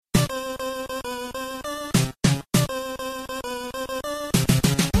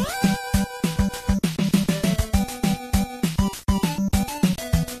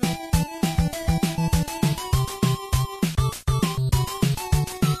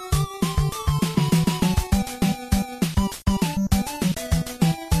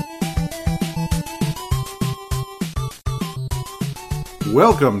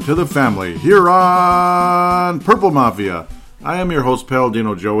Welcome to the family here on Purple Mafia. I am your host,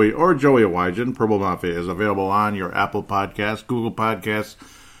 Paladino Joey, or Joey Awajan. Purple Mafia is available on your Apple Podcasts, Google Podcasts,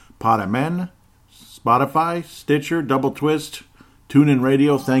 Podamen, Spotify, Stitcher, Double Twist, TuneIn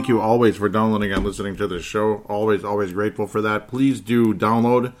Radio. Thank you always for downloading and listening to this show. Always grateful for that. Please do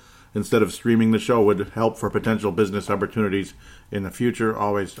download instead of streaming the show. Would help for potential business opportunities in the future.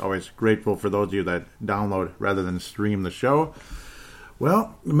 Always grateful for those of you that download rather than stream the show.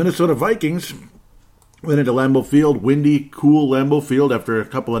 Well, the Minnesota Vikings went into Lambeau Field, windy, cool Lambeau Field after a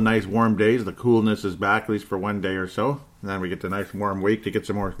couple of nice warm days. The coolness is back, at least for one day or so. And then we get the nice warm week to get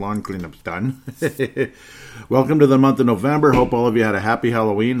some more lawn cleanups done. Welcome to the month of November. Hope all of you had a happy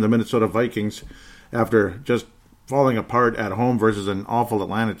Halloween. The Minnesota Vikings, after just falling apart at home versus an awful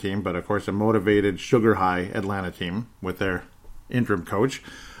Atlanta team, but of course a motivated, sugar-high Atlanta team with their interim coach,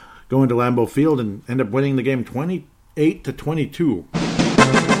 go into Lambeau Field and end up winning the game 28-22.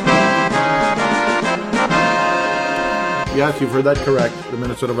 Yes, you've heard that correct. The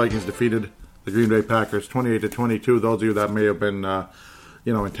Minnesota Vikings defeated the Green Bay Packers 28-22. Those of you that may have been,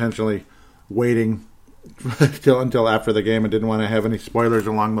 intentionally waiting until after the game and didn't want to have any spoilers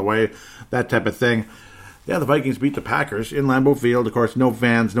along the way, that type of thing. Yeah, the Vikings beat the Packers in Lambeau Field. Of course, no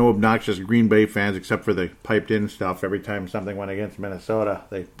fans, no obnoxious Green Bay fans, except for the piped-in stuff. Every time something went against Minnesota,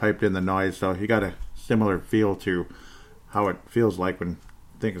 they piped in the noise. So you got a similar feel to how it feels like when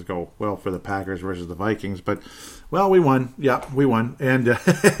things go well for the Packers versus the Vikings. But, well, we won. Yeah, we won. And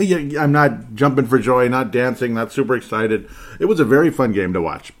I'm not jumping for joy, not dancing, not super excited. It was a very fun game to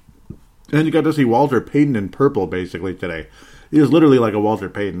watch. And you got to see Walter Payton in purple, basically, today. He was literally like a Walter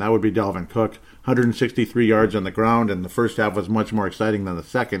Payton. That would be Dalvin Cook. 163 yards on the ground, and the first half was much more exciting than the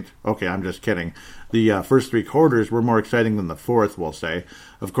second. Okay, I'm just kidding. The first three quarters were more exciting than the fourth, we'll say.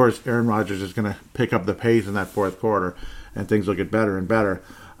 Of course, Aaron Rodgers is going to pick up the pace in that fourth quarter, and things will get better and better.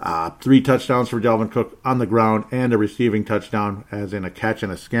 3 touchdowns for Dalvin Cook on the ground, and a receiving touchdown, as in a catch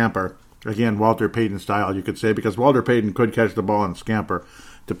and a scamper. Again, Walter Payton style, you could say, because Walter Payton could catch the ball and scamper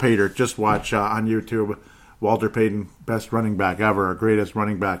to Pater. Just watch on YouTube, Walter Payton, best running back ever, or greatest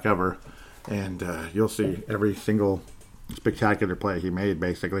running back ever. And you'll see every single spectacular play he made,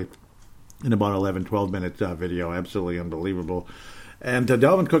 basically, in about 11, 12-minute video. Absolutely unbelievable. And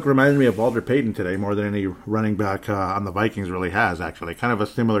Dalvin Cook reminded me of Walter Payton today more than any running back on the Vikings really has, actually. Kind of a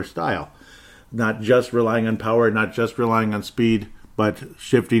similar style. Not just relying on power, not just relying on speed, but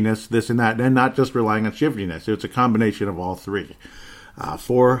shiftiness, this and that. And not just relying on shiftiness. It's a combination of all three.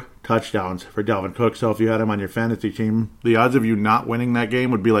 4 touchdowns for Dalvin Cook. So if you had him on your fantasy team, the odds of you not winning that game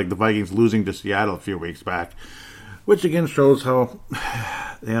would be like the Vikings losing to Seattle a few weeks back, which again shows how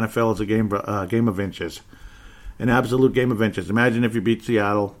the NFL is a game of inches, an absolute game of inches. Imagine if you beat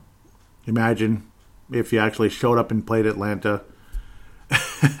Seattle. Imagine if you actually showed up and played Atlanta.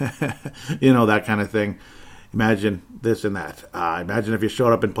 That kind of thing. Imagine this and that. Imagine if you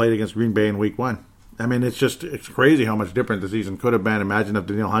showed up and played against Green Bay in week 1. I mean, it's crazy how much different the season could have been. Imagine if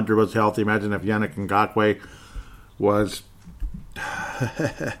Danielle Hunter was healthy. Imagine if Yannick Ngakoue was,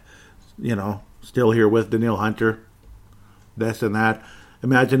 still here with Danielle Hunter. This and that.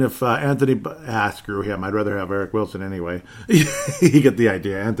 Imagine if screw him. I'd rather have Eric Wilson anyway. You get the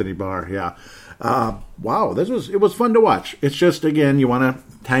idea. Anthony Barr, yeah. Wow, it was fun to watch. It's just, again, you want to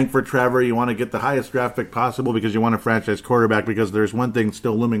tank for Trevor. You want to get the highest draft pick possible because you want a franchise quarterback, because there's one thing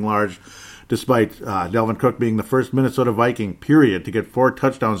still looming large, despite Dalvin Cook being the first Minnesota Viking, period, to get 4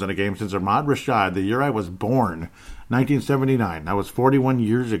 touchdowns in a game since Ahmad Rashad, the year I was born, 1979. That was 41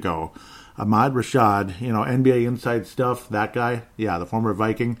 years ago. Ahmad Rashad, NBA inside stuff, that guy, yeah, the former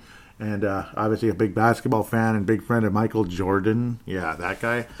Viking, and obviously a big basketball fan and big friend of Michael Jordan. Yeah, that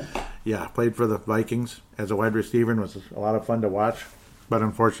guy. Yeah, played for the Vikings as a wide receiver and was a lot of fun to watch. But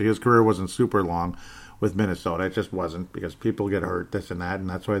unfortunately, his career wasn't super long with Minnesota. It just wasn't, because people get hurt, this and that, and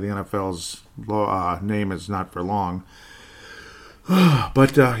that's why the NFL's name is not for long.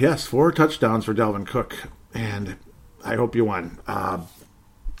 But, yes, 4 touchdowns for Dalvin Cook, and I hope you won.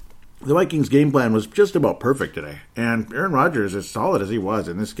 The Vikings' game plan was just about perfect today, and Aaron Rodgers, as solid as he was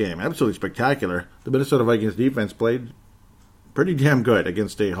in this game, absolutely spectacular. The Minnesota Vikings defense played pretty damn good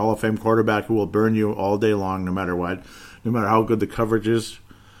against a Hall of Fame quarterback who will burn you all day long, no matter what, no matter how good the coverage is,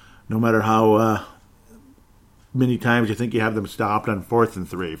 no matter how many times you think you have them stopped on 4th and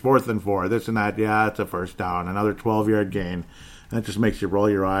 3, 4th and 4, this and that. Yeah, it's a first down, another 12-yard gain. That just makes you roll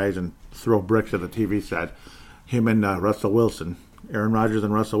your eyes and throw bricks at the TV set. Him and Russell Wilson. Aaron Rodgers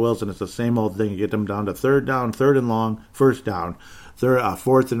and Russell Wilson, it's the same old thing. You get them down to 3rd down, 3rd and long, 1st down,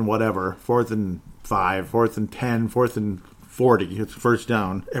 4th and whatever, 4th and 5, 4th and 10, 4th and 40. It's 1st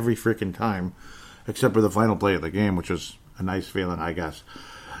down every freaking time, except for the final play of the game, which was a nice feeling, I guess.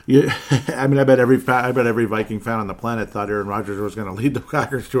 Yeah, I mean, I bet every Viking fan on the planet thought Aaron Rodgers was going to lead the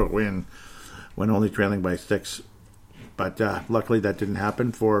Packers to a win when only trailing by 6. But luckily that didn't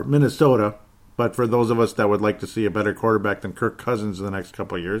happen for Minnesota. But for those of us that would like to see a better quarterback than Kirk Cousins in the next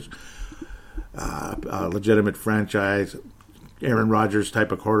couple of years, a legitimate franchise, Aaron Rodgers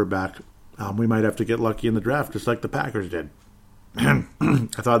type of quarterback, we might have to get lucky in the draft, just like the Packers did. I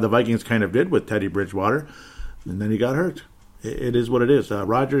thought the Vikings kind of did with Teddy Bridgewater, and then he got hurt. It is what it is.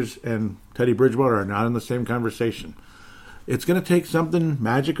 Rodgers and Teddy Bridgewater are not in the same conversation. It's going to take something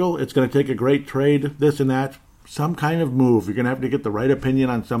magical. It's going to take a great trade, this and that, some kind of move. You're going to have to get the right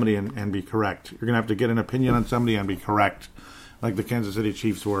opinion on somebody and be correct. You're going to have to get an opinion on somebody and be correct, like the Kansas City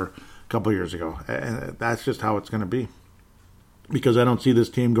Chiefs were a couple years ago. And that's just how it's going to be. Because I don't see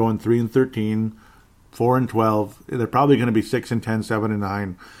this team going 3-13, 4-12. They're probably going to be 6-10,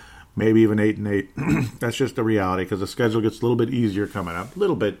 7-9. Maybe even 8-8. That's just the reality because the schedule gets a little bit easier coming up. A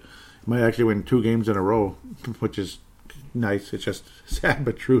little bit. You might actually win 2 games in a row, which is nice. It's just sad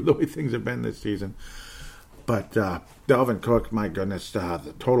but true the way things have been this season. But Dalvin Cook, my goodness,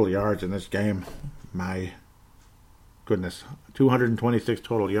 the total yards in this game, my goodness. 226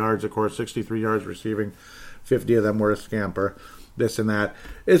 total yards, of course, 63 yards receiving. 50 of them were a scamper. This and that.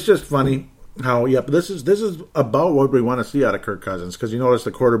 It's just funny. How this is about what we want to see out of Kirk Cousins, because you notice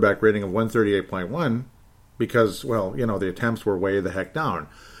the quarterback rating of 138.1 because, well, the attempts were way the heck down.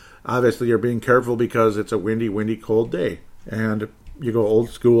 Obviously, you're being careful because it's a windy, cold day. And you go old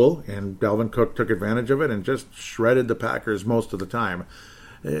school, and Dalvin Cook took advantage of it and just shredded the Packers most of the time,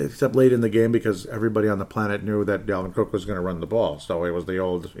 except late in the game because everybody on the planet knew that Dalvin Cook was going to run the ball. So it was the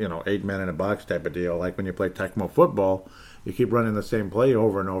old, 8 men in a box type of deal, like when you play Tecmo football. You keep running the same play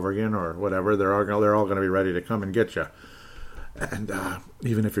over and over again, or whatever. They're all going to be ready to come and get you. And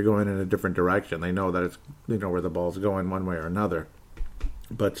even if you're going in a different direction, they know that they know where the ball's going one way or another.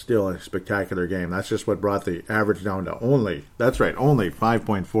 But still, a spectacular game. That's just what brought the average down to only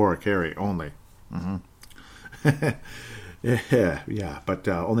 5.4 a carry, only. Mm-hmm. yeah. But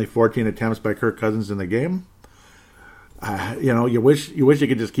only 14 attempts by Kirk Cousins in the game. You wish you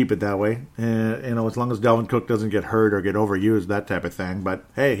could just keep it that way. As long as Dalvin Cook doesn't get hurt or get overused, that type of thing. But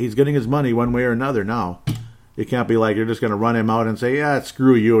hey, he's getting his money one way or another now. It can't be like you're just going to run him out and say, "Yeah,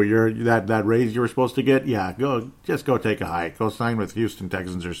 screw you. You're that raise you were supposed to get. Yeah, go take a hike. Go sign with Houston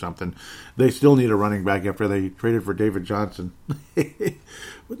Texans or something. They still need a running back after they traded for David Johnson.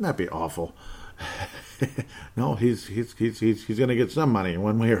 Wouldn't that be awful? No, he's going to get some money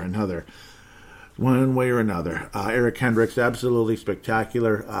one way or another." Eric Hendricks, absolutely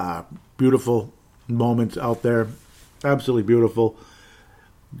spectacular. Beautiful moments out there. Absolutely beautiful.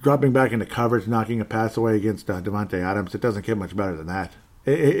 Dropping back into coverage, knocking a pass away against Davante Adams. It doesn't get much better than that.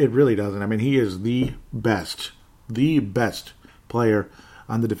 It really doesn't. I mean, he is the best player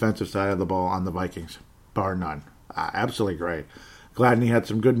on the defensive side of the ball on the Vikings, bar none. Absolutely great. Gladney had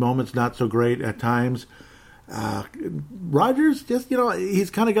some good moments, not so great at times. Rodgers, just,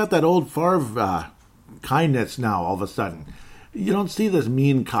 he's kind of got that old Favre kindness now all of a sudden. You don't see this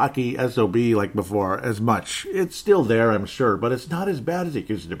mean, cocky SOB like before as much. It's still there, I'm sure, but it's not as bad as it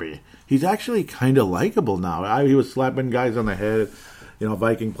used to be. He's actually kind of likable now. He was slapping guys on the head,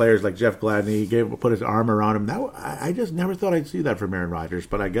 Viking players like Jeff Gladney. He put his arm around him. I just never thought I'd see that from Aaron Rodgers,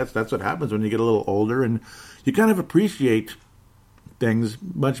 but I guess that's what happens when you get a little older and you kind of appreciate things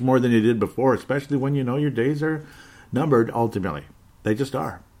much more than you did before, especially when you know your days are numbered ultimately. They just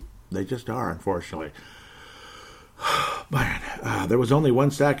are. Unfortunately. Man, there was only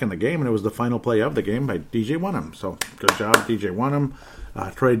 1 sack in the game, and it was the final play of the game by DJ Wonnum. So, good job, DJ Wonnum.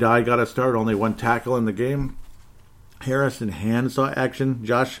 Trey Dye got a start, only 1 tackle in the game. Harrison Hand saw action.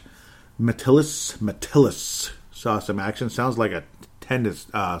 Josh Metellus saw some action. Sounds like a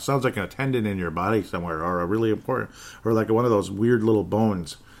tendon in your body somewhere, or a really important, or like one of those weird little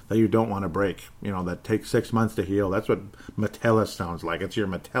bones that you don't want to break. That takes 6 months to heal. That's what Metellus sounds like. It's your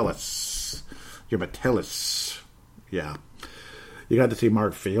Metellus. Yeah. You got to see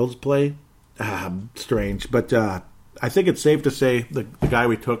Mark Fields play. Strange. But I think it's safe to say the guy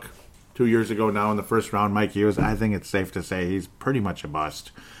we took 2 years ago now in the first round, Mike Hughes, I think it's safe to say he's pretty much a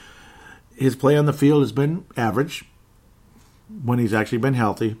bust. His play on the field has been average when he's actually been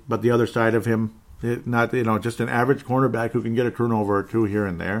healthy. But the other side of him, not just an average cornerback who can get a turnover or 2 here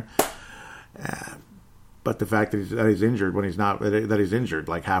and there. But the fact that he's injured when he's injured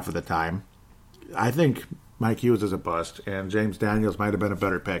like half of the time, I think Mike Hughes is a bust, and James Daniels might have been a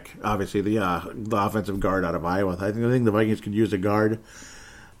better pick. Obviously, the offensive guard out of Iowa. I think the Vikings could use a guard,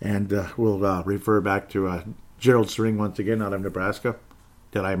 and we'll refer back to Gerald String once again out of Nebraska.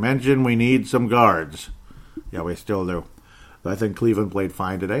 Did I mention we need some guards? Yeah, we still do. I think Cleveland played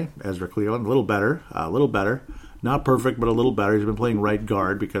fine today. Ezra Cleveland, a little better. Not perfect, but a little better. He's been playing right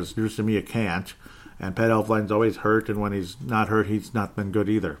guard because Drew Samia can't. And Pat Elflein's always hurt, and when he's not hurt, he's not been good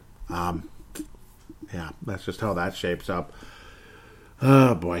either. Yeah, that's just how that shapes up.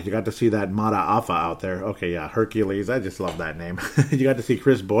 Oh, boy, you got to see that Mata Afa out there. Okay, yeah, Hercules. I just love that name. You got to see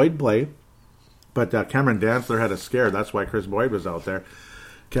Chris Boyd play. But Cameron Dantzler had a scare. That's why Chris Boyd was out there.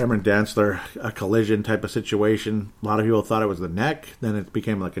 Cameron Dantzler, a collision type of situation. A lot of people thought it was the neck. Then it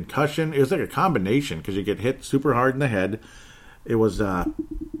became a concussion. It was like a combination because you get hit super hard in the head. It was,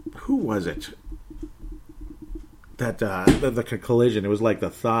 who was it? That the collision. It was like the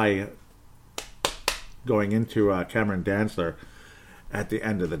thigh going into Cameron Dantzler at the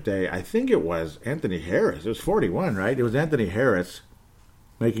end of the day. I think it was Anthony Harris. It was 41, right? It was Anthony Harris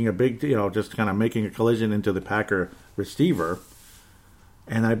making a big, just kind of making a collision into the Packer receiver.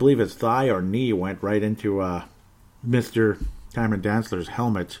 And I believe his thigh or knee went right into Mr. Cameron Dantzler's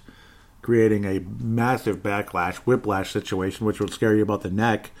helmet, creating a massive backlash, whiplash situation, which would scare you about the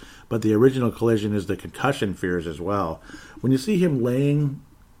neck. But the original collision is the concussion fears as well. When you see him laying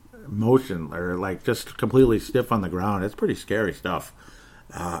motion or just completely stiff on the ground, it's pretty scary stuff.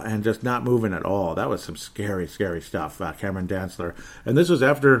 And just not moving at all. That was some scary, scary stuff, Cameron Dantzler. And this was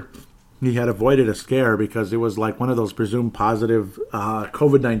after he had avoided a scare because it was like one of those presumed positive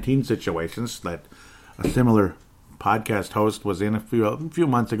COVID-19 situations that a similar podcast host was in a few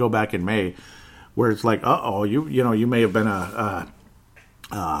months ago back in May, where it's like, you may have been a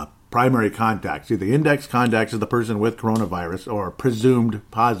primary contact. See, the index contact is the person with coronavirus or presumed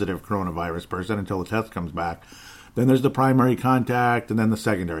positive coronavirus person until the test comes back. Then there's the primary contact and then the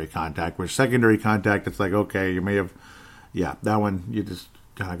secondary contact, which secondary contact, it's like, okay, you may have, that one, you just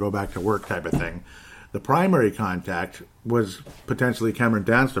kind of go back to work type of thing. The primary contact was potentially Cameron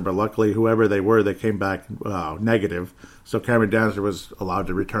Dantzler, but luckily whoever they were, they came back negative. So Cameron Dantzler was allowed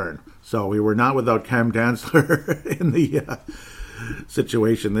to return. So we were not without Cam Dantzler in the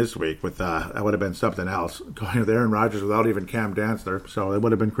situation this week. With that would have been something else. Going with Aaron Rodgers without even Cam Dantzler. So it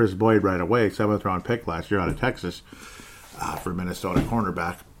would have been Chris Boyd right away, 7th round pick last year out of Texas for Minnesota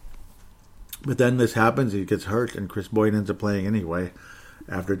cornerback. But then this happens, he gets hurt, and Chris Boyd ends up playing anyway.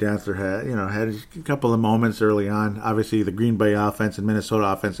 After Dantzler had a couple of moments early on. Obviously, the Green Bay offense and Minnesota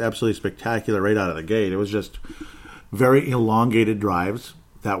offense, absolutely spectacular right out of the gate. It was just very elongated drives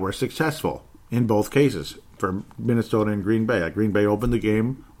that were successful in both cases for Minnesota and Green Bay. Green Bay opened the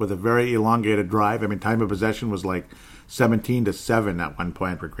game with a very elongated drive. I mean, time of possession was like 17-7 at one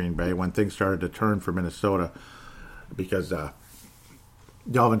point for Green Bay when things started to turn for Minnesota because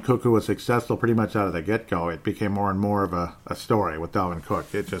Dalvin Cook, who was successful pretty much out of the get-go, it became more and more of a story with Dalvin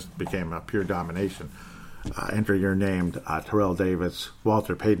Cook. It just became a pure domination. Enter your named Terrell Davis,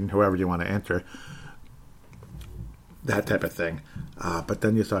 Walter Payton, whoever you want to enter. That type of thing. But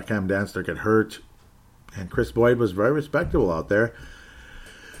then you saw Cam Dantzler get hurt, and Chris Boyd was very respectable out there.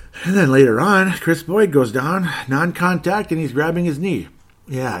 And then later on, Chris Boyd goes down, non-contact, and he's grabbing his knee.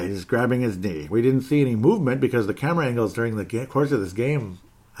 Yeah, he's grabbing his knee. We didn't see any movement because the camera angles during the course of this game,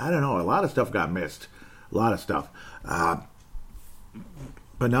 I don't know, a lot of stuff got missed. A lot of stuff.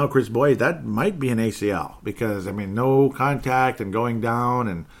 But now Chris Boyd, that might be an ACL because, no contact and going down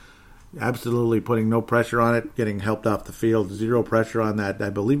and absolutely putting no pressure on it, getting helped off the field, zero pressure on that. I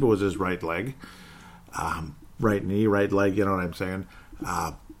believe it was his right leg. Right knee, right leg, you know what I'm saying?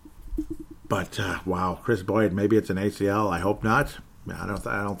 But wow, Chris Boyd, maybe it's an ACL. I hope not. I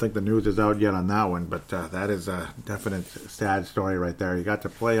don't think the news is out yet on that one, but that is a definite sad story right there. He got to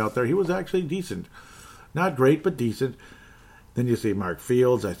play out there. He was actually decent. Not great, but decent. Then you see Mark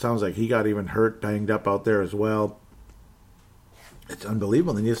Fields. It sounds like he got even hurt, banged up out there as well. It's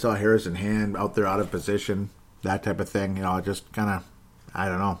unbelievable. Then you saw Harrison Hand out there out of position, that type of thing. Just kind of, I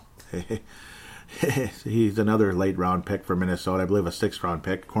don't know. He's another late-round pick for Minnesota. I believe a 6th-round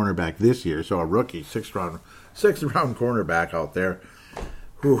pick, cornerback this year. So a rookie, 6th-round cornerback out there.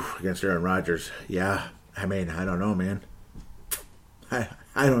 Whew, against Aaron Rodgers. Yeah, I don't know, man. I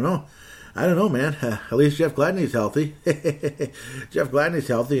don't know. I don't know, man. At least Jeff Gladney's healthy. Jeff Gladney's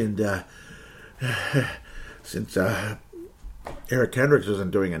healthy, and since Eric Kendricks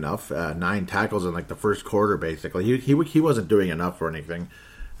wasn't doing enough, 9 tackles in the first quarter, basically. He wasn't doing enough for anything.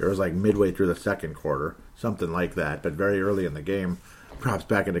 It was midway through the second quarter, something like that, but very early in the game. Drops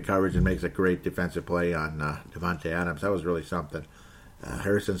back into coverage and makes a great defensive play on Devontae Adams. That was really something.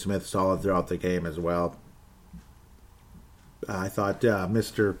 Harrison Smith solid throughout the game as well. I thought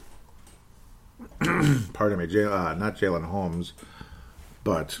Mr. Pardon me, not Jalen Holmes,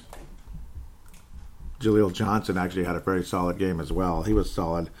 but Jaleel Johnson actually had a very solid game as well. He was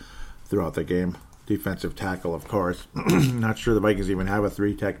solid throughout the game. defensive tackle, of course. Not sure the Vikings even have a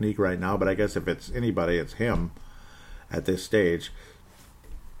 3 technique right now, but I guess if it's anybody, it's him at this stage.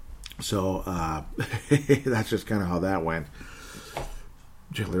 So that's just kind of how that went.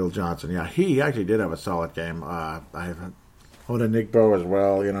 Jaleel Johnson, yeah, he actually did have a solid game. Oda Nigbo as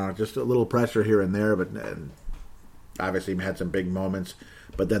well, just a little pressure here and there, but obviously had some big moments.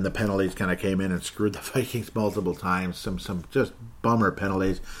 But then the penalties kind of came in and screwed the Vikings multiple times. Some just bummer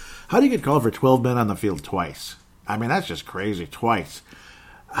penalties. How do you get called for 12 men on the field twice? I mean, that's just crazy. Twice.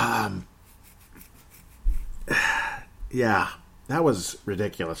 Yeah, that was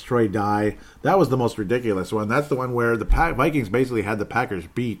ridiculous. Troy Dye, that was the most ridiculous one. That's the one where the Vikings basically had the Packers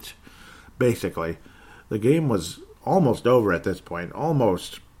beat, basically. The game was almost over at this point.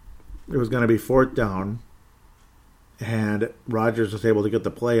 Almost. It was going to be 4th down. And Rodgers was able to get the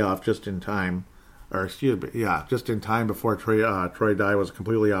play off just in time. Just in time before Troy Dye was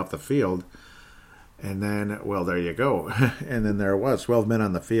completely off the field. And then, well, there you go. And then there was 12 men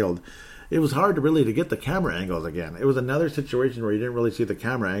on the field. It was hard to get the camera angles again. It was another situation where you didn't really see the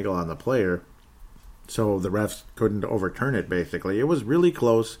camera angle on the player. So the refs couldn't overturn it, basically. It was really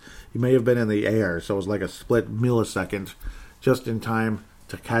close. He may have been in the air, so it was like a split millisecond just in time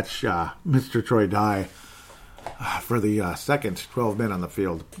to catch Mr. Troy Dye for the second 12 men on the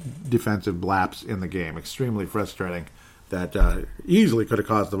field defensive lapse in the game. Extremely frustrating. That easily could have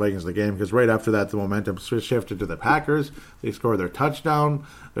cost the Vikings the game, because right after that the momentum shifted to the Packers. They score their touchdown.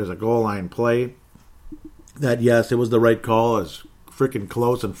 There's a goal line play. That, yes, it was the right call. As freaking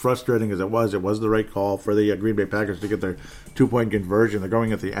close and frustrating as it was the right call for the Green Bay Packers to get their 2-point conversion. They're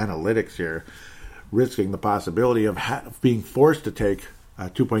going at the analytics here, risking the possibility of being forced to take a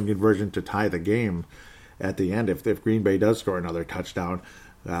 2-point conversion to tie the game at the end if Green Bay does score another touchdown.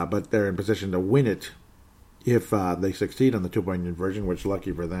 But they're in position to win it if they succeed on the 2-point conversion, which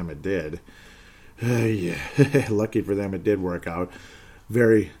lucky for them it did. Lucky for them it did work out.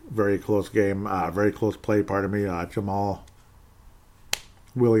 Very, very close game. Very close play, pardon me. Jamal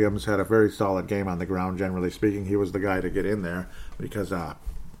Williams had a very solid game on the ground, generally speaking. He was the guy to get in there because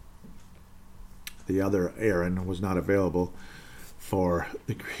the other Aaron was not available for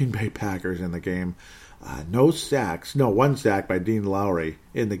the Green Bay Packers in the game. One sack by Dean Lowry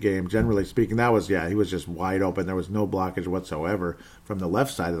in the game. Generally speaking, he was just wide open. There was no blockage whatsoever from the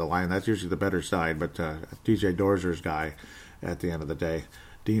left side of the line. That's usually the better side, but DJ Dorzer's guy at the end of the day.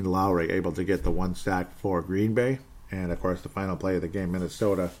 Dean Lowry able to get the 1 sack for Green Bay. And, of course, the final play of the game,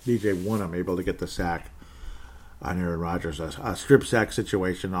 Minnesota, DJ Wonnum able to get the sack on Aaron Rodgers. A strip sack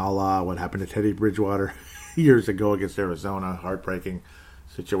situation a la what happened to Teddy Bridgewater years ago against Arizona. Heartbreaking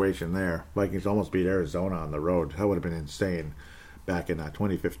situation there. Vikings almost beat Arizona on the road. That would have been insane back in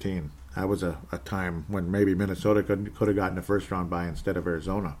 2015. That was a time when maybe Minnesota could have gotten a first round bye instead of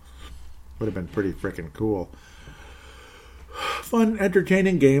Arizona. Would have been pretty freaking cool. Fun,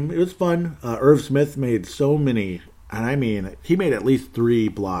 entertaining game. It was fun. Irv Smith made so many, and I mean, he made at least 3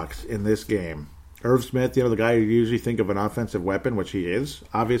 blocks in this game. Irv Smith, the guy you usually think of an offensive weapon, which he is,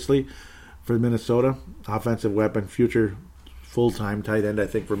 obviously, for Minnesota. Offensive weapon, future full-time tight end, I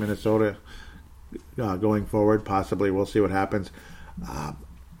think, for Minnesota going forward. Possibly. We'll see what happens.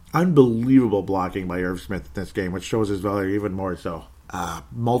 Unbelievable blocking by Irv Smith in this game, which shows his value even more so.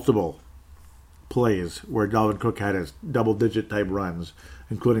 Multiple plays where Dalvin Cook had his double-digit type runs,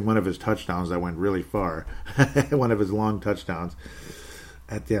 including one of his touchdowns that went really far. One of his long touchdowns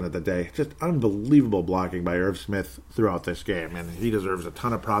at the end of the day. Just unbelievable blocking by Irv Smith throughout this game, and he deserves a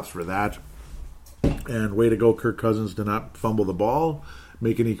ton of props for that. And way to go, Kirk Cousins, to not fumble the ball,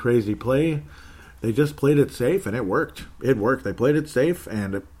 make any crazy play. They just played it safe, and it worked. It worked. They played it safe,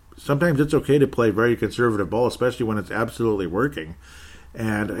 and sometimes it's okay to play very conservative ball, especially when it's absolutely working.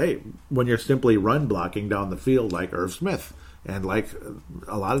 And, hey, when you're simply run blocking down the field like Irv Smith. And like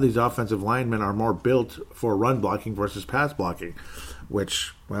a lot of these offensive linemen are more built for run blocking versus pass blocking,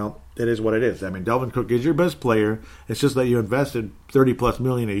 which, well, it is what it is. I mean, Dalvin Cook is your best player. It's just that you invested $30+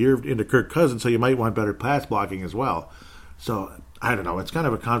 million a year into Kirk Cousins, so you might want better pass blocking as well. So, I don't know. It's kind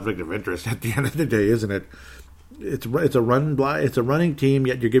of a conflict of interest at the end of the day, isn't it? It's a running team,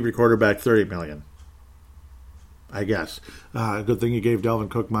 yet you give your quarterback $30 million. I guess. Good thing you gave Dalvin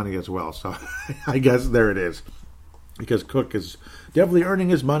Cook money as well. So, I guess there it is. Because Cook is definitely earning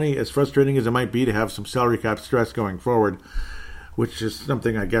his money, as frustrating as it might be to have some salary cap stress going forward, which is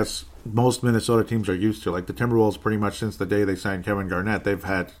something I guess most Minnesota teams are used to. Like the Timberwolves, pretty much since the day they signed Kevin Garnett, they've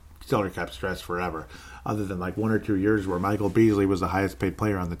had salary cap stress forever, other than like 1 or 2 years where Michael Beasley was the highest paid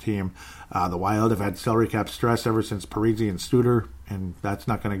player on the team. The Wild have had salary cap stress ever since Parisi and Studer, and that's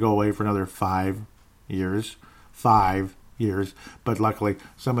not going to go away for another 5 years. 5 years. But luckily,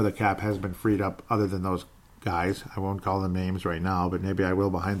 some of the cap has been freed up other than those guys. I won't call them names right now, but maybe I will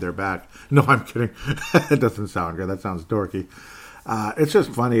behind their back. No, I'm kidding. It doesn't sound good. That sounds dorky. It's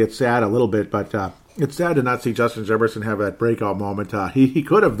just funny. It's sad a little bit, but it's sad to not see Justin Jefferson have that breakout moment. He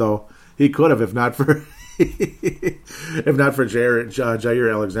could have, though. He could have, if not for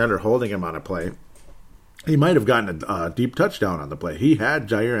Jair Alexander holding him on a play. He might have gotten a deep touchdown on the play. He had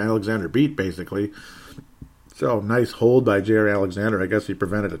Jair Alexander beat, basically. So, nice hold by Jair Alexander. I guess he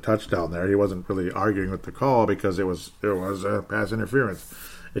prevented a touchdown there. He wasn't really arguing with the call because it was pass interference.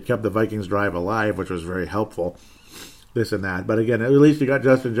 It kept the Vikings drive alive, which was very helpful. This and that. But again, at least you got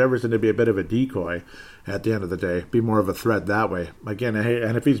Justin Jefferson to be a bit of a decoy at the end of the day. Be more of a threat that way. Again,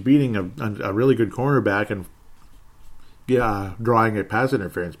 and if he's beating a really good cornerback and drawing a pass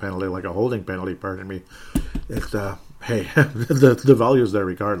interference penalty, like a holding penalty, pardon me, it's, hey, the value's there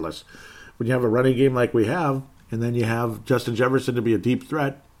regardless. When you have a running game like we have, and then you have Justin Jefferson to be a deep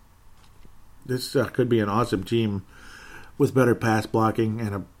threat, this could be an awesome team with better pass blocking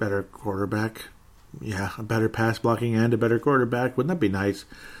and a better quarterback. Yeah, a better pass blocking and a better quarterback. Wouldn't that be nice?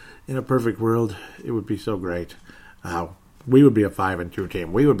 In a perfect world, it would be so great. We would be a 5-2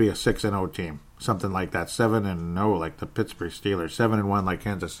 team. We would be a 6-0 team. Something like that. 7-0 like the Pittsburgh Steelers. 7-1 like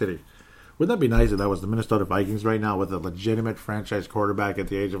Kansas City. Wouldn't that be nice if that was the Minnesota Vikings right now with a legitimate franchise quarterback at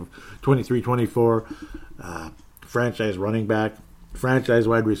the age of 23, 24, franchise running back, franchise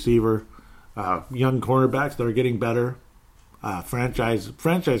wide receiver, young cornerbacks that are getting better,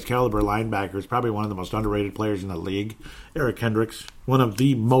 franchise caliber linebackers, probably one of the most underrated players in the league, Eric Kendricks, one of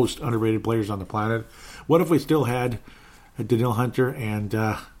the most underrated players on the planet. What if we still had Danielle Hunter and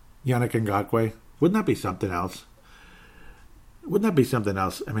Yannick Ngakoue? Wouldn't that be something else? Wouldn't that be something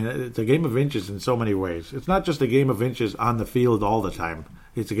else? I mean, it's a game of inches in so many ways. It's not just a game of inches on the field all the time.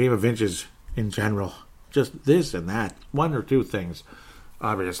 It's a game of inches in general. Just this and that. One or two things,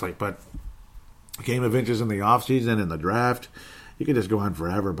 obviously. But a game of inches in the offseason, in the draft. You could just go on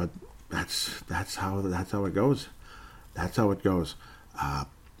forever, but that's how it goes. That's how it goes.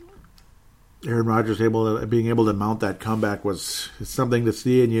 Aaron Rodgers being able to mount that comeback was something to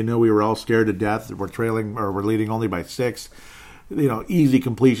see, and we were all scared to death. We're leading only by 6. Easy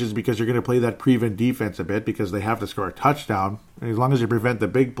completions because you're going to play that prevent defense a bit because they have to score a touchdown. And as long as you prevent the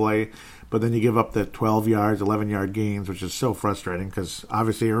big play, but then you give up the 12 yards, 11-yard gains, which is so frustrating because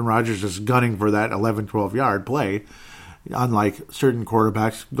obviously Aaron Rodgers is gunning for that 11, 12-yard play, unlike certain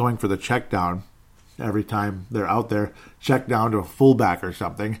quarterbacks going for the check down every time they're out there, check down to a fullback or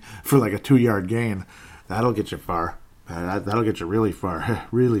something for like a 2-yard gain. That'll get you far. That'll get you really far,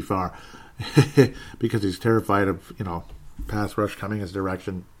 really far because he's terrified of, pass rush coming his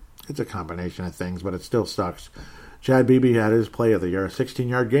direction. It's a combination of things, but it still sucks. Chad Beebe had his play of the year, a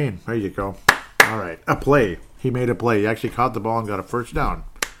 16-yard gain. There you go. All right, a play. He made a play. He actually caught the ball and got a first down.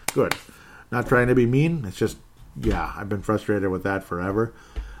 Good. Not trying to be mean. It's just, I've been frustrated with that forever.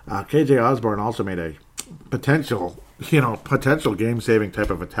 KJ Osborne also made a potential game-saving type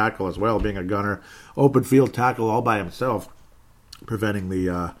of a tackle as well, being a gunner. Open field tackle all by himself, preventing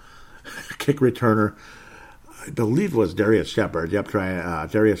the kick returner. I believe it was Darius Shepard. Yep,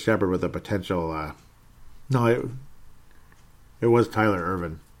 Darius Shepard with a potential. It was Tyler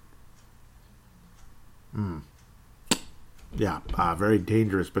Ervin. Very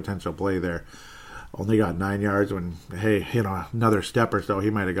dangerous potential play there. Only got 9 yards when, another step or so, he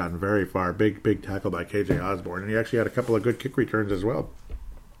might have gotten very far. Big tackle by KJ Osborne. And he actually had a couple of good kick returns as well.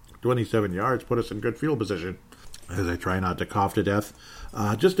 27 yards put us in good field position. As I try not to cough to death.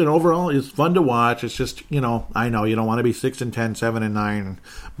 Just an overall, it's fun to watch. It's just, I know you don't want to be 6-10, 7-9,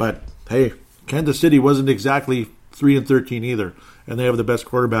 but hey, Kansas City wasn't exactly 3-13 either, and they have the best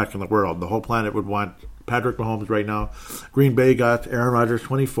quarterback in the world. The whole planet would want Patrick Mahomes right now. Green Bay got Aaron Rodgers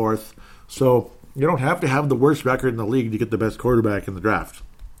 24th, so you don't have to have the worst record in the league to get the best quarterback in the draft.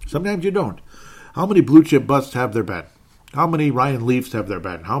 Sometimes you don't. How many blue chip busts have there been? How many Ryan Leafs have there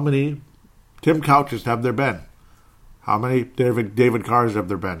been? How many Tim Couches have there been? How many David Carrs have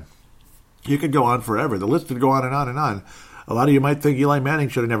there been? You could go on forever. The list could go on and on and on. A lot of you might think Eli Manning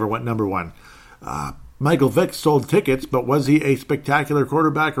should have never went number 1. Michael Vick sold tickets, but was he a spectacular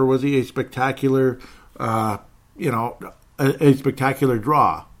quarterback or was he a spectacular, a spectacular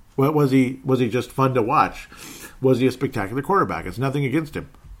draw? What was he? Was he just fun to watch? Was he a spectacular quarterback? It's nothing against him.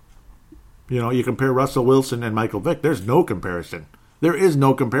 You compare Russell Wilson and Michael Vick. There's no comparison. There is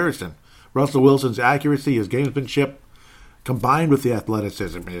no comparison. Russell Wilson's accuracy, his gamesmanship, combined with the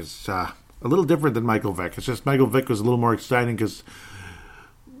athleticism is a little different than Michael Vick. It's just Michael Vick was a little more exciting because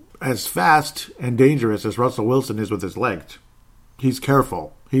as fast and dangerous as Russell Wilson is with his legs, he's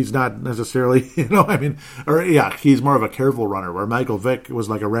careful. He's not necessarily, he's more of a careful runner, where Michael Vick was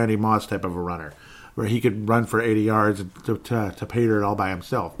like a Randy Moss type of a runner, where he could run for 80 yards to Pater it all by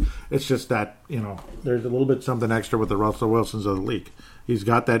himself. It's just that, there's a little bit something extra with the Russell Wilsons of the league. He's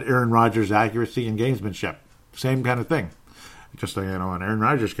got that Aaron Rodgers accuracy and gamesmanship. Same kind of thing. Just like, and Aaron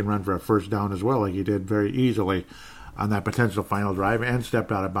Rodgers can run for a first down as well, like he did very easily on that potential final drive and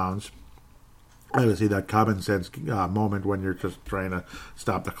stepped out of bounds. I would see that common sense moment when you're just trying to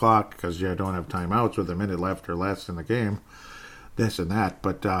stop the clock because you don't have timeouts with a minute left or less in the game, this and that.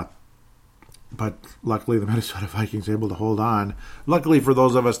 But luckily the Minnesota Vikings able to hold on. Luckily for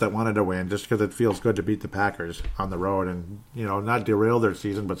those of us that wanted to win, just because it feels good to beat the Packers on the road and, not derail their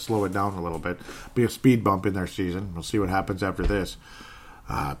season, but slow it down a little bit. Be a speed bump in their season. We'll see what happens after this.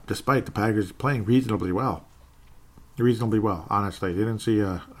 Despite the Packers playing reasonably well, honestly. Didn't see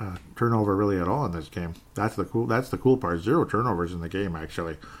a turnover really at all in this game. That's the cool part. 0 turnovers in the game,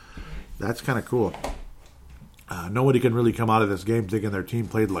 actually. That's kind of cool. Nobody can really come out of this game thinking their team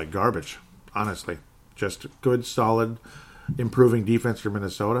played like garbage, honestly. Just good, solid, improving defense for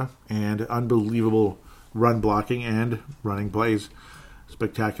Minnesota and unbelievable run blocking and running plays.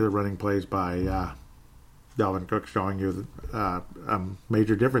 Spectacular running plays by Dalvin Cook, showing you a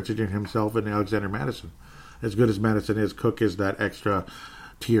major difference between himself and Alexander Mattison. As good as Madison is, Cook is that extra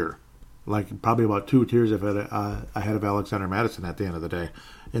tier. Like probably about 2 tiers ahead of Alexander Mattison at the end of the day.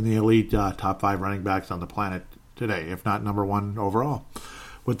 In the elite top 5 running backs on the planet today, if not number 1 overall.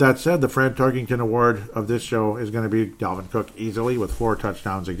 With that said, the Fran Tarkington Award of this show is going to be Dalvin Cook easily with 4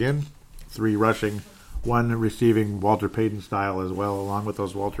 touchdowns again. 3 rushing, 1 receiving Walter Payton style as well, along with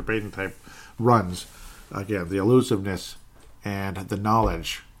those Walter Payton type runs. Again, the elusiveness and the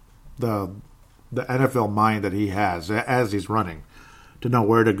knowledge, the NFL mind that he has as he's running, to know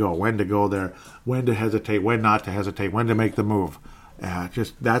where to go, when to go there, when to hesitate, when not to hesitate, when to make the move.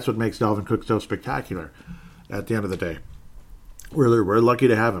 That's what makes Dalvin Cook so spectacular at the end of the day. We're lucky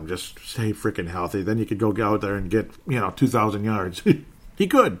to have him. Just stay freaking healthy. Then you could go out there and get 2,000 yards. He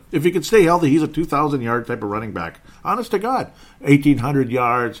could. If he could stay healthy, he's a 2,000-yard type of running back. Honest to God. 1,800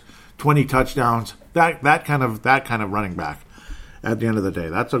 yards, 20 touchdowns, that kind of running back. At the end of the day,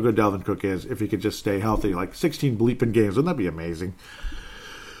 that's how good Dalvin Cook is. If he could just stay healthy, like 16 bleeping games, wouldn't that be amazing?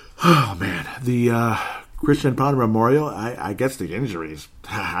 Oh man, the Christian Ponder Memorial. I guess the injuries.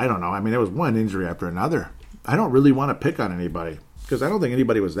 I don't know. I mean, there was one injury after another. I don't really want to pick on anybody because I don't think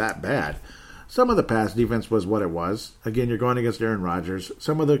anybody was that bad. Some of the pass defense was what it was. Again, you're going against Aaron Rodgers.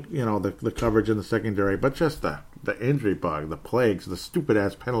 Some of the the coverage in the secondary, but just the injury bug, the plagues, the stupid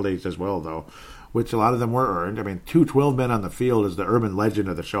ass penalties as well, though. Which a lot of them were earned. I mean, 2 12 men on the field is the urban legend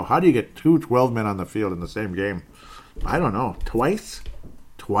of the show. How do you get 2 12 men on the field in the same game? I don't know. Twice?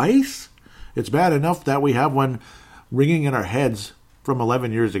 It's bad enough that we have one ringing in our heads from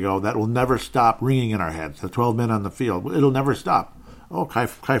 11 years ago that will never stop ringing in our heads. The 12 men on the field. It'll never stop. Oh, Kai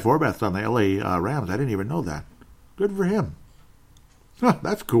Forbath's on the LA Rams. I didn't even know that. Good for him. Huh,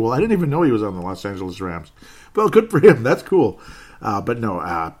 that's cool. I didn't even know he was on the Los Angeles Rams. Well, good for him. That's cool. But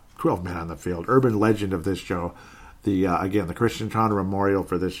no, 12 men on the field. Urban legend of this show. The Christian Ponder Memorial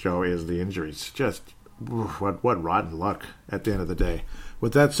for this show is the injuries. Just what rotten luck at the end of the day.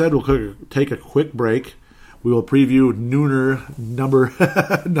 With that said, we'll take a quick break. We will preview nooner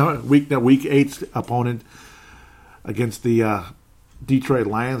week 8's opponent against the Detroit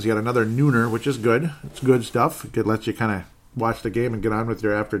Lions. You got another nooner, which is good. It's good stuff. It lets you kind of watch the game and get on with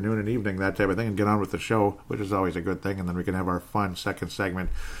your afternoon and evening, that type of thing, and get on with the show, which is always a good thing. And then we can have our fun second segment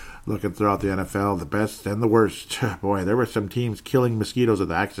looking throughout the NFL, the best and the worst. Boy, there were some teams killing mosquitoes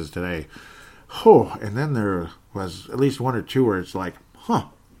with axes today. Oh, and then there was at least 1 or 2 where it's like,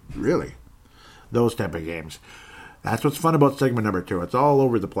 really? Those type of games. That's what's fun about segment number 2. It's all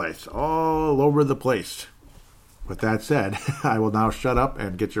over the place. All over the place. With that said, I will now shut up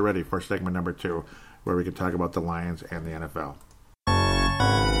and get you ready for segment number 2, where we can talk about the Lions and the NFL.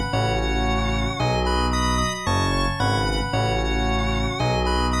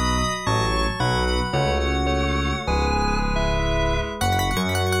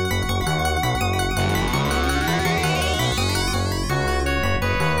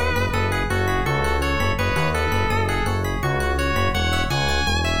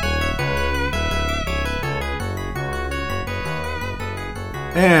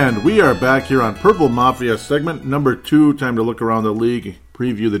 And we are back here on Purple Mafia segment number 2. Time to look around the league,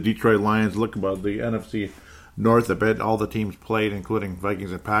 preview the Detroit Lions, look about the NFC North a bit. All the teams played, including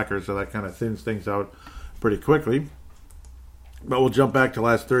Vikings and Packers, so that kind of thins things out pretty quickly. But we'll jump back to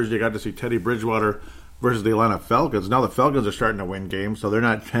last Thursday. Got to see Teddy Bridgewater versus the Atlanta Falcons. Now the Falcons are starting to win games, so they're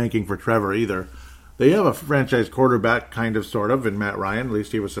not tanking for Trevor either. They have a franchise quarterback, kind of, sort of, in Matt Ryan. At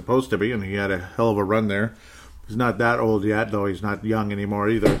least he was supposed to be, and he had a hell of a run there. He's not that old yet, though he's not young anymore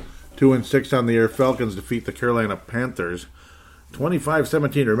either. 2-6 on the year. Falcons defeat the Carolina Panthers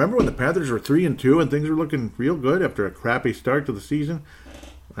 25-17. Remember when the Panthers were 3-2 and things were looking real good after a crappy start to the season?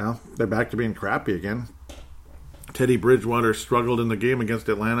 Well, they're back to being crappy again. Teddy Bridgewater struggled in the game against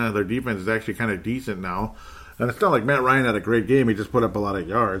Atlanta. Their defense is actually kind of decent now. And it's not like Matt Ryan had a great game. He just put up a lot of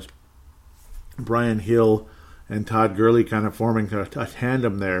yards. Brian Hill and Todd Gurley kind of forming a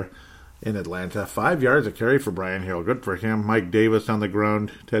tandem there in Atlanta. 5 yards a carry for Brian Hill. Good for him. Mike Davis on the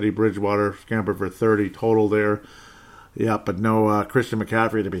ground. Teddy Bridgewater scampered for 30 total there. Yeah, but no Christian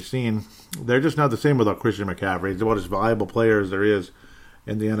McCaffrey to be seen. They're just not the same without Christian McCaffrey. He's about as valuable player as there is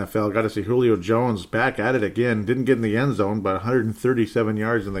in the NFL. Got to see Julio Jones back at it again. Didn't get in the end zone, but 137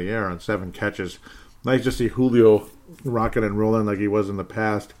 yards in the air on 7 catches. Nice to see Julio rocking and rolling like he was in the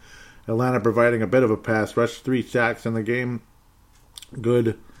past. Atlanta providing a bit of a pass rush. 3 sacks in the game.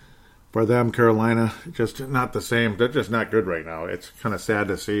 Good for them. Carolina, just not the same. They're just not good right now. It's kind of sad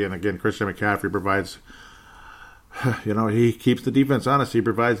to see. And again, Christian McCaffrey provides, he keeps the defense honest. He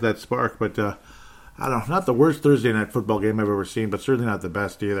provides that spark. But, I don't know, not the worst Thursday night football game I've ever seen, but certainly not the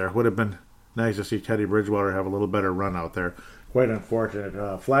best either. Would have been nice to see Teddy Bridgewater have a little better run out there. Quite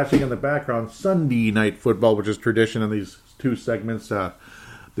unfortunate. Flashing in the background, Sunday night football, which is tradition in these 2 segments.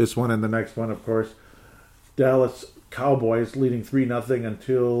 This one and the next one, of course. Dallas Cowboys leading 3-0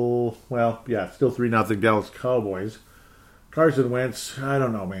 until, still 3-0 Dallas Cowboys. Carson Wentz, I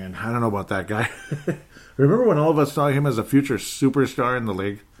don't know, man. I don't know about that guy. Remember when all of us saw him as a future superstar in the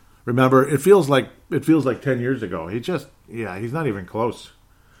league? Remember, it feels like 10 years ago. He's not even close.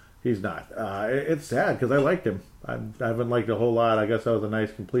 He's not. It's sad because I liked him. I haven't liked a whole lot. I guess that was a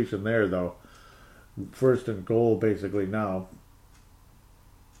nice completion there, though. First and goal, basically, now.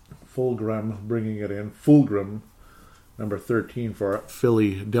 Fulgham bringing it in. Fulgham, number 13 for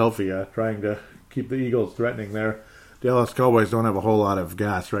Philadelphia, trying to keep the Eagles threatening there. Dallas Cowboys don't have a whole lot of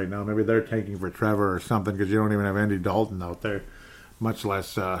gas right now. Maybe they're tanking for Trevor or something because you don't even have Andy Dalton out there, much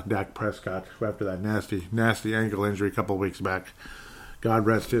less Dak Prescott after that nasty ankle injury a couple of weeks back. God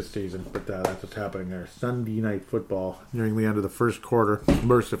rest his season, but that's what's happening there. Sunday night football nearing the end of the first quarter,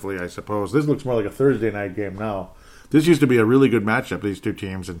 mercifully, I suppose. This looks more like a Thursday night game now. This used to be a really good matchup, these 2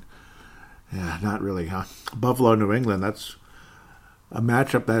 teams, and not really, huh? Buffalo, New England, that's a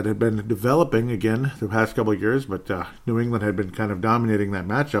matchup that had been developing again the past couple of years, but New England had been kind of dominating that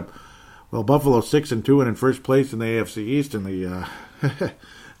matchup. Well, Buffalo 6-2 and in first place in the AFC East, and the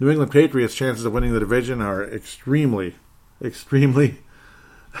New England Patriots' chances of winning the division are extremely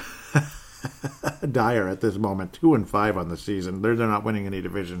dire at this moment. 2-5 on the season. They're not winning any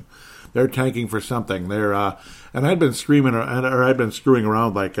division. They're tanking for something. They're and I'd been screaming or I'd been screwing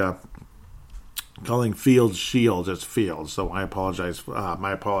around like calling Fields Shields. It's Fields. So I apologize.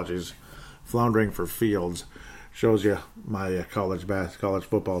 My apologies. Floundering for Fields shows you my college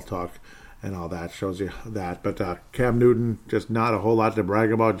football talk and all that shows you that. But Cam Newton, just not a whole lot to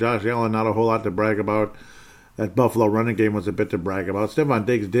brag about. Josh Allen, not a whole lot to brag about. That Buffalo running game was a bit to brag about. Stephon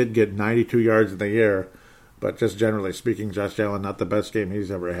Diggs did get 92 yards in the air, but just generally speaking, Josh Allen, not the best game he's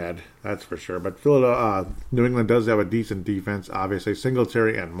ever had. That's for sure. But New England does have a decent defense, obviously.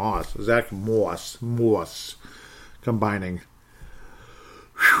 Singletary and Zach Moss, combining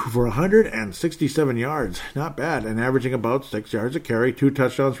for 167 yards. Not bad. And averaging about 6 yards a carry. 2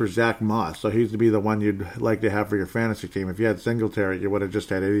 touchdowns for Zach Moss. So he's to be the one you'd like to have for your fantasy team. If you had Singletary, you would have just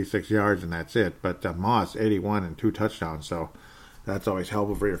had 86 yards and that's it. But Moss, 81 and 2 touchdowns. So that's always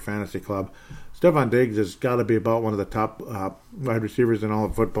helpful for your fantasy club. Stephon Diggs has got to be about one of the top wide receivers in all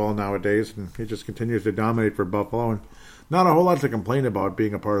of football nowadays. And he just continues to dominate for Buffalo. And not a whole lot to complain about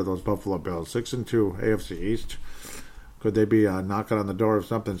being a part of those Buffalo Bills. 6-2 AFC East. Could they be knocking on the door of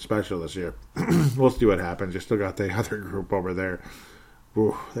something special this year? We'll see what happens. You still got the other group over there.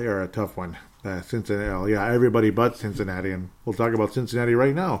 Ooh, they are a tough one. Cincinnati. Yeah, everybody but Cincinnati. And we'll talk about Cincinnati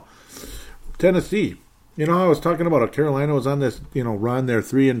right now. Tennessee. You know how I was talking about how Carolina was on this, run. They're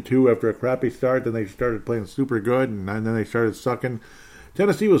 3-2 after a crappy start. Then they started playing super good, and then they started sucking.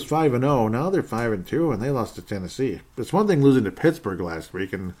 Tennessee was 5-0. Now they're 5-2, and they lost to Tennessee. It's one thing losing to Pittsburgh last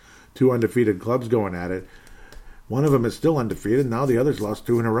week, and 2 undefeated clubs going at it. One of them is still undefeated. Now the others lost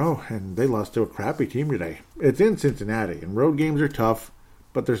 2 in a row, and they lost to a crappy team today. It's in Cincinnati, and road games are tough,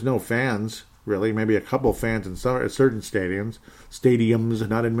 but there's no fans, really. Maybe a couple fans in certain stadiums,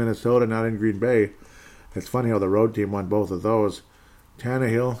 not in Minnesota, not in Green Bay. It's funny how the road team won both of those.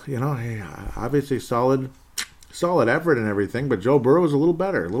 Tannehill, obviously solid effort and everything, but Joe Burrow was a little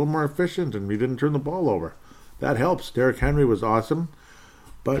better, a little more efficient, and he didn't turn the ball over. That helps. Derrick Henry was awesome,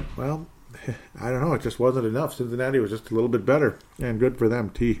 but, I don't know. It just wasn't enough. Cincinnati was just a little bit better, and good for them.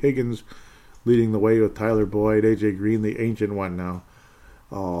 T. Higgins leading the way with Tyler Boyd, A.J. Green, the ancient one now.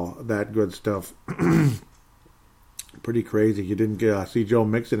 All that good stuff. Pretty crazy. You didn't see Joe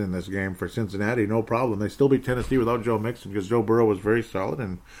Mixon in this game for Cincinnati. No problem. They still beat Tennessee without Joe Mixon because Joe Burrow was very solid.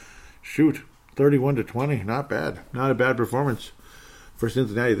 And shoot, 31-20. Not bad. Not a bad performance for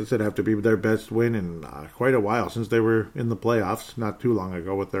Cincinnati. This would have to be their best win in quite a while since they were in the playoffs not too long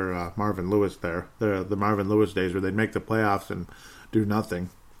ago with their Marvin Lewis there. The Marvin Lewis days where they'd make the playoffs and do nothing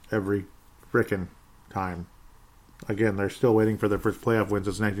every frickin' time. Again, they're still waiting for their first playoff win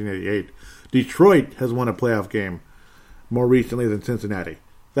since 1988. Detroit has won a playoff game more recently than Cincinnati.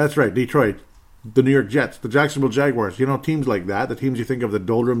 That's right, Detroit. The New York Jets, the Jacksonville Jaguars. You know, teams like that, the teams you think of the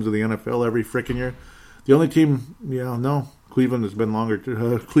doldrums of the NFL every frickin' year. The only team, no, Cleveland has been longer.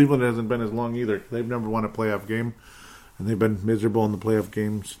 Cleveland hasn't been as long either. They've never won a playoff game, and they've been miserable in the playoff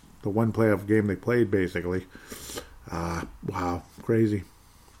games. The one playoff game they played, basically. Wow, crazy.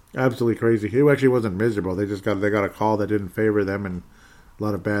 Absolutely crazy. He actually wasn't miserable. They got a call that didn't favor them, and a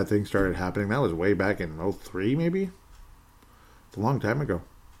lot of bad things started happening. That was way back in 2003, maybe? It's a long time ago.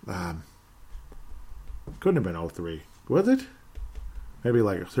 Couldn't have been 2003. Was it? Maybe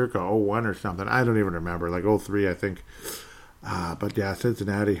like circa 2001 or something. I don't even remember. Like 2003, I think. But yeah,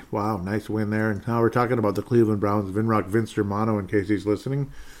 Cincinnati. Wow, nice win there. And now we're talking about the Cleveland Browns. Vince Germano, in case he's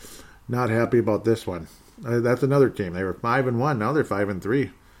listening. Not happy about this one. That's another team. They were 5-1. Now they're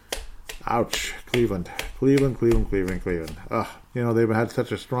 5-3. Ouch. Cleveland. Ugh. They've had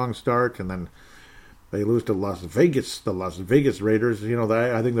such a strong start, and then they lose to Las Vegas. The Las Vegas Raiders.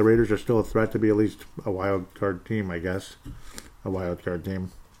 I think the Raiders are still a threat to be at least a wild card team, I guess. A wild card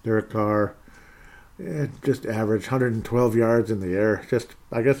team. Derek Carr, just average, 112 yards in the air.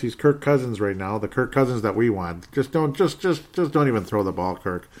 I guess he's Kirk Cousins right now. The Kirk Cousins that we want. Just don't even throw the ball,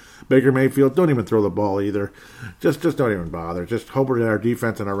 Kirk. Baker Mayfield, don't even throw the ball either. Just don't even bother. Just hope that our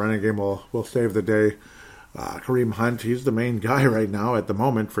defense and our running game will save the day. Kareem Hunt, he's the main guy right now at the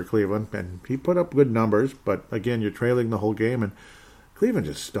moment for Cleveland, and he put up good numbers. But again, you're trailing the whole game, and Cleveland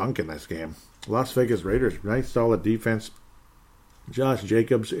just stunk in this game. Las Vegas Raiders, nice solid defense. Josh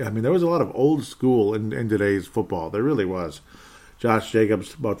Jacobs, there was a lot of old school in today's football. There really was. Josh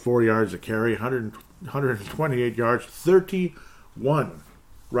Jacobs, about 4 yards a carry, 128 yards, 31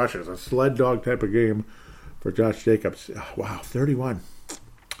 rushes. A sled dog type of game for Josh Jacobs. Wow, 31.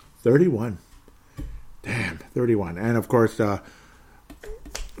 Damn, 31. And, of course,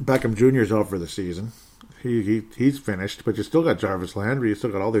 Beckham Jr. is out for the season. He's finished, but you still got Jarvis Landry. You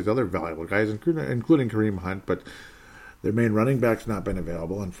still got all these other valuable guys, including Kareem Hunt, but their main running back's not been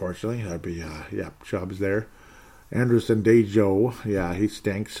available, unfortunately. That'd be, Chubb's there. Anderson Dejo, he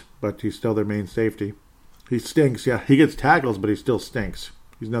stinks, but he's still their main safety. He stinks, he gets tackles, but he still stinks.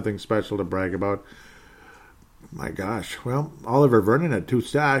 He's nothing special to brag about. My gosh. Well, Oliver Vernon had 2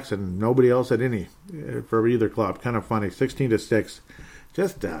 sacks, and nobody else had any for either club. Kind of funny. 16-6.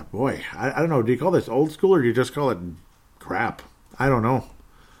 Just, boy, I don't know. Do you call this old school, or do you just call it crap? I don't know.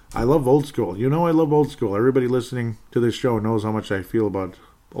 I love old school. I love old school. Everybody listening to this show knows how much I feel about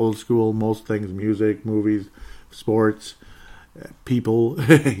old school, most things, music, movies, sports, people.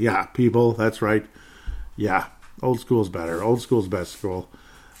 People, that's right. Yeah, old school's better. Old school's best school.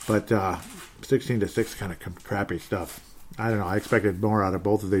 But 16-6 kind of crappy stuff. I don't know. I expected more out of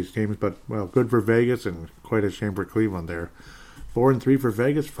both of these teams, but, well, good for Vegas and quite a shame for Cleveland there. 4-3 for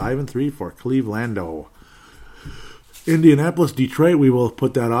Vegas, 5-3 for Clevelando. Indianapolis, Detroit, we will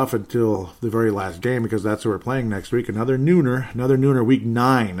put that off until the very last game because that's who we're playing next week. Another nooner, week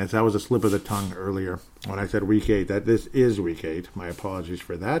 9. That was a slip of the tongue earlier when I said week 8. This is week 8. My apologies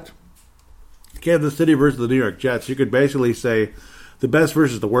for that. Kansas City versus the New York Jets. You could basically say the best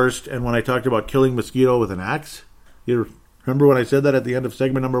versus the worst. And when I talked about killing mosquito with an axe, you remember when I said that at the end of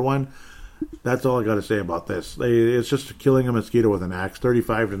segment number 1? That's all I got to say about this. It's just killing a mosquito with an axe.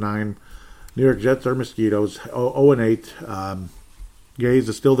 35-9. New York Jets are mosquitoes. 0-8. Gaze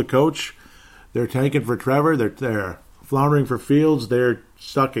is still the coach. They're tanking for Trevor. They're floundering for Fields. They're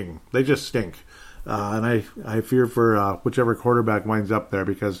sucking. They just stink. And I fear for whichever quarterback winds up there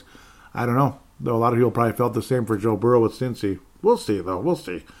because I don't know. Though a lot of people probably felt the same for Joe Burrow with Cincy. We'll see, though. We'll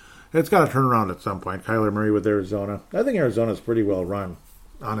see. It's got to turn around at some point. Kyler Murray with Arizona. I think Arizona's pretty well run,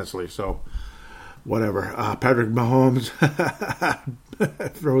 honestly. So, whatever. Patrick Mahomes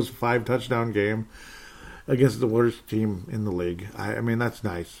throws a 5-touchdown game against the worst team in the league. I mean, that's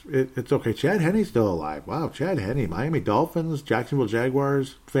nice. It's okay. Chad Henne's still alive. Wow, Chad Henne. Miami Dolphins, Jacksonville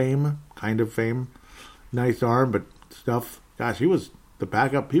Jaguars, kind of fame. Nice arm, but stuff. Gosh, he was the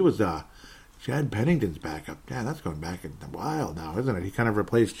backup. He was Chad Pennington's back up. Yeah, that's going back a while now, isn't it? He kind of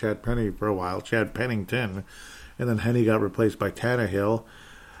replaced Chad Pennington, and then Henne got replaced by Tannehill.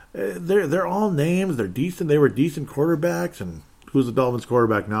 They're all names. They're decent. They were decent quarterbacks. And who's the Dolphins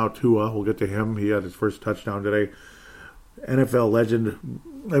quarterback now? Tua. We'll get to him. He had his first touchdown today. NFL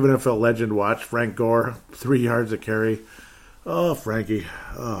legend watch. Frank Gore, 3 yards a carry. Oh, Frankie.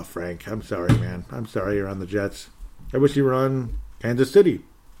 Oh, Frank. I'm sorry, man. I'm sorry you're on the Jets. I wish you were on Kansas City.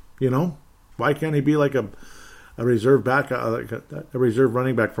 You know? Why can't he be like a reserve back, a reserve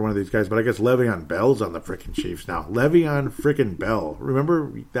running back for one of these guys? But I guess Le'Veon Bell's on the frickin' Chiefs now. Le'Veon frickin' Bell.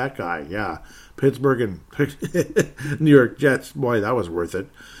 Remember that guy? Yeah. Pittsburgh and New York Jets. Boy, that was worth it.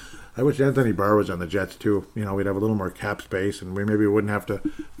 I wish Anthony Barr was on the Jets too. You know, we'd have a little more cap space, and we maybe wouldn't have to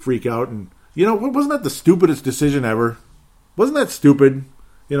freak out. And you know, wasn't that the stupidest decision ever? Wasn't that stupid?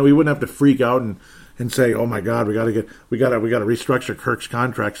 You know, we wouldn't have to freak out and say, "Oh my God, we got to restructure Kirk's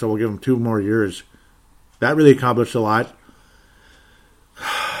contract, so we'll give him 2 more years." That really accomplished a lot.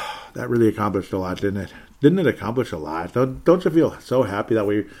 That really accomplished a lot, didn't it? Didn't it accomplish a lot? Don't you feel so happy that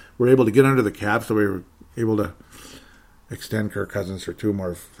we were able to get under the cap, so we were able to extend Kirk Cousins for 2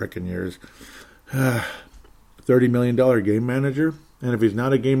 more frickin' years? $30 million game manager, and if he's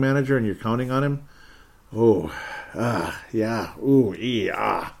not a game manager and you're counting on him, yeah, ooh,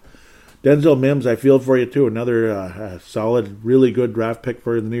 yeah. Denzel Mims, I feel for you too. Another solid, really good draft pick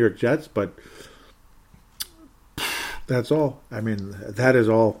for the New York Jets, but that's all. I mean, that is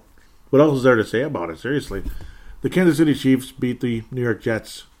all. What else is there to say about it? Seriously. The Kansas City Chiefs beat the New York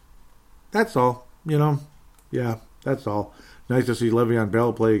Jets. That's all. You know? Yeah, that's all. Nice to see Le'Veon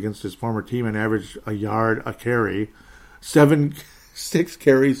Bell play against his former team and average a yard a carry. 6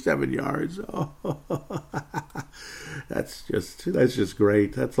 carries, 7 yards. Oh, that's just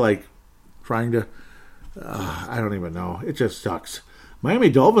great. That's like trying to, I don't even know. It just sucks.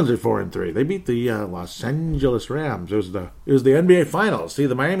 Miami Dolphins are 4-3. They beat the Los Angeles Rams. It was the NBA Finals. See,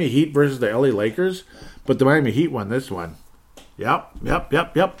 the Miami Heat versus the LA Lakers, but the Miami Heat won this one. Yep.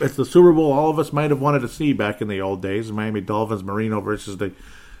 It's the Super Bowl all of us might have wanted to see back in the old days. The Miami Dolphins, Marino versus the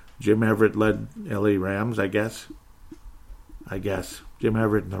Jim Everett-led LA Rams, I guess. Jim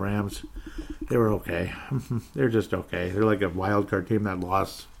Everett and the Rams, they were okay. They're just okay. They're like a wild card team that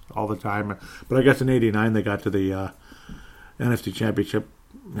lost all the time. But I guess in '89 they got to the NFC Championship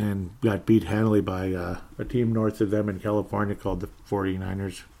and got beat handily by a team north of them in California called the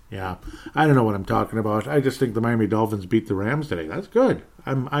 49ers. Yeah, I don't know what I'm talking about. I just think the Miami Dolphins beat the Rams today. That's good.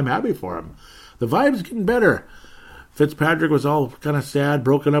 I'm happy for them. The vibe's getting better. Fitzpatrick was all kind of sad,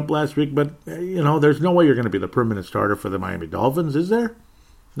 broken up last week, but, you know, there's no way you're going to be the permanent starter for the Miami Dolphins, is there?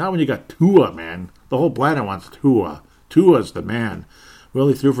 Not when you got Tua, man. The whole planet wants Tua. Tua's the man. Well,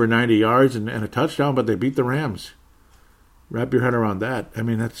 he threw for 90 yards and a touchdown, but they beat the Rams. Wrap your head around that. I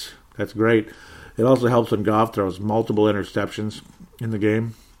mean, that's great. It also helps when Goff throws multiple interceptions in the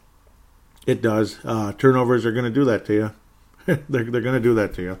game. It does. Turnovers are going to do that to you. They're going to do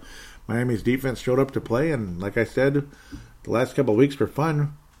that to you. Miami's defense showed up to play, and like I said, the last couple of weeks were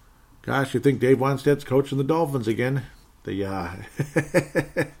fun. Gosh, you think Dave Wanstead's coaching the Dolphins again? The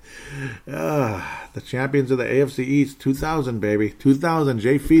champions of the AFC East, 2000, baby. 2000,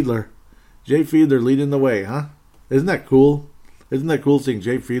 Jay Fiedler. Jay Fiedler leading the way, huh? Isn't that cool? Isn't that cool seeing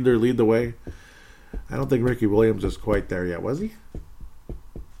Jay Fiedler lead the way? I don't think Ricky Williams is quite there yet, was he?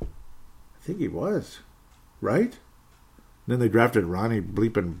 I think he was. Right? Then they drafted Ronnie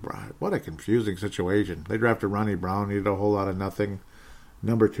Bleepin Brown. What a confusing situation. They drafted Ronnie Brown. He did a whole lot of nothing.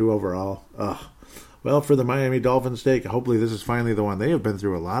 Number 2 overall. Ugh. Well, for the Miami Dolphins' sake, hopefully this is finally the one. They have been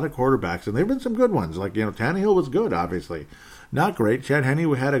through a lot of quarterbacks, and they've been some good ones. Like, you know, Tannehill was good, obviously. Not great. Chad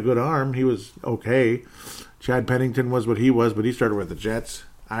Henne had a good arm. He was okay. Chad Pennington was what he was, but he started with the Jets.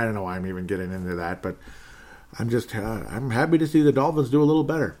 I don't know why I'm even getting into that, but I'm happy to see the Dolphins do a little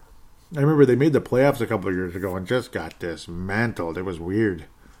better. I remember they made the playoffs a couple of years ago and just got dismantled. It was weird.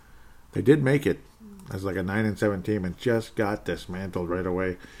 They did make it as like a 9-7 team and just got dismantled right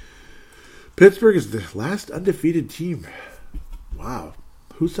away. Pittsburgh is the last undefeated team. Wow.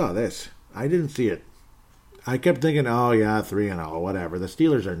 Who saw this? I didn't see it. I kept thinking, oh yeah, 3-0, whatever. The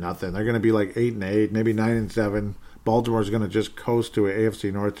Steelers are nothing. They're going to be like 8-8, maybe 9-7. Baltimore's going to just coast to an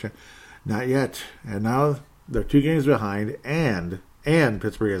AFC North. Not yet. And now they're 2 games behind, and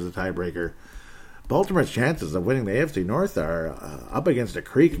Pittsburgh has a tiebreaker. Baltimore's chances of winning the AFC North are up against a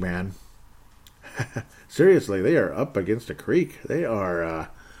creek, man. Seriously, they are up against a creek. They are.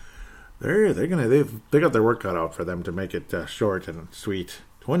 They got their work cut out for them to make it short and sweet.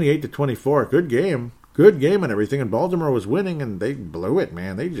 28-24, good game and everything. And Baltimore was winning, and they blew it,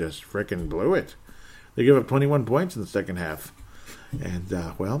 man. They just freaking blew it. They gave up 21 points in the second half, and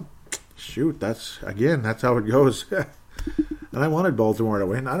shoot, that's how it goes. And I wanted Baltimore to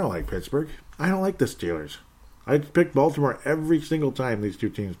win. I don't like Pittsburgh. I don't like the Steelers. I picked Baltimore every single time these two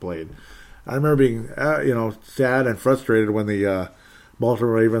teams played. I remember being, sad and frustrated when the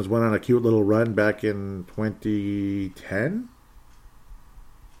Baltimore Ravens went on a cute little run back in 2010.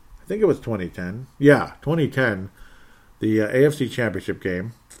 I think it was 2010. Yeah, 2010. The AFC Championship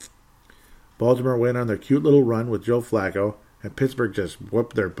game. Baltimore went on their cute little run with Joe Flacco, and Pittsburgh just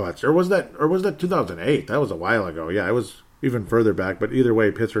whooped their butts. Or was that 2008? That was a while ago. Yeah, it was even further back. But either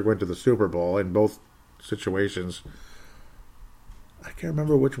way, Pittsburgh went to the Super Bowl in both situations. I can't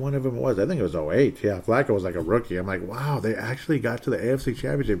remember which one of them it was. I think it was 08. Yeah, Flacco was like a rookie. I'm like, wow, they actually got to the AFC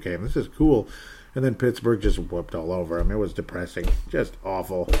Championship game. This is cool. And then Pittsburgh just whooped all over them. It was depressing. Just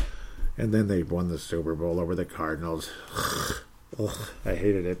awful. And then they won the Super Bowl over the Cardinals. Ugh, I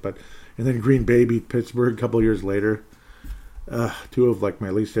hated it. And then Green Bay beat Pittsburgh a couple years later. Two of like my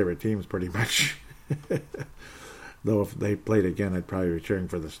least favorite teams, pretty much. Though if they played again, I'd probably be cheering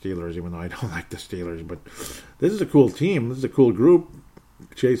for the Steelers, even though I don't like the Steelers. But this is a cool team. This is a cool group.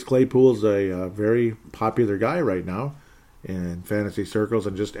 Chase Claypool's a very popular guy right now in fantasy circles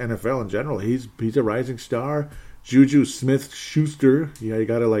and just NFL in general. He's a rising star. Juju Smith-Schuster, yeah, you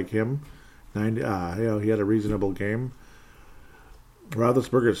gotta like him. He had a reasonable game.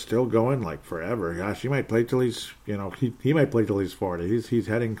 Roethlisberger's still going like forever. Gosh, he might play till he's, he might play till he's 40. He's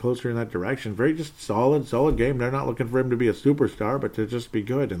heading closer in that direction. Very just solid game. They're not looking for him to be a superstar, but to just be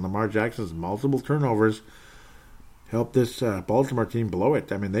good. And Lamar Jackson's multiple turnovers helped this Baltimore team blow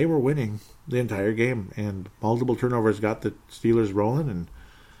it. I mean, they were winning the entire game, and multiple turnovers got the Steelers rolling. And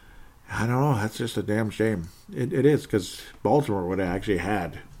I don't know. That's just a damn shame. It is, because Baltimore would have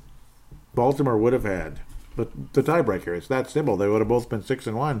had. But the tiebreaker, it's that simple. They would have both been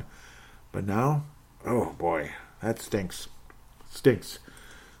 6-1. But now, oh boy, that stinks. Stinks.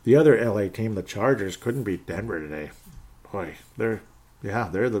 The other LA team, the Chargers, couldn't beat Denver today. Boy, they're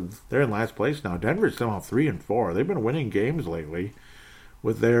in last place now. Denver's somehow 3-4. They've been winning games lately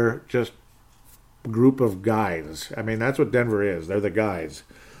with their just group of guys. I mean, that's what Denver is. They're the guys.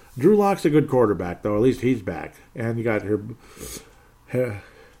 Drew Lock's a good quarterback, though. At least he's back. And you got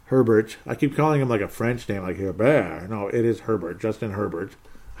Herbert. I keep calling him like a French name, like Herbert. No, it is Herbert, Justin Herbert.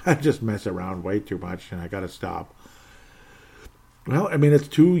 I just mess around way too much, and I got to stop. Well, I mean, it's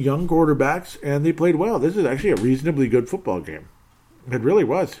two young quarterbacks, and they played well. This is actually a reasonably good football game. It really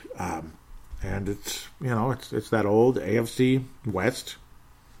was. And it's that old AFC West.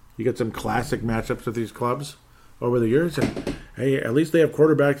 You get some classic matchups with these clubs over the years, and hey, at least they have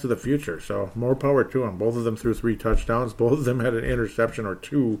quarterbacks of the future, so more power to them. Both of them threw 3 touchdowns. Both of them had an interception or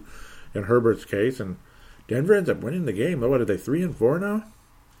 2 in Herbert's case, and Denver ends up winning the game. What are they, 3-4 now?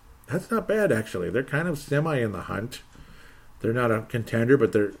 That's not bad, actually. They're kind of semi in the hunt. They're not a contender,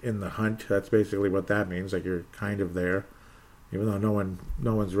 but they're in the hunt. That's basically what that means. Like, you're kind of there, even though no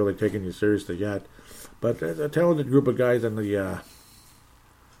one's really taking you seriously yet. But there's a talented group of guys in the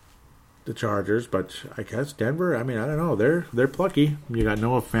Chargers, but I guess Denver, I mean, I don't know. They're plucky. You got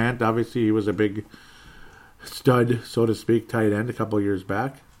Noah Fant. Obviously, he was a big stud, so to speak, tight end a couple of years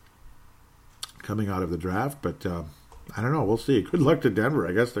back coming out of the draft. But I don't know. We'll see. Good luck to Denver.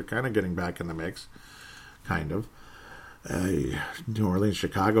 I guess they're kind of getting back in the mix. Kind of. New Orleans,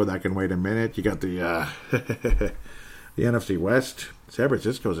 Chicago, that can wait a minute. You got the the NFC West. San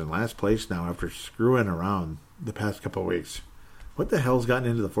Francisco's in last place now after screwing around the past couple of weeks. What the hell's gotten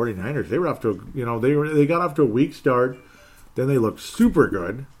into the 49ers? They were off to they got off to a weak start. Then they looked super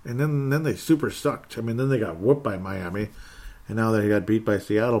good, and then they super sucked. I mean, then they got whooped by Miami, and now they got beat by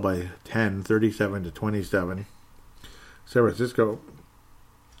Seattle by 10, 37-27. San Francisco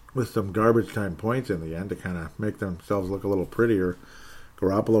with some garbage time points in the end to kind of make themselves look a little prettier.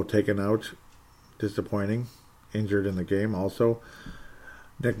 Garoppolo taken out, disappointing, injured in the game also.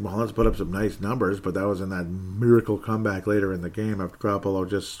 Nick Mullins put up some nice numbers, but that was in that miracle comeback later in the game after Garoppolo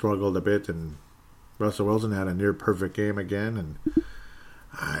just struggled a bit, and Russell Wilson had a near-perfect game again, and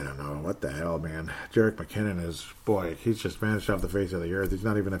I don't know. What the hell, man? Jerick McKinnon he's just vanished off the face of the earth. He's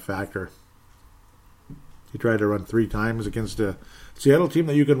not even a factor. He tried to run 3 times against a Seattle team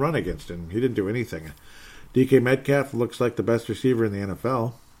that you can run against, and he didn't do anything. DK Metcalf looks like the best receiver in the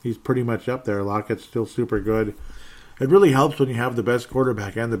NFL. He's pretty much up there. Lockett's still super good. It really helps when you have the best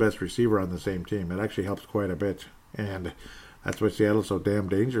quarterback and the best receiver on the same team. It actually helps quite a bit. And that's why Seattle's so damn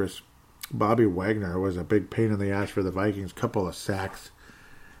dangerous. Bobby Wagner was a big pain in the ass for the Vikings. Couple of sacks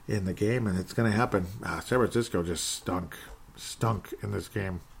in the game, and it's going to happen. San Francisco just stunk in this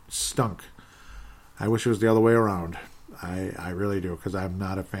game. Stunk. I wish it was the other way around. I really do, because I'm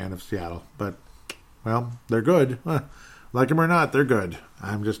not a fan of Seattle. But, well, they're good. Like them or not, they're good.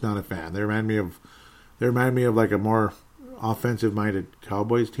 I'm just not a fan. They remind me of like a more offensive-minded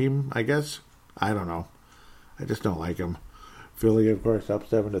Cowboys team, I guess. I don't know. I just don't like them. Philly, of course, up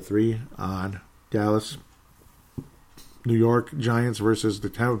 7-3 on Dallas. New York Giants versus the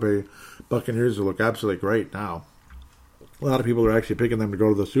Tampa Bay Buccaneers will look absolutely great now. A lot of people are actually picking them to go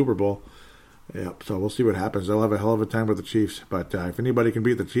to the Super Bowl. Yep, so we'll see what happens. They'll have a hell of a time with the Chiefs. But if anybody can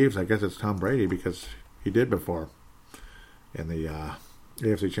beat the Chiefs, I guess it's Tom Brady because he did before in the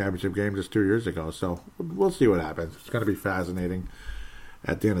AFC Championship game just 2 years ago. So we'll see what happens. It's going to be fascinating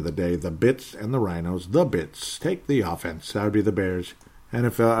at the end of the day. The Bits and the Rhinos, the Bits, take the offense. That would be the Bears.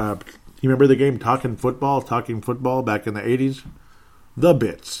 NFL, you remember the game Talking Football back in the 80s? The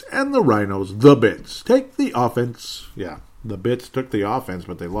Bits and the Rhinos, the Bits, take the offense. Yeah, the Bits took the offense,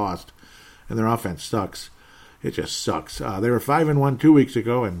 but they lost. And their offense sucks. It just sucks. They were 5-1 2 weeks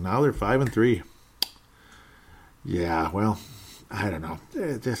ago, and now they're 5-3. Yeah, well, I don't know.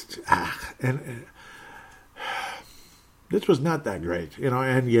 This was not that great,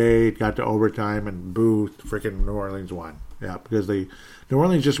 And yay, it got to overtime, and boo, freaking New Orleans won. Yeah, because New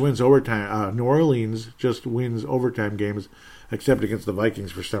Orleans just wins overtime. New Orleans just wins overtime games, except against the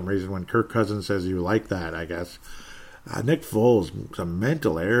Vikings for some reason. When Kirk Cousins says you like that, I guess. Nick Foles, some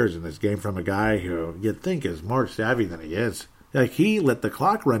mental errors in this game from a guy who you'd think is more savvy than he is. Like, he let the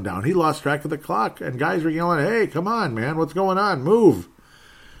clock run down. He lost track of the clock, and guys were yelling, hey, come on, man, what's going on? Move.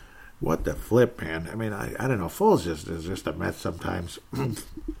 What the flip, man? I mean, I don't know. Foles is just a mess sometimes.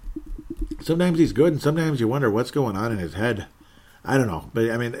 Sometimes he's good, and sometimes you wonder what's going on in his head. I don't know. But,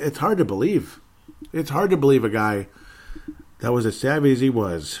 I mean, it's hard to believe. It's hard to believe a guy that was as savvy as he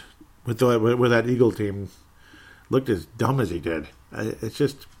was with that Eagle team looked as dumb as he did. It's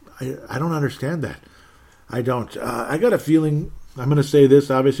just, I don't understand that. I don't. I got a feeling, I'm going to say this,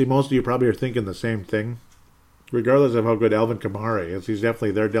 obviously most of you probably are thinking the same thing. Regardless of how good Alvin Kamara is, he's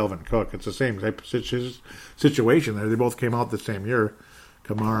definitely their Delvin Cook. It's the same type of situation there. They both came out the same year.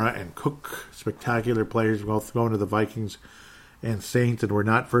 Kamara and Cook, spectacular players, both going to the Vikings and Saints, and were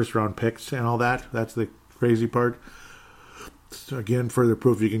not first-round picks and all that. That's the crazy part. So again, further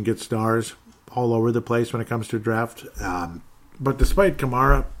proof you can get stars all over the place when it comes to draft. But despite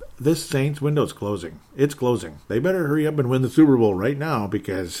Kamara, this Saints window is closing. It's closing. They better hurry up and win the Super Bowl right now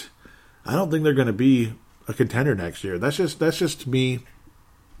because I don't think they're going to be a contender next year. That's just me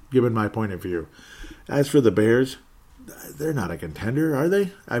giving my point of view. As for the Bears, they're not a contender, are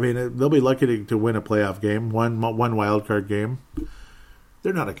they? I mean, they'll be lucky to win a playoff game, one wild card game.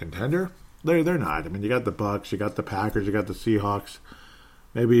 They're not a contender. They're not. I mean, you got the Bucks, you got the Packers, you got the Seahawks,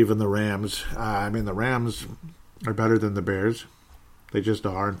 maybe even the Rams. I mean, the Rams are better than the Bears. They just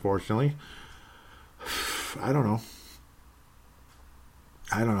are, unfortunately. I don't know.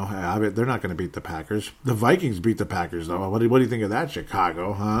 I mean, they're not going to beat the Packers. The Vikings beat the Packers, though. What do you think of that,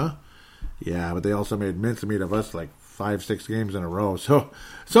 Chicago, huh? Yeah, but they also made mincemeat of us like 5-6 games in a row. So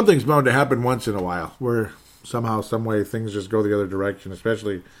something's bound to happen once in a while where somehow, some way, things just go the other direction,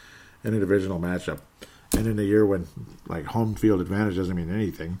 especially in a divisional matchup. And in a year when like home field advantage doesn't mean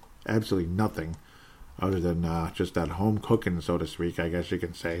anything, absolutely nothing, other than just that home cooking, so to speak, I guess you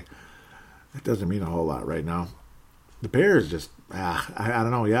can say. It doesn't mean a whole lot right now. The Bears just, I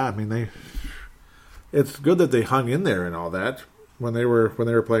don't know. Yeah, I mean it's good that they hung in there and all that when they were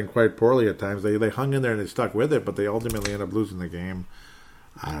playing quite poorly at times. They hung in there and they stuck with it, but they ultimately ended up losing the game.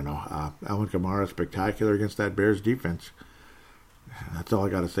 I don't know. Alvin Kamara spectacular against that Bears defense. That's all I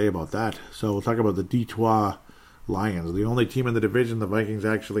got to say about that. So we'll talk about the Detroit Lions, the only team in the division the Vikings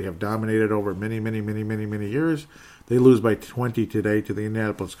actually have dominated over many years. They lose by 20 today to the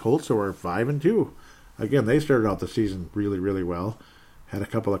Indianapolis Colts, so we're 5-2. Again, they started out the season really, really well. Had a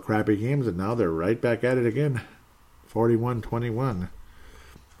couple of crappy games, and now they're right back at it again. 41-21.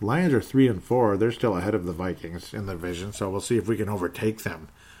 Lions are 3-4. They're still ahead of the Vikings in the division, so we'll see if we can overtake them.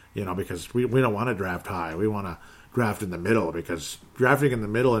 Because we don't want to draft high. We want to draft in the middle, because drafting in the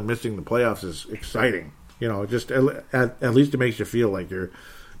middle and missing the playoffs is exciting. Just at least it makes you feel like you're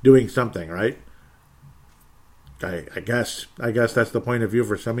doing something, right? I guess that's the point of view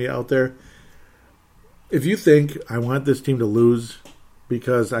for some of you out there. If you think I want this team to lose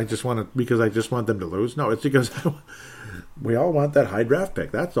because I just want them to lose, no, it's because we all want that high draft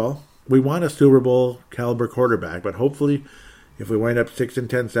pick. That's all. We want a Super Bowl caliber quarterback, but hopefully, if we wind up 6-10,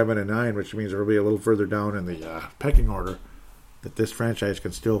 7-9, which means we'll be a little further down in the pecking order, that this franchise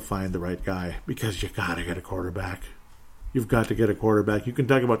can still find the right guy, because you got to get a quarterback. You've got to get a quarterback. You can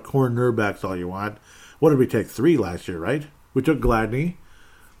talk about cornerbacks all you want. What did we take? 3 last year, right? We took Gladney.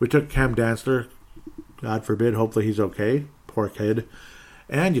 We took Cam Dantzler. God forbid. Hopefully he's okay. Poor kid.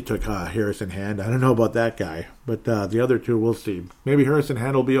 And you took Harrison Hand. I don't know about that guy, but the other two, we'll see. Maybe Harrison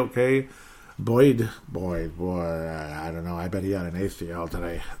Hand will be okay. Boyd, I don't know. I bet he had an ACL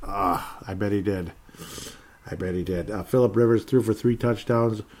today. I bet he did. Phillip Rivers threw for 3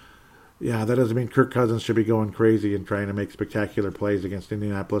 touchdowns. Yeah, that doesn't mean Kirk Cousins should be going crazy and trying to make spectacular plays against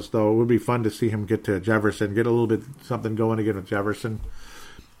Indianapolis, though. It would be fun to see him get to Jefferson, get a little bit something going again with Jefferson.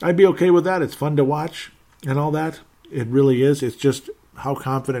 I'd be okay with that. It's fun to watch and all that. It really is. It's just, how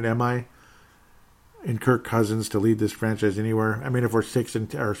confident am I in Kirk Cousins to lead this franchise anywhere? I mean, if we're 10-6,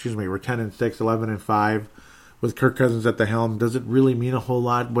 11-5 with Kirk Cousins at the helm, does it really mean a whole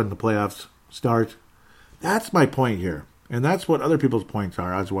lot when the playoffs start? That's my point here, and that's what other people's points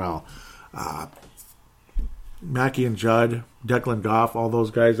are as well. Mackey and Judd, Declan Goff, all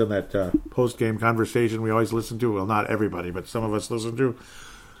those guys in that post-game conversation we always listen to. Well, not everybody, but some of us listen to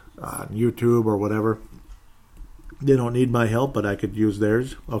on YouTube or whatever. They don't need my help, but I could use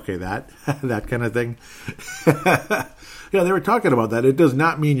theirs. Okay, that kind of thing. Yeah, they were talking about that. It does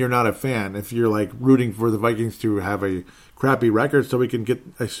not mean you're not a fan if you're like rooting for the Vikings to have a crappy record so we can get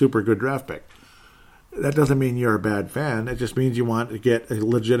a super good draft pick. That doesn't mean you're a bad fan. It just means you want to get a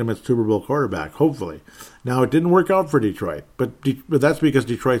legitimate Super Bowl quarterback, hopefully. Now, it didn't work out for Detroit, but that's because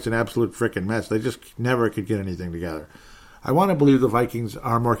Detroit's an absolute freaking mess. They just never could get anything together. I want to believe the Vikings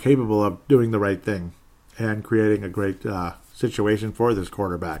are more capable of doing the right thing and creating a great situation for this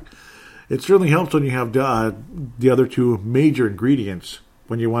quarterback. It certainly helps when you have the other two major ingredients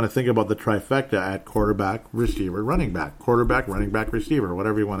when you want to think about the trifecta at quarterback, receiver, running back. Quarterback, running back, receiver,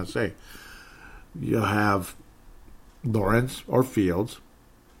 whatever you want to say. You have Lawrence or Fields,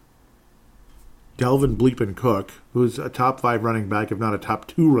 Delvin Bleepin Cook, who's a top 5 running back, if not a top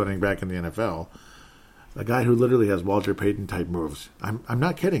 2 running back in the NFL. A guy who literally has Walter Payton type moves. I'm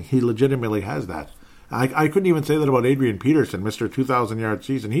not kidding. He legitimately has that. I couldn't even say that about Adrian Peterson, Mr. 2,000-yard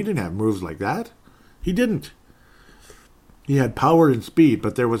season. He didn't have moves like that. He didn't. He had power and speed,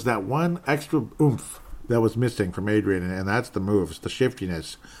 but there was that one extra oomph that was missing from Adrian, and that's the moves, the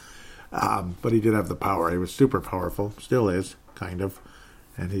shiftiness. But he did have the power. He was super powerful. Still is, kind of.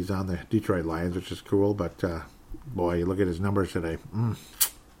 And he's on the Detroit Lions, which is cool. But, boy, you look at his numbers today.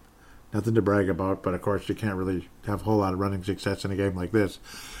 Nothing to brag about, but, of course, you can't really have a whole lot of running success in a game like this.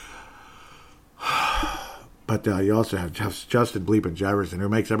 But you also have Justin Bleepin Jefferson, who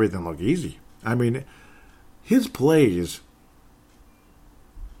makes everything look easy. I mean, his plays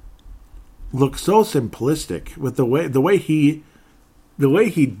look so simplistic with the way he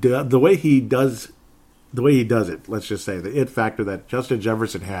does it. Let's just say the it factor that Justin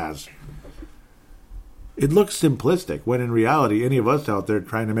Jefferson has. It looks simplistic when in reality, any of us out there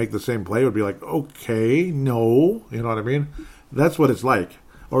trying to make the same play would be like, okay, no, you know what I mean? That's what it's like.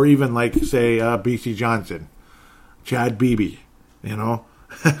 Or even like, say, B.C. Johnson, Chad Beebe, you know,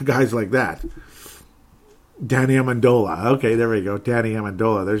 guys like that. Danny Amendola. Okay, there we go. Danny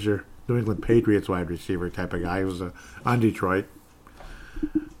Amendola. There's your New England Patriots wide receiver type of guy who's on Detroit.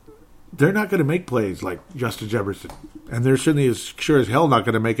 They're not going to make plays like Justin Jefferson. And they're certainly sure as hell not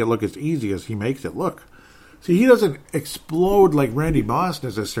going to make it look as easy as he makes it look. See, he doesn't explode like Randy Moss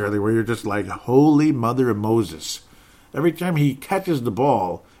necessarily, where you're just like, holy mother of Moses. Every time he catches the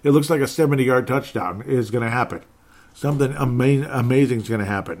ball, it looks like a 70-yard touchdown is going to happen. Something amazing is going to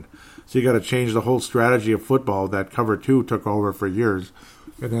happen. So you got to change the whole strategy of football that Cover 2 took over for years.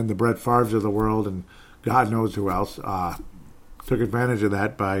 And then the Brett Favres of the world and God knows who else took advantage of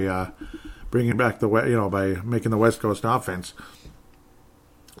that by bringing back by making the West Coast offense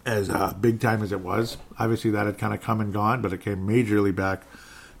as big time as it was. Obviously, that had kind of come and gone, but it came majorly back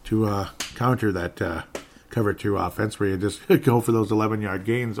to counter that Cover 2 offense where you just go for those 11-yard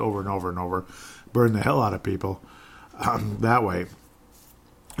gains over and over and over, burn the hell out of people that way.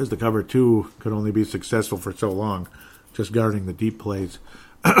 Because the Cover 2 could only be successful for so long, just guarding the deep plays.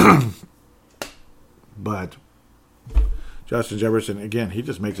 But Justin Jefferson, again, he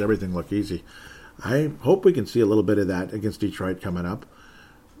just makes everything look easy. I hope we can see a little bit of that against Detroit coming up.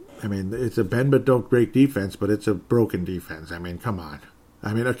 I mean, it's a bend but don't break defense, but it's a broken defense. I mean, come on.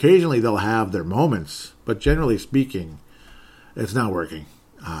 I mean, occasionally they'll have their moments, but generally speaking, it's not working.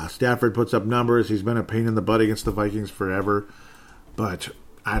 Stafford puts up numbers. He's been a pain in the butt against the Vikings forever. But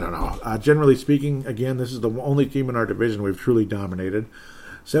I don't know. Generally speaking, again, this is the only team in our division we've truly dominated.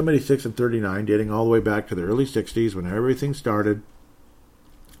 76-39, dating all the way back to the early 60s when everything started.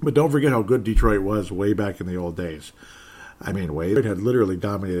 But don't forget how good Detroit was way back in the old days. I mean, Detroit had literally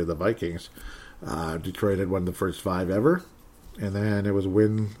dominated the Vikings. Detroit had won the first 5 ever. And then it was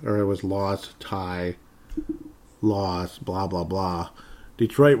loss, tie, loss, blah, blah, blah.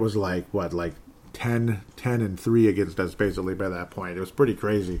 Detroit was like 10-3 against us basically by that point. It was pretty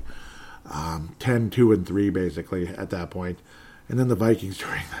crazy. 10-2-3 basically at that point. And then the Vikings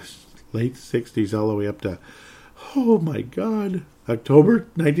during the late 60s all the way up to, oh my God, October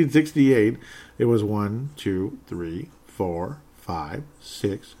 1968, it was 1, 2, 3, 4, 5,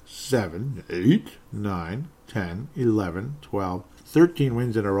 6, 7, 8, 9, 10, 11, 12, 13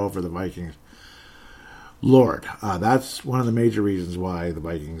 wins in a row for the Vikings. Lord, that's one of the major reasons why the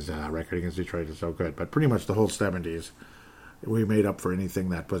Vikings' record against Detroit is so good. But pretty much the whole 70s, we made up for anything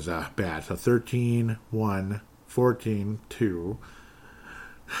that was bad. So 13, 1, 14, 2,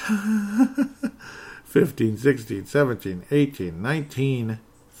 15, 16, 17, 18, 19,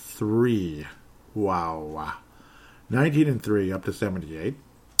 3. Wow. 19 and 3 up to 78.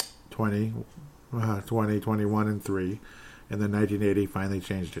 20, 21 and 3. And then 1980 finally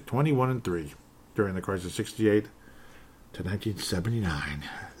changed to 21 and 3 during the course of 68 to 1979.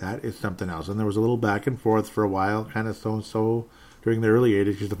 That is something else. And there was a little back and forth for a while, kind of so during the early 80s,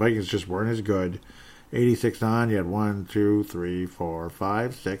 because the Vikings just weren't as good. 86 on, you had 1, 2, 3, 4,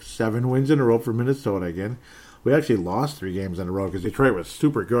 5, 6, 7 wins in a row for Minnesota again. We actually lost 3 games in a row because Detroit was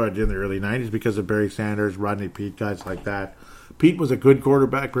super good in the early 90s because of Barry Sanders, Rodney Peete, guys like that. Pete was a good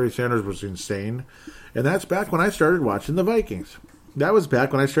quarterback. Barry Sanders was insane. And that's back when I started watching the Vikings. That was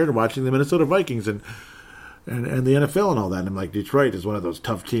back when I started watching the Minnesota Vikings and the NFL and all that. And I'm like, Detroit is one of those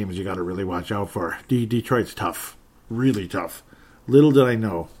tough teams you got to really watch out for. Detroit's tough. Really tough. Little did I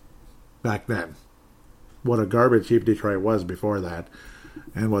know back then what a garbage heap Detroit was before that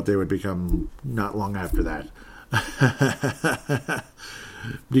and what they would become not long after that.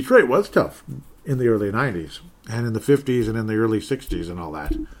 Detroit was tough in the early 90s and in the 50s and in the early 60s and all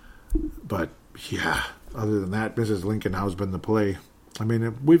that. But, yeah, other than that, Mrs. Lincoln has been the play. I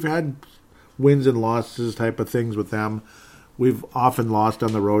mean, we've had wins and losses type of things with them. We've often lost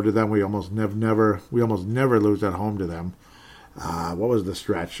on the road to them. We almost never lose at home to them. What was the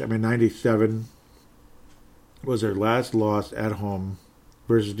stretch? I mean, 97 was their last loss at home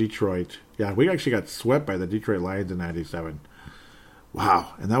versus Detroit. Yeah, we actually got swept by the Detroit Lions in 97.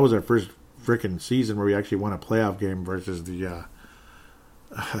 Wow. And that was our first freaking season where we actually won a playoff game versus the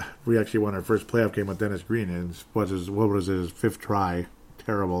we actually won our first playoff game with Dennis Green, and what was his 5th try.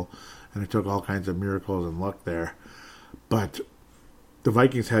 Terrible. And it took all kinds of miracles and luck there. But the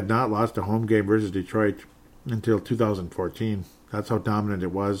Vikings had not lost a home game versus Detroit until 2014. That's how dominant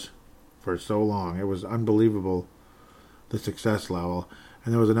it was for so long. It was unbelievable, the success level.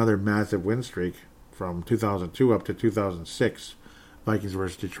 And there was another massive win streak from 2002 up to 2006. Vikings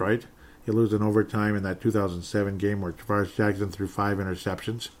versus Detroit. You lose in overtime in that 2007 game where Tavares Jackson threw 5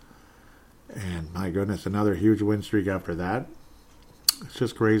 interceptions. And my goodness, another huge win streak after that. It's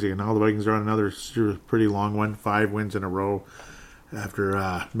just crazy. And now the Vikings are on another pretty long one. 5 wins in a row after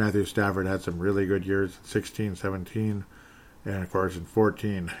Matthew Stafford had some really good years. 16, 17, and of course in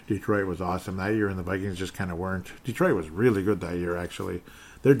 14. Detroit was awesome that year, and the Vikings just kind of weren't. Detroit was really good that year, actually.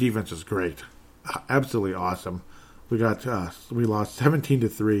 Their defense is great. Absolutely awesome. We lost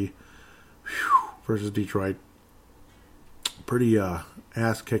 17-3 versus Detroit. Pretty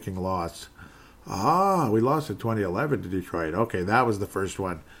ass-kicking loss. We lost in 2011 to Detroit. Okay, that was the first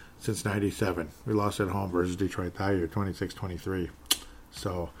one since 97. We lost at home versus Detroit that year, 26-23.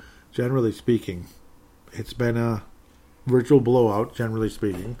 So, generally speaking, it's been a virtual blowout, generally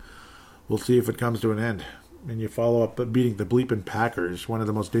speaking. We'll see if it comes to an end. And you follow up beating the bleeping Packers, one of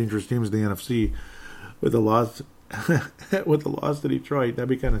the most dangerous teams in the NFC, with a loss to Detroit. That'd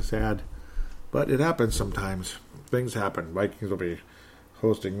be kind of sad. But it happens sometimes. Things happen. Vikings will be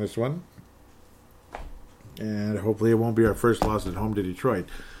hosting this one. And hopefully it won't be our first loss at home to Detroit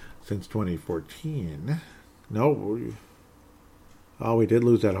since 2014. No. We did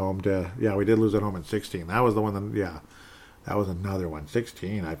lose at home we did lose at home in 16. That was the one that was another one.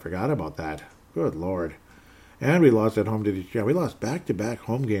 16. I forgot about that. Good Lord. And we lost at home to Detroit. Yeah, we lost back-to-back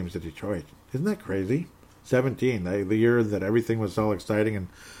home games to Detroit. Isn't that crazy? 17. The year that everything was all exciting and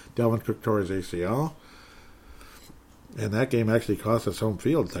Dalvin Cook tore his ACL. And that game actually cost us home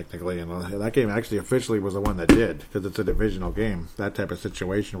field, technically. And that game actually officially was the one that did, because it's a divisional game. That type of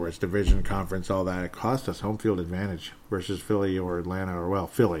situation where it's division, conference, all that, it cost us home field advantage versus Philly or Atlanta,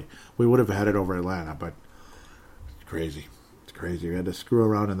 Philly. We would have had it over Atlanta, but it's crazy. It's crazy. We had to screw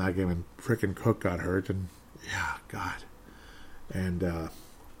around in that game, and frickin' Cook got hurt, and yeah, God. And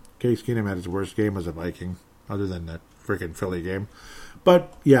Case Keenum had his worst game as a Viking, other than that frickin' Philly game.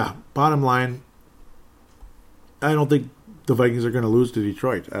 But, yeah, bottom line, I don't think the Vikings are going to lose to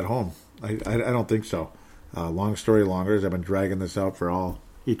Detroit at home. I don't think so. Long story longer, as I've been dragging this out for all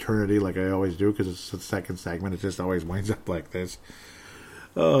eternity like I always do, because it's the second segment. It just always winds up like this.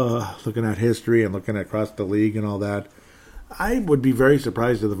 looking at history and looking across the league and all that, I would be very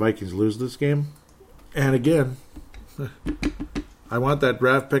surprised if the Vikings lose this game. And again, I want that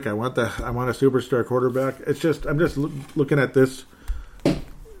draft pick. I want a superstar quarterback. I'm just looking at this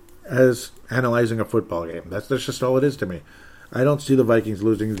as analyzing a football game. That's just all it is to me. I don't see the Vikings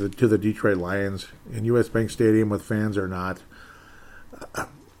losing to the Detroit Lions in U.S. Bank Stadium with fans or not.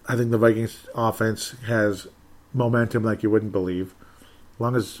 I think the Vikings offense has momentum like you wouldn't believe. As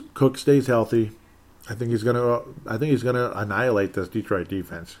long as Cook stays healthy, I think he's gonna annihilate this Detroit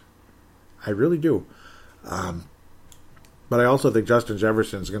defense. I really do. But I also think Justin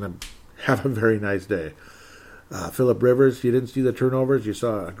Jefferson's going to have a very nice day. Phillip Rivers, you didn't see the turnovers. You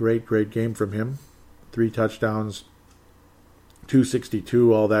saw a great game from him. 3 touchdowns,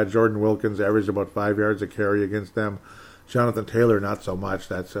 262, all that. Jordan Wilkins averaged about 5 yards a carry against them. Jonathan Taylor, not so much.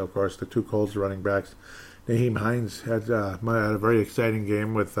 That's, of course, the 2 Colts running backs. Nyheim Hines had a very exciting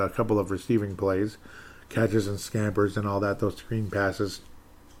game with a couple of receiving plays, catches and scampers and all that, those screen passes.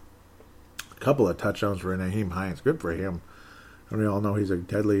 A couple of touchdowns for Nyheim Hines. Good for him. And we all know he's a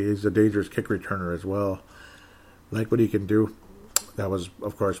dangerous kick returner as well. Like what he can do. That was,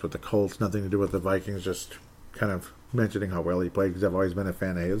 of course, with the Colts. Nothing to do with the Vikings. Just kind of mentioning how well he played because I've always been a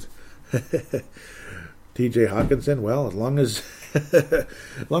fan of his. T.J. Hawkinson, well, as long as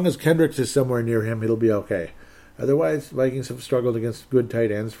Kendricks is somewhere near him, it'll be okay. Otherwise, Vikings have struggled against good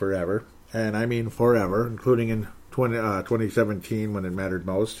tight ends forever. And I mean forever, including in 2017 when it mattered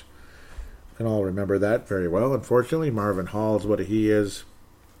most. And I'll remember that very well. Unfortunately, Marvin Hall is what he is.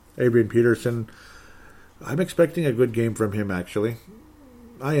 Adrian Peterson, I'm expecting a good game from him, actually.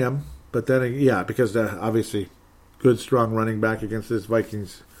 I am. But then, yeah, because obviously, good, strong running back against this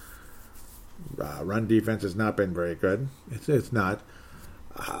Vikings run defense has not been very good. It's not.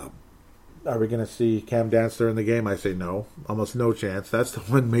 Are we going to see Cam Dantzler in the game? I say no. Almost no chance. That's the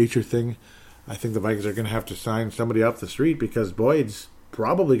one major thing. I think the Vikings are going to have to sign somebody off the street because Boyd's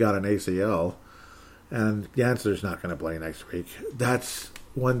probably got an ACL, and Dantzler's not going to play next week. That's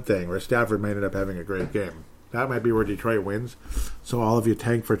one thing where Stafford may end up having a great game. That might be where Detroit wins. So all of you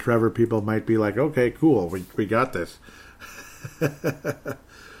tank for Trevor people might be like, okay, cool, we got this. I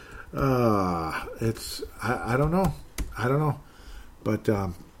don't know. But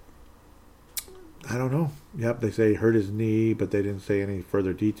I don't know. Yep, they say he hurt his knee, but they didn't say any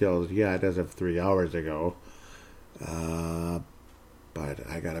further details yet as of 3 hours ago. But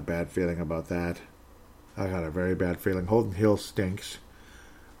I got a bad feeling about that. I got a very bad feeling. Holden Hill stinks.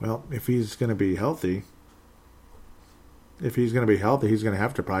 Well, if he's going to be healthy, he's going to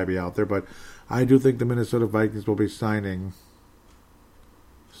have to probably be out there. But I do think the Minnesota Vikings will be signing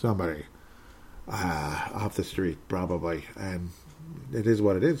somebody off the street, probably. And it is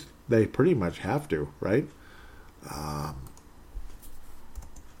what it is. They pretty much have to, right?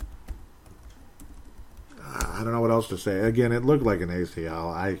 I don't know what else to say. Again, it looked like an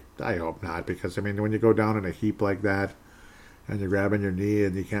ACL. I hope not, because, I mean, when you go down in a heap like that and you're grabbing your knee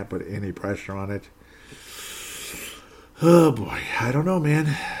and you can't put any pressure on it, oh, boy. I don't know,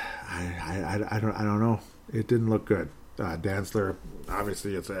 man. I don't know. It didn't look good. Dantzler,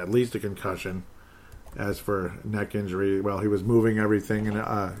 obviously, it's at least a concussion. As for neck injury, well, he was moving everything,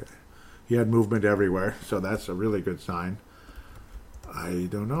 and he had movement everywhere, so that's a really good sign. I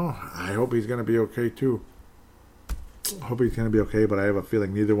don't know. I hope he's going to be okay, too. I hope he's going to be okay, but I have a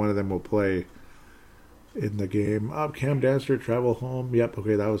feeling neither one of them will play in the game. Cam Dantzler travel home. Yep,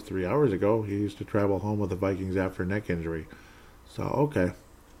 okay, that was 3 hours ago. He used to travel home with the Vikings after neck injury. So, okay.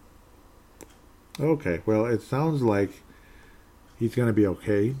 Okay, well, it sounds like he's going to be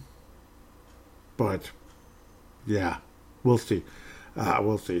okay. But, yeah, we'll see.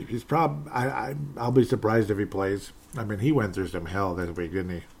 We'll see. He's I'll be surprised if he plays. I mean, he went through some hell this week,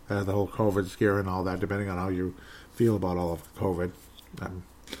 didn't he? The whole COVID scare and all that, depending on how you feel about all of COVID.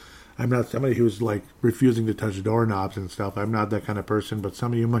 I'm not somebody who's, like, refusing to touch doorknobs and stuff. I'm not that kind of person, but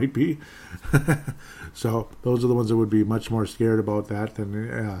some of you might be. So those are the ones that would be much more scared about that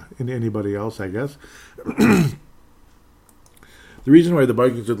than anybody else, I guess. The reason why the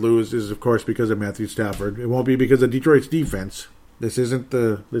Vikings would lose is, of course, because of Matthew Stafford. It won't be because of Detroit's defense. This isn't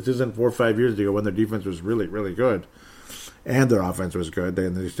 4 or 5 years ago when their defense was really, really good, and their offense was good.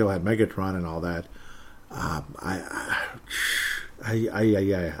 They still had Megatron and all that.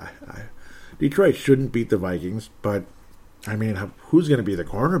 Detroit shouldn't beat the Vikings, but I mean, who's going to be the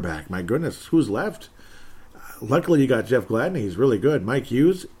cornerback? My goodness, who's left? Luckily, you got Jeff Gladney. He's really good. Mike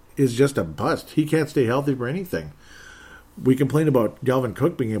Hughes is just a bust. He can't stay healthy for anything. We complain about Dalvin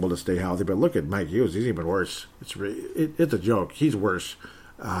Cook being able to stay healthy, but look at Mike Hughes. He's even worse. It's a joke. He's worse.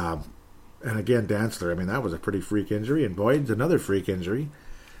 And again, Dantzler, I mean, that was a pretty freak injury, and Boyd's another freak injury.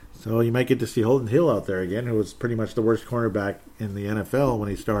 So you might get to see Holden Hill out there again, who was pretty much the worst cornerback in the NFL when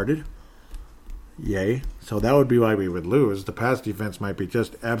he started. Yay. So that would be why we would lose. The pass defense might be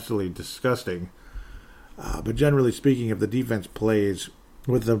just absolutely disgusting. But generally speaking, if the defense plays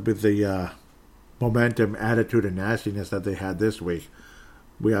with the momentum, attitude, and nastiness that they had this week,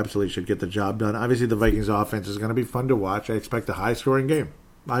 we absolutely should get the job done. Obviously, the Vikings offense is going to be fun to watch. I expect a high-scoring game.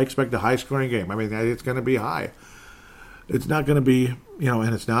 I mean, it's going to be high. It's not going to be,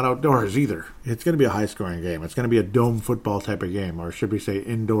 and it's not outdoors either. It's going to be a high-scoring game. It's going to be a dome football type of game, or should we say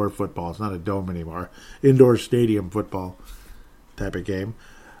indoor football. It's not a dome anymore. Indoor stadium football type of game.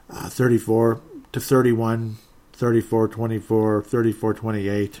 34-31, 34-24,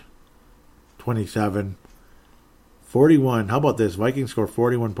 34-28, 27, 41. How about this? Vikings score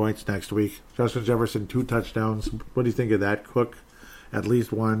 41 points next week. Justin Jefferson, 2 touchdowns. What do you think of that? Cook, at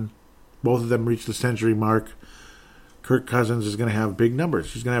least 1. Both of them reached the century mark. Kirk Cousins is going to have big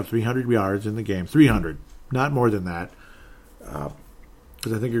numbers. He's going to have 300 yards in the game. 300. Not more than that.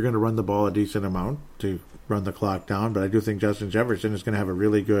 Because I think you're going to run the ball a decent amount to run the clock down. But I do think Justin Jefferson is going to have a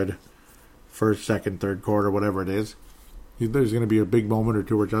really good first, second, third quarter, whatever it is. There's going to be a big moment or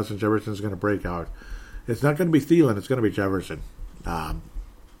two where Justin Jefferson is going to break out. It's not going to be Thielen. It's going to be Jefferson.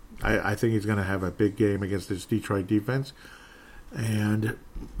 I think he's going to have a big game against this Detroit defense. And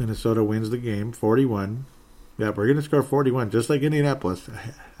Minnesota wins the game, 41. Yeah, we're going to score 41, just like Indianapolis.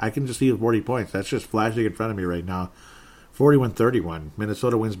 I can just see 40 points. That's just flashing in front of me right now. 41-31.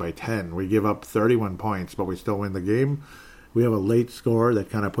 Minnesota wins by 10. We give up 31 points, but we still win the game. We have a late score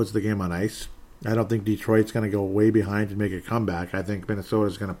that kind of puts the game on ice. I don't think Detroit's going to go way behind and make a comeback. I think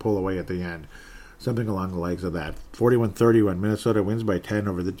Minnesota's going to pull away at the end. Something along the lines of that. 41-31. Minnesota wins by 10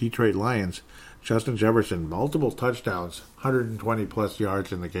 over the Detroit Lions. Justin Jefferson, multiple touchdowns, 120-plus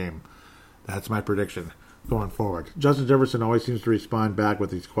yards in the game. That's my prediction going forward. Justin Jefferson always seems to respond back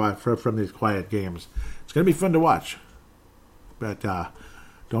with these from these quiet games. It's going to be fun to watch. But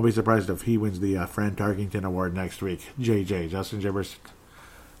don't be surprised if he wins the Fran Tarkington Award next week. JJ, Justin Jefferson,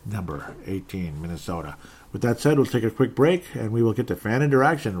 number 18, Minnesota. With that said, we'll take a quick break, and we will get to fan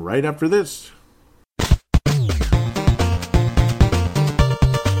interaction right after this.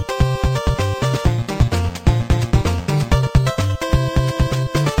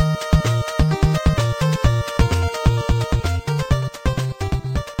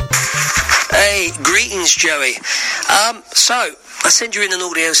 Greetings, Joey. So I send you in an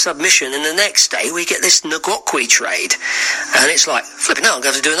audio submission, and the next day we get this Ngakwe trade, and it's like, flipping out, I'm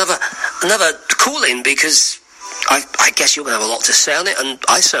going to have to do another call-in because I guess you're going to have a lot to say on it, and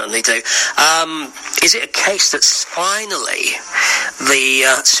I certainly do. Is it a case that finally the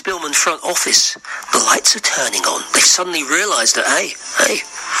Spielman front office, the lights are turning on? They've suddenly realised that, hey,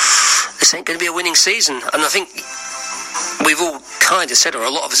 this ain't going to be a winning season, and I think we've all kind of said, or a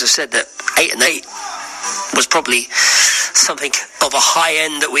lot of us have said, that 8-8 was probably something of a high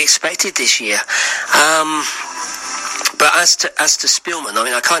end that we expected this year. But as to Spielman, I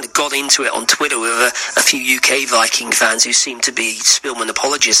mean, I kind of got into it on Twitter with a few UK Viking fans who seem to be Spielman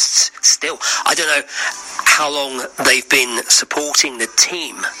apologists still. I don't know how long they've been supporting the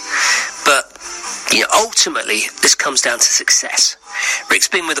team, but ultimately this comes down to success. Rick's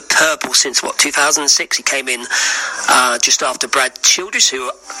been with the Purple since 2006. He came in just after Brad Childress, who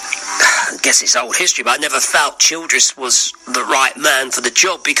I guess it's old history, but I never felt Childress was the right man for the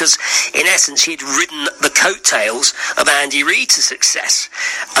job because, in essence, he'd ridden the coattails of Andy Reid to success.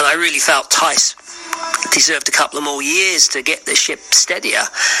 And I really felt Tice deserved a couple of more years to get the ship steadier.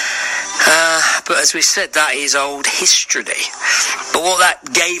 But as we said, that is old history. But what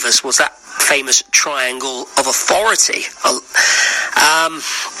that gave us was that famous triangle of authority.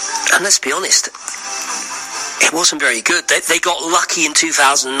 And let's be honest, it wasn't very good. They got lucky in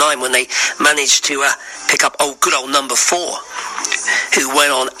 2009 when they managed to pick up good old number 4, who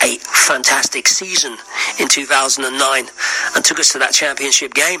went on a fantastic season in 2009 and took us to that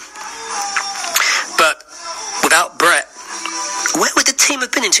championship game. But without Brett, where would the team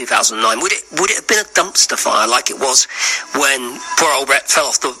have been in 2009? Would it have been a dumpster fire like it was when poor old Brett fell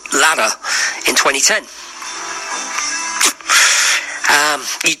off the ladder in 2010?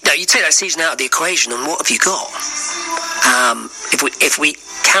 You take that season out of the equation, and what have you got? If we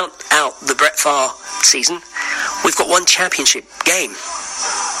count out the Brett Favre season, we've got one championship game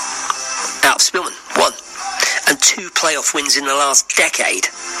out of Spielman, one, and 2 playoff wins in the last decade.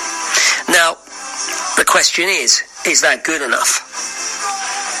 Now, the question is that good enough?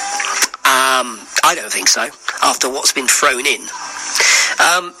 I don't think so, after what's been thrown in.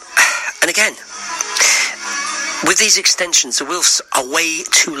 And again, with these extensions, the Wolves are way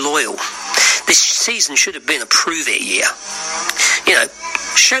too loyal. This season should have been a prove-it year. You know,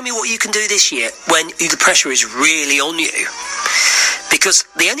 show me what you can do this year when the pressure is really on you. Because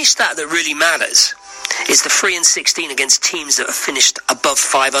the only stat that really matters is the 3-16 against teams that have finished above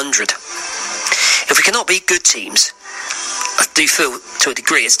 500. If we cannot beat good teams, I do feel to a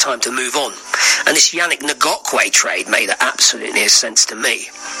degree it's time to move on. And this Yannick Ngakoue trade made absolutely no sense to me.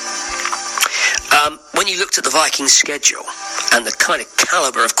 When you looked at the Vikings' schedule and the kind of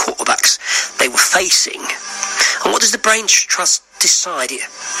calibre of quarterbacks they were facing, and what does the Brain Trust decide? It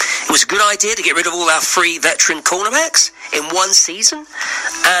was a good idea to get rid of all our free veteran cornerbacks in one season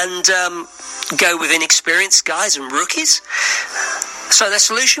and go with inexperienced guys and rookies. So their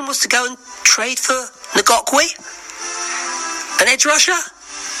solution was to go and trade for Ngakoue, an edge rusher.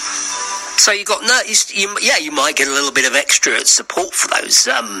 So you got you might get a little bit of extra support for those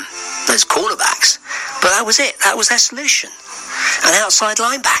cornerbacks, but that was it. That was their solution, an outside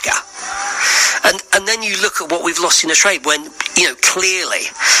linebacker. And then you look at what we've lost in the trade when, you know, clearly.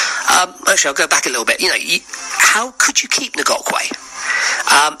 Actually, I'll go back a little bit. You know, how could you keep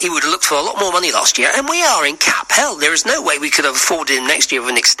Ngakoue? He would have looked for a lot more money last year, and we are in cap hell. There is no way we could have afforded him next year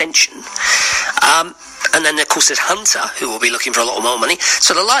with an extension. And then, of course, there's Hunter, who will be looking for a lot more money.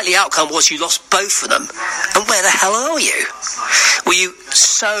 So the likely outcome was you lost both of them. And where the hell are you? Were you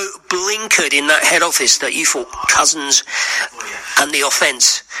so blinkered in that head office that you thought Cousins and the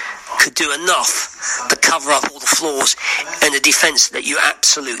offence could do enough to cover up all the flaws in a defence that you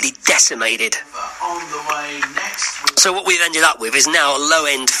absolutely decimated? So what we've ended up with is now a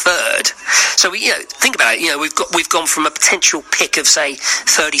low-end third. So we, think about it. We've gone from a potential pick of say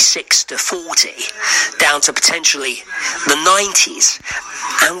 36 to 40 down to potentially the 90s,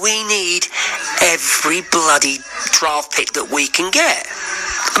 and we need every bloody draft pick that we can get.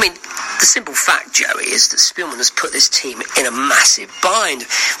 I mean, the simple fact, Joey, is that Spielman has put this team in a massive bind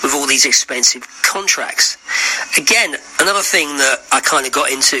with all these expensive contracts. Again, another thing that I kind of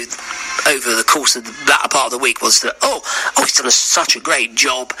got into over the course of the latter part of the week was that, he's done such a great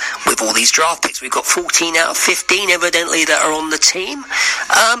job with all these draft picks. We've got 14 out of 15, evidently, that are on the team.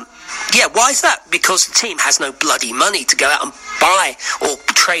 Why is that? Because the team has no bloody money to go out and buy or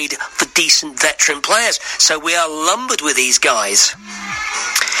trade for decent veteran players. So we are lumbered with these guys.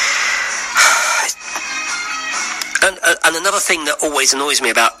 And another thing that always annoys me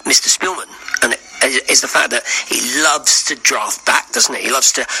about Mr. Spielman is the fact that he loves to draft back, doesn't he? He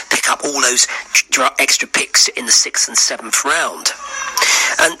loves to pick up all those extra picks in the 6th and 7th round.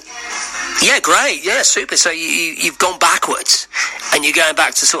 And yeah, great, yeah, super. So you've gone backwards, and you're going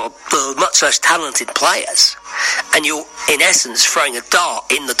back to sort of much less talented players, and you're in essence throwing a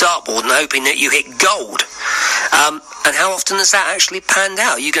dart in the dartboard and hoping that you hit gold. And how often has that actually panned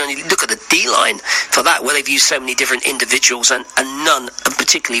out? You can only look at the D-line for that, where they've used so many different individuals and none have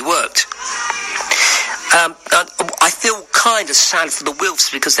particularly worked. I feel kind of sad for the Wolves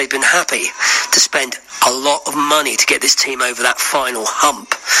because they've been happy to spend a lot of money to get this team over that final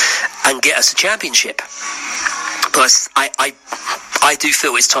hump and get us a championship. But I do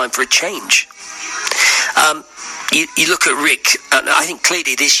feel it's time for a change. You look at Rick, and I think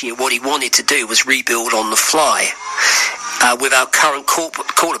clearly this year what he wanted to do was rebuild on the fly. With our current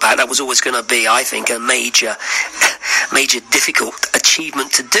quarterback, that was always going to be, I think, a major difficult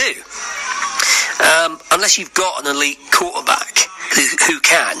achievement to do. Unless you've got an elite quarterback who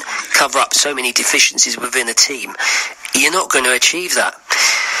can cover up so many deficiencies within a team, you're not going to achieve that.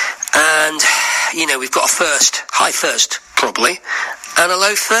 And, we've got a high first, probably, and a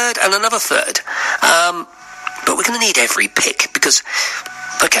low third, and another third. But we're going to need every pick because,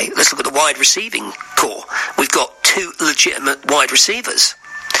 okay, let's look at the wide receiving core. We've got 2 legitimate wide receivers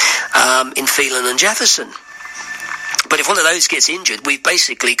in Thielen and Jefferson. But if one of those gets injured, we've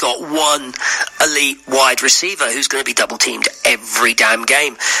basically got one elite wide receiver who's going to be double-teamed every damn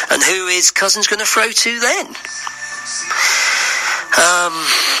game. And who is Cousins going to throw to then?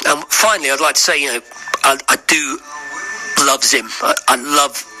 And finally, I'd like to say, I do love Zim. I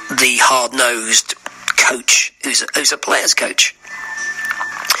love the hard-nosed coach who's a player's coach.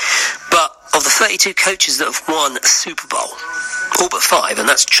 But of the 32 coaches that have won a Super Bowl, all but 5, and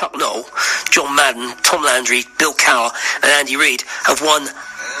that's Chuck Noll, John Madden, Tom Landry, Bill Cowher, and Andy Reid, have won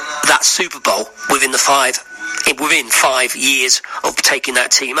that Super Bowl within 5 years of taking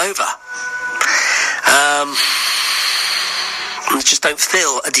that team over. I just don't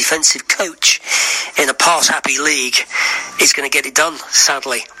feel a defensive coach in a pass-happy league is going to get it done,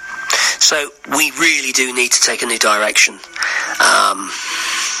 sadly. So we really do need to take a new direction.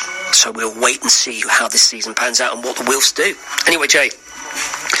 So we'll wait and see how this season pans out and what the Wolves do. Anyway, Jay,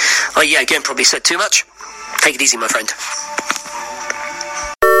 again, probably said too much. Take it easy, my friend.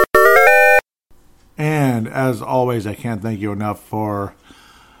 And as always, I can't thank you enough for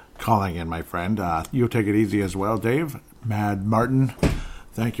calling in, my friend. You take it easy as well, Dave. Mad Martin,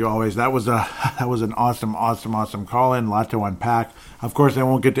 thank you always. That was an awesome call in. A lot to unpack. Of course, I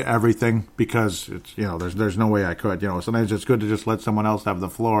won't get to everything because it's there's no way I could. Sometimes it's good to just let someone else have the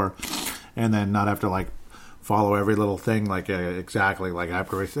floor, and then not have to follow every little thing exactly like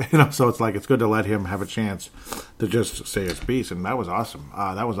after So it's it's good to let him have a chance to just say his piece, and that was awesome.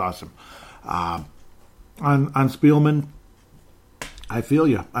 On Spielman, I feel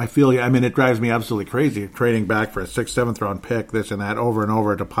you. I mean, it drives me absolutely crazy trading back for a 6th, 7th round pick, this and that, over and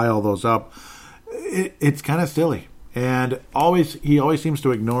over to pile those up. It's kind of silly. And he always seems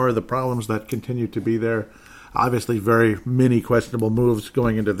to ignore the problems that continue to be there. Obviously, very many questionable moves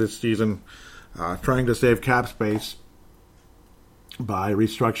going into this season. Trying to save cap space by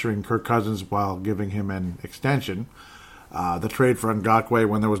restructuring Kirk Cousins while giving him an extension. The trade for Ngakoue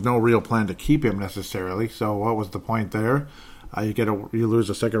when there was no real plan to keep him necessarily. So what was the point there? You lose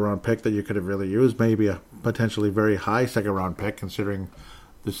a 2nd round pick that you could have really used, maybe a potentially very high 2nd round pick, considering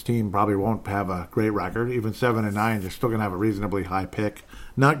this team probably won't have a great record. Even 7-9, you're still going to have a reasonably high pick.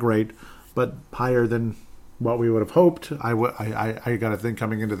 Not great, but higher than what we would have hoped. I got to think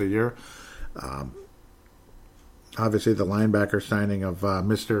coming into the year. Obviously, the linebacker signing of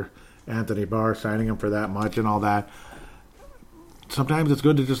Mr. Anthony Barr, signing him for that much and all that. Sometimes it's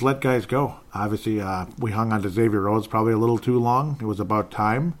good to just let guys go. Obviously, we hung on to Xavier Rhodes probably a little too long. It was about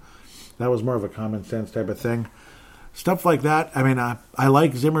time. That was more of a common sense type of thing. Stuff like that. I mean, I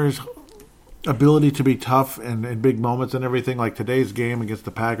like Zimmer's ability to be tough and in big moments and everything. Like today's game against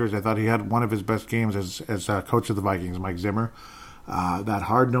the Packers, I thought he had one of his best games as coach of the Vikings, Mike Zimmer. That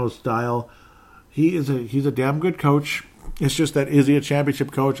hard-nosed style. He's a damn good coach. It's just that, is he a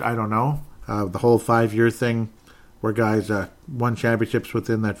championship coach? I don't know. The whole 5-year thing where guys won championships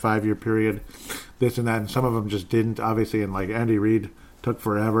within that 5-year period, this and that, and some of them just didn't, obviously, and Andy Reid took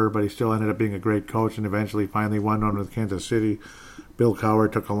forever, but he still ended up being a great coach and eventually finally won one with Kansas City. Bill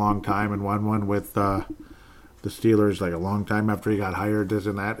Cowher took a long time and won one with the Steelers a long time after he got hired, this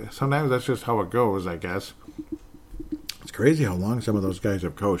and that. Sometimes that's just how it goes, I guess. It's crazy how long some of those guys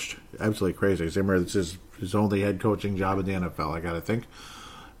have coached. Absolutely crazy. Zimmer, this is his only head coaching job in the NFL, I got to think.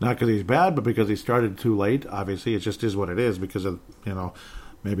 Not because he's bad, but because he started too late. Obviously, it just is what it is because of,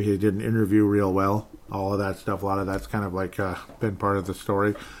 maybe he didn't interview real well. All of that stuff, a lot of that's kind of been part of the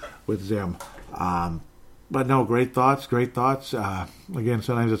story with Zim. But no, great thoughts. Again,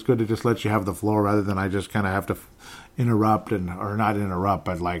 sometimes it's good to just let you have the floor rather than I just kind of have to interrupt or not interrupt,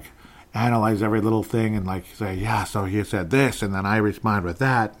 but analyze every little thing and say, yeah, so he said this, and then I respond with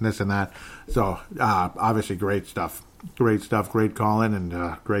that, and this and that. So, obviously, great stuff. Great call-in,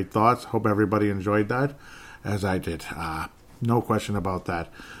 and great thoughts. Hope everybody enjoyed that, as I did. No question about that.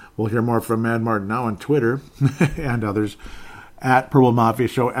 We'll hear more from Mad Martin now on Twitter and others. At Purple Mafia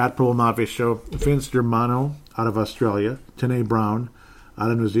Show, Vince Germano out of Australia, Tanae Brown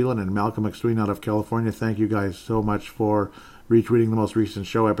out of New Zealand, and Malcolm McSween out of California. Thank you guys so much for retweeting the most recent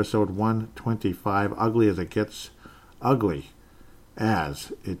show, episode 125. Ugly as it gets.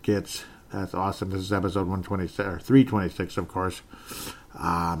 That's awesome. This is episode 126, or 326, of course.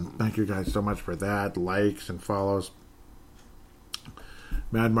 Thank you guys so much for that. Likes and follows.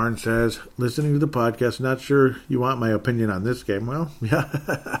 Mad Martin says, listening to the podcast, not sure you want my opinion on this game. Well,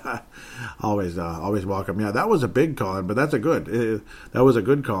 yeah, always welcome. Yeah, that was a big call-in, but that was a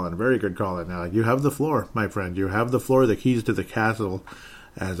good call-in, a very good call-in. You have the floor, my friend. You have the floor, the keys to the castle,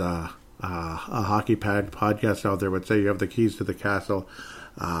 as a hockey podcast out there would say. You have the keys to the castle.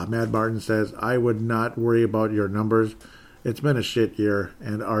 Mad Martin says, I would not worry about your numbers. It's been a shit year,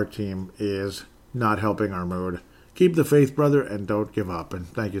 and our team is not helping our mood. Keep the faith, brother, and don't give up. And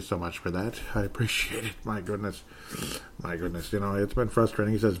thank you so much for that. I appreciate it. My goodness. It's been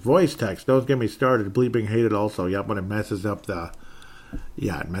frustrating. He says, voice text. Don't get me started. Bleeping hate it also. Yep, when it messes up the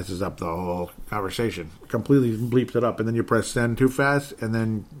whole conversation. Completely bleeps it up. And then you press send too fast, and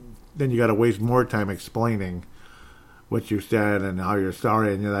then you got to waste more time explaining what you said and how you're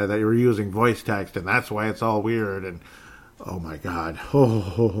sorry and that you're using voice text, and that's why it's all weird. And oh my God,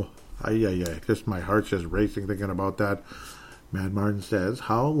 just my heart's just racing thinking about that. Mad Martin says,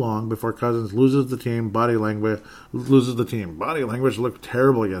 how long before Cousins loses the team? Body language looked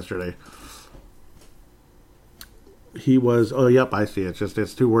terrible yesterday. He was. Oh, yep, I see.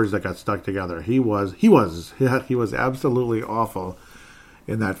 It's two words that got stuck together. He was absolutely awful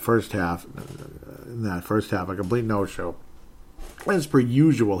in that first half. A complete no-show. As per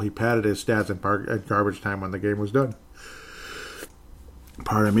usual, he padded his stats at garbage time when the game was done.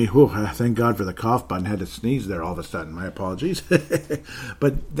 Pardon me. Thank God for the cough button. Had to sneeze there all of a sudden. My apologies.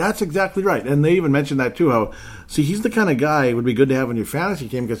 But that's exactly right. And they even mentioned that too. How, see, he's the kind of guy it would be good to have on your fantasy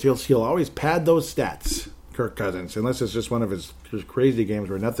team because he'll always pad those stats, Kirk Cousins, unless it's just one of his crazy games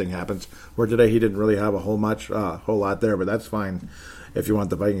where nothing happens. Where today he didn't really have a whole lot there, but that's fine if you want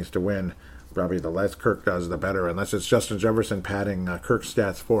the Vikings to win. Probably the less Kirk does, the better, unless it's Justin Jefferson padding Kirk's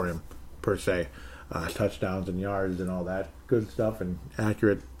stats for him, per se. Touchdowns and yards and all that good stuff and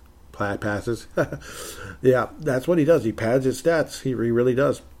accurate passes. Yeah, that's what he does. He pads his stats. He really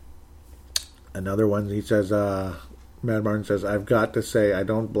does. Another one, he says, Matt Martin says, I've got to say I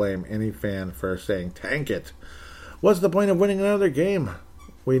don't blame any fan for saying tank it. What's the point of winning another game?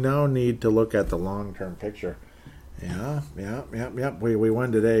 We now need to look at the long-term picture. Yeah. We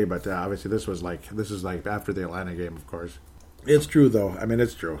won today, but obviously this is like after the Atlanta game, of course. It's true, though. I mean,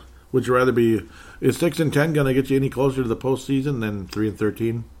 it's true. Would you rather be, is 6-10 going to get you any closer to the postseason than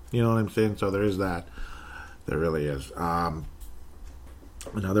 3-13? You know what I'm saying? So there is that. There really is.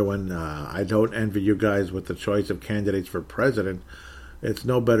 Another one, I don't envy you guys with the choice of candidates for president. It's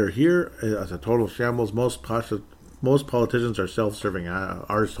no better here. It's a total shambles. Most politicians are self-serving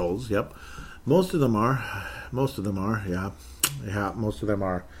arseholes. Yep. Most of them are. Yeah. Yeah, most of them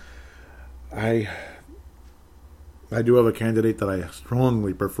are. I do have a candidate that I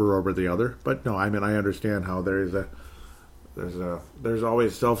strongly prefer over the other, but no, I mean I understand how there's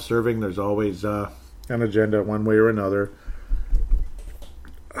always self-serving, there's always an agenda one way or another.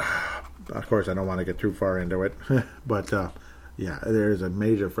 Of course, I don't want to get too far into it, but yeah, there's a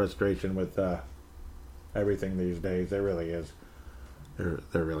major frustration with everything these days. There really is.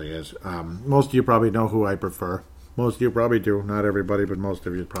 There really is. Most of you probably know who I prefer. Most of you probably do. Not everybody, but most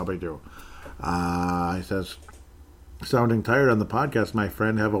of you probably do. He says, sounding tired on the podcast, my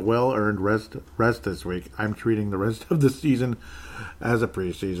friend. Have a well-earned rest this week. I'm treating the rest of the season as a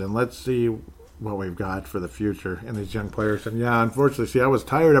preseason. Let's see what we've got for the future in these young players. And yeah, unfortunately, see, I was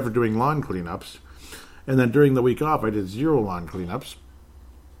tired after doing lawn cleanups. And then during the week off, I did 0 lawn cleanups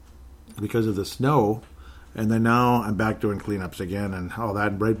because of the snow. And then now I'm back doing cleanups again and all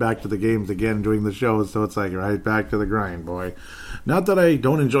that, and right back to the games again, doing the shows. So it's like right back to the grind, boy. Not that I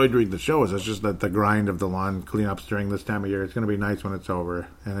don't enjoy doing the shows. It's just that the grind of the lawn cleanups during this time of year, it's going to be nice when it's over.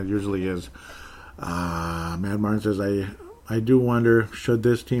 And it usually is. Mad Martin says, I do wonder, should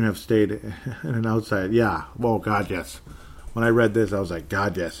this team have stayed in an outside? Yeah. Well, God, yes. When I read this, I was like,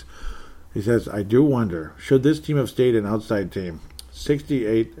 God, yes. He says, I do wonder, should this team have stayed an outside team?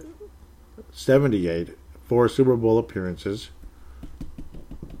 68-78. 4 Super Bowl appearances,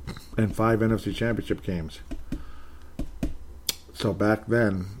 and 5 NFC Championship games. So back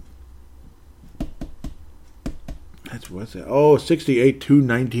then, what's it? Oh, 68 to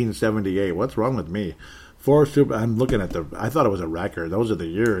 1978. What's wrong with me? 4 Super. I'm looking at I thought it was a record. Those are the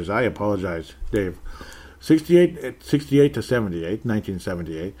years. I apologize, Dave. 68 to 78,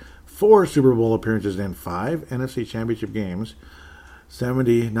 1978. 4 Super Bowl appearances and 5 NFC Championship games.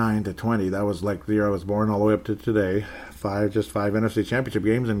 79 to 20. That was like the year I was born, all the way up to today. 5 NFC Championship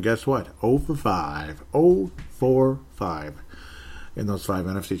games, and guess what? 0 for 5. 0 for 5 in those 5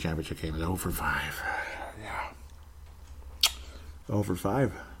 NFC Championship games. 0 for 5. Yeah. 0 for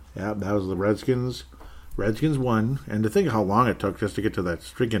 5. Yeah, that was the Redskins. Redskins won, and to think of how long it took just to get to that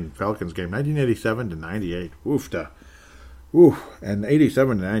freaking Falcons game, 1987 to 98. Oofta. Oof. And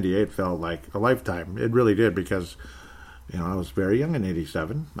 87 to 98 felt like a lifetime. It really did, because I was very young in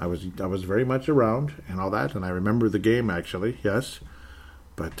 87. I was very much around and all that, and I remember the game, actually, yes.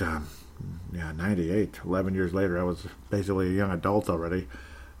 But, 98, 11 years later, I was basically a young adult already.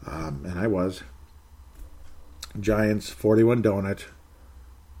 And I was. Giants, 41 donut.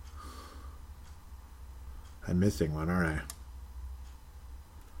 I'm missing one, aren't I?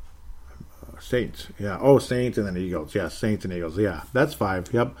 Saints, yeah. Oh, Saints and then Eagles. Yeah, Saints and Eagles. Yeah, that's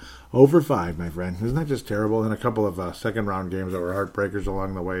 5. Yep. Over 5, my friend. Isn't that just terrible? And a couple of second-round games that were heartbreakers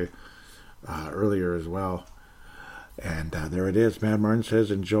along the way earlier as well. And there it is. Matt Martin says,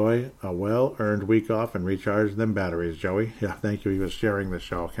 enjoy a well-earned week off and recharge them batteries, Joey. Yeah, thank you. He was sharing the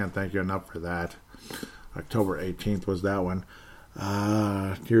show. Can't thank you enough for that. October 18th was that one.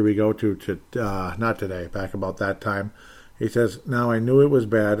 Here we go to not today, back about that time. He says, now I knew it was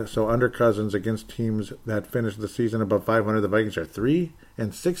bad, so under Cousins against teams that finished the season above 500, the Vikings are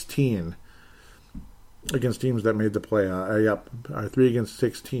 3-16 against teams that made the playoffs. Are 3 against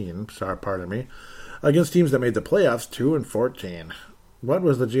 16, sorry, pardon me. Against teams that made the playoffs, 2-14. What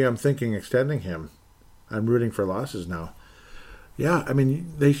was the GM thinking extending him? I'm rooting for losses now. Yeah, I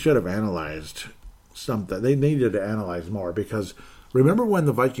mean, they should have analyzed something. They needed to analyze more, because Remember when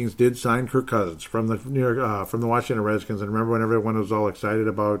the Vikings did sign Kirk Cousins from the from the Washington Redskins, and remember when everyone was all excited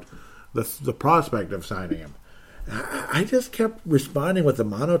about the prospect of signing him? I just kept responding with a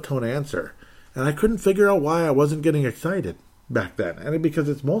monotone answer, and I couldn't figure out why I wasn't getting excited back then. And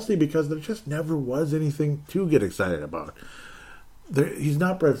it's mostly because there just never was anything to get excited about. He's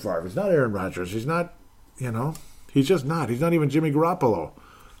not Brett Favre. He's not Aaron Rodgers. He's not, he's just not. He's not even Jimmy Garoppolo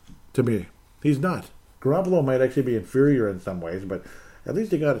to me. He's not. Garoppolo might actually be inferior in some ways, but at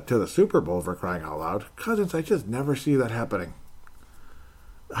least he got it to the Super Bowl, for crying out loud. Cousins, I just never see that happening.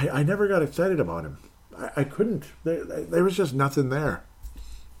 I never got excited about him. I couldn't. There was just nothing there.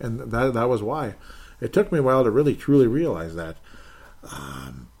 And that was why. It took me a while to really, truly realize that.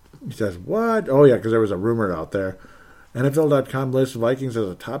 He says, what? Oh, yeah, because there was a rumor out there. NFL.com lists Vikings as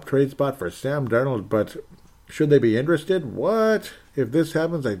a top trade spot for Sam Darnold, but should they be interested? What? If this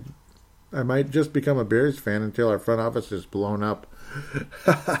happens, I might just become a Bears fan until our front office is blown up.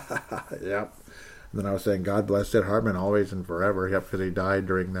 Yep. And then I was saying, God bless Sid Hartman always and forever. Yep, because he died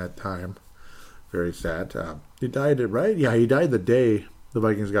during that time. Very sad. He died, right? Yeah, he died the day the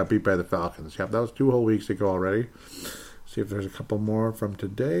Vikings got beat by the Falcons. Yep, that was 2 whole weeks ago already. See if there's a couple more from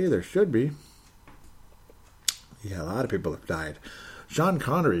today. There should be. Yeah, a lot of people have died. Sean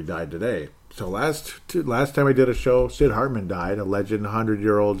Connery died today. So last time I did a show, Sid Hartman died, a legend,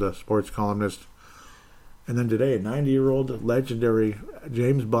 100-year-old sports columnist. And then today, a 90-year-old legendary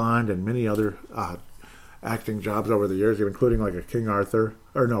James Bond and many other acting jobs over the years, including like a King Arthur,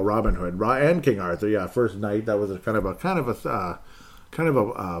 or no, Robin Hood, and King Arthur. Yeah, First Knight. That was a kind of a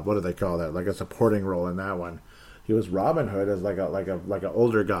what do they call that? Like a supporting role in that one. He was Robin Hood as like a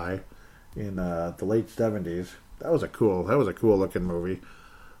older guy in the late 70s. That was a cool looking movie.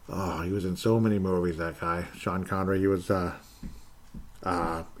 Oh, he was in so many movies, that guy, Sean Connery. He was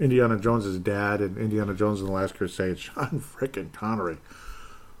Indiana Jones' dad in Indiana Jones and the Last Crusade. Sean frickin' Connery.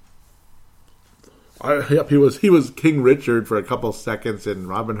 Yep, he was King Richard for a couple seconds in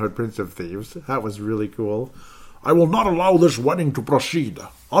Robin Hood, Prince of Thieves. That was really cool. I will not allow this wedding to proceed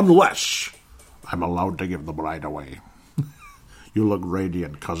unless I'm allowed to give the bride away. You look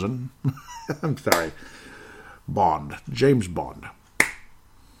radiant, cousin. I'm sorry. Bond. James Bond.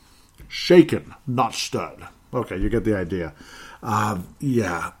 Shaken, not stirred. Okay, you get the idea.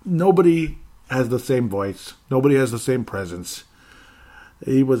 Yeah, nobody has the same voice. Nobody has the same presence.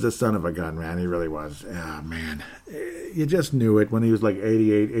 He was the son of a gun, man. He really was. Man. You just knew it when he was like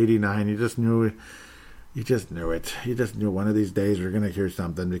 88, 89. You just knew it. You just knew it. You just knew one of these days we're going to hear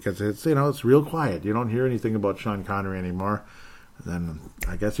something because it's real quiet. You don't hear anything about Sean Connery anymore. And then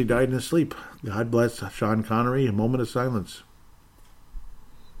I guess he died in his sleep. God bless Sean Connery. A moment of silence.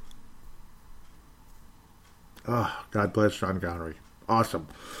 Oh, God bless Sean Connery. Awesome.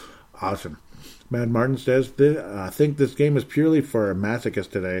 Mad Martin says, I think this game is purely for a masochist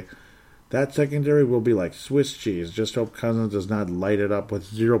today. That secondary will be like Swiss cheese. Just hope Cousins does not light it up with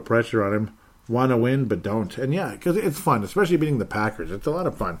zero pressure on him. Want to win, but don't. And yeah, because it's fun, especially beating the Packers. It's a lot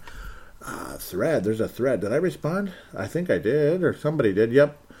of fun. There's a thread. Did I respond? I think I did, or somebody did.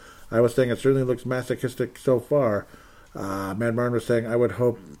 Yep. I was saying it certainly looks masochistic so far. Mad Martin was saying, I would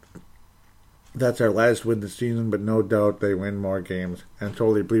hope that's our last win this season, but no doubt they win more games and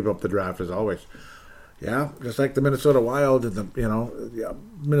totally bleep up the draft as always. Yeah, just like the Minnesota Wild and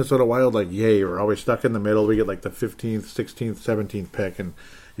Minnesota Wild, like, yay, we're always stuck in the middle. We get like the 15th, 16th, 17th pick, and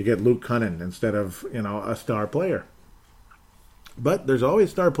you get Luke Cunnin instead of, a star player. But there's always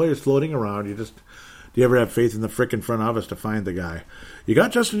star players floating around. Do you ever have faith in the frickin' front office to find the guy? You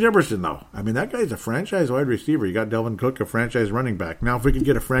got Justin Jefferson, though. I mean, that guy's a franchise wide receiver. You got Delvin Cook, a franchise running back. Now, if we could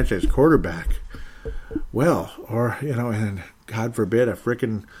get a franchise quarterback, well, or, and God forbid, a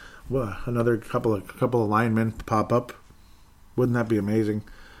frickin' another couple of linemen pop up. Wouldn't that be amazing?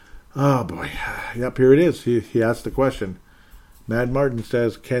 Oh, boy. Yep, here it is. He asked the question. Mad Martin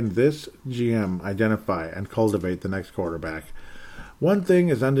says, can this GM identify and cultivate the next quarterback? One thing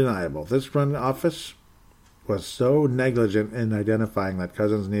is undeniable. This front office was so negligent in identifying that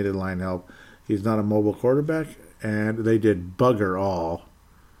Cousins needed line help. He's not a mobile quarterback, and they did bugger all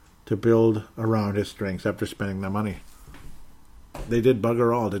to build around his strengths after spending their money. They did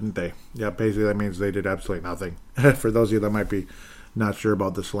bugger all, didn't they? Yeah, basically that means they did absolutely nothing. For those of you that might be not sure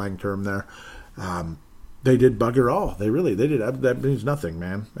about the slang term there, they did bugger all. They did. That means nothing,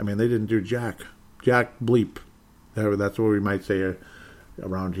 man. I mean, they didn't do jack bleep. That's what we might say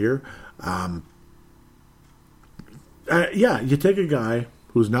around here. Yeah, you take a guy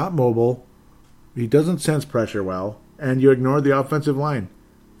who's not mobile, he doesn't sense pressure well, and you ignore the offensive line.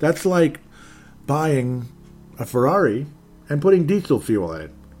 That's like buying a Ferrari and putting diesel fuel in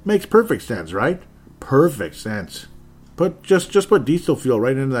it. Makes perfect sense, right? Perfect sense. Just put diesel fuel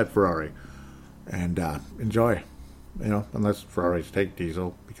right into that Ferrari, and enjoy. Unless Ferraris take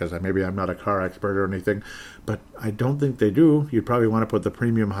diesel, because maybe I'm not a car expert or anything, but I don't think they do. You'd probably want to put the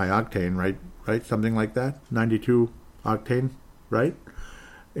premium high octane, right? Something like that, 92 octane, right?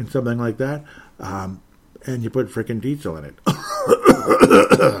 And something like that, and you put freaking diesel in it.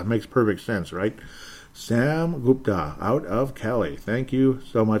 Makes perfect sense, right? Sam Gupta out of Cali, thank you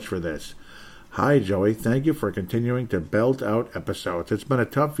so much for this. Hi, Joey. Thank you for continuing to belt out episodes. It's been a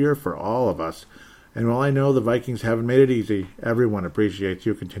tough year for all of us. And while I know the Vikings haven't made it easy, everyone appreciates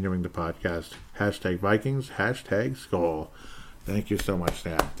you continuing the podcast. Hashtag Vikings, hashtag Skol. Thank you so much,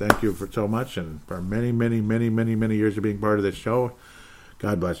 Sam. Thank you for so much and for many, many, many, many, many years of being part of this show.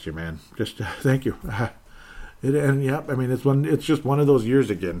 God bless you, man. Just thank you. It's just one of those years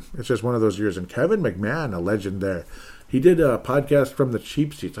again. It's just one of those years. And Kevin McMahon, a legend there. He did a podcast from the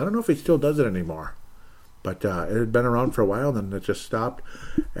cheap seats. I don't know if he still does it anymore. But it had been around for a while, and then it just stopped.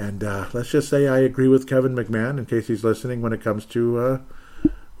 And let's just say I agree with Kevin McMahon, in case he's listening, when it comes to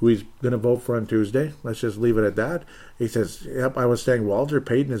who he's going to vote for on Tuesday. Let's just leave it at that. He says, yep, I was saying Walter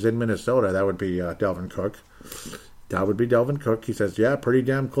Payton is in Minnesota. That would be Dalvin Cook. That would be Dalvin Cook. He says, yeah, pretty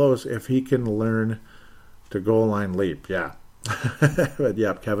damn close if he can learn to goal line leap. Yeah. But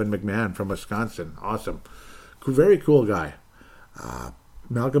yeah, Kevin McMahon from Wisconsin. Awesome. Very cool guy.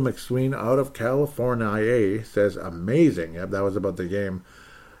 Malcolm McSween out of California says, amazing. Yep, that was about the game.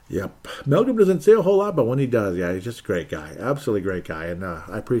 Yep. Malcolm doesn't say a whole lot, but when he does, yeah, he's just a great guy. Absolutely great guy. And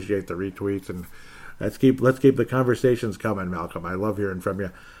I appreciate the retweets. And let's keep the conversations coming, Malcolm. I love hearing from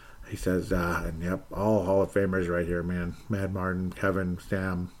you. He says, and yep, all Hall of Famers right here, man. Mad Martin, Kevin,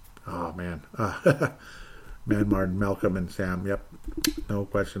 Sam. Oh, man. Mad Martin, Malcolm, and Sam. Yep. No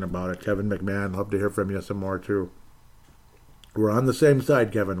question about it. Kevin McMahon, love to hear from you some more, too. We're on the same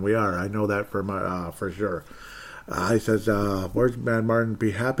side, Kevin. We are. I know that for sure. He says, where's Mad Martin?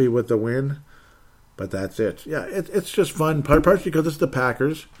 Be happy with the win, but that's it. Yeah, it's just fun. Partially because it's the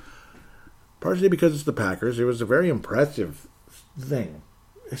Packers. Partially because it's the Packers. It was a very impressive thing.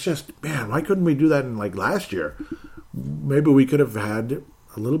 It's just, man, why couldn't we do that in, last year? Maybe we could have had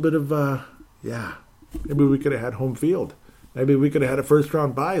a little bit of, maybe we could have had home field. Maybe we could have had a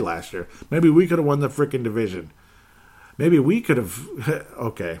first-round bye last year. Maybe we could have won the frickin' division. Maybe we could have,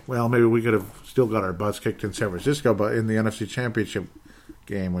 maybe we could have still got our butts kicked in San Francisco, but in the NFC Championship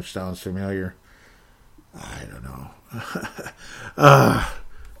game, which sounds familiar. I don't know.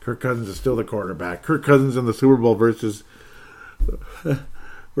 Kirk Cousins is still the quarterback. Kirk Cousins in the Super Bowl versus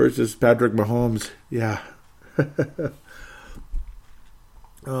Patrick Mahomes. Yeah.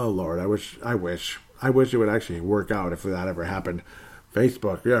 Oh, Lord, I wish it would actually work out if that ever happened.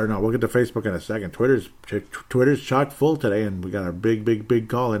 Facebook. Yeah, no, we'll get to Facebook in a second. Twitter's chock full today, and we got a big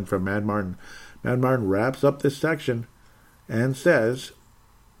call in from Mad Martin. Mad Martin wraps up this section and says,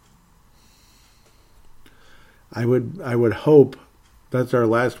 I would hope that's our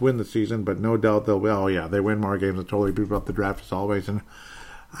last win this season, but no doubt they'll they win more games and totally beat up the draft as always. And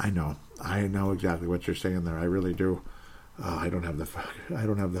I know exactly what you're saying there. I really do. I don't have the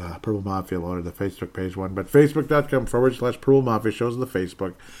Purple Mafia loaded, the Facebook page one, but facebook.com/Purple Mafia shows the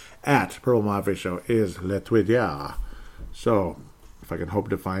Facebook. At Purple Mafia Show is Le Twitter. So, if I can hope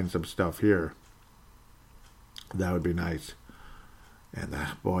to find some stuff here, that would be nice. And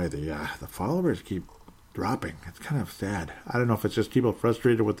the followers keep dropping. It's kind of sad. I don't know if it's just people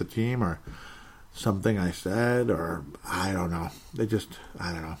frustrated with the team or something I said, or I don't know. I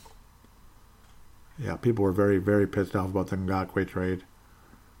don't know. Yeah, people were very, very pissed off about the Ngakoue trade.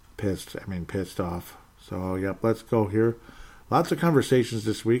 Pissed off. So, yep, let's go here. Lots of conversations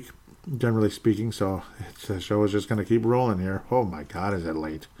this week, generally speaking, so the show is just going to keep rolling here. Oh, my God, is it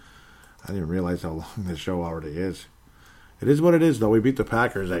late? I didn't realize how long the show already is. It is what it is, though. We beat the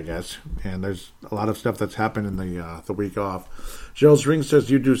Packers, I guess, and there's a lot of stuff that's happened in the week off. Gerald Ring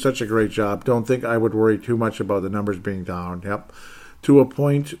says, you do such a great job. Don't think I would worry too much about the numbers being down. Yep. To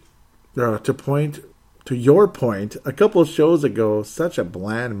your point, a couple of shows ago, such a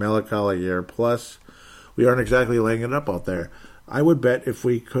bland, melancholy year. Plus, we aren't exactly laying it up out there. I would bet if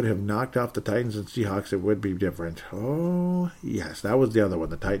we could have knocked off the Titans and Seahawks, it would be different. Oh, yes, that was the other one,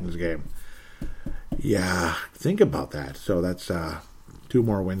 the Titans game. Yeah, think about that. So that's 2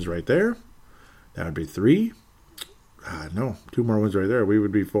 more wins right there. That would be 3. 2 more wins right there. We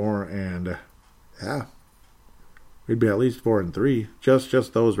would be 4 and, we'd be at least 4-3.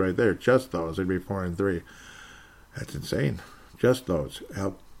 Just those right there. Just those. It'd be 4-3. That's insane. Just those.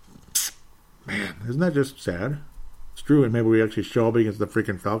 Man, isn't that just sad? It's true, and maybe we actually show up against the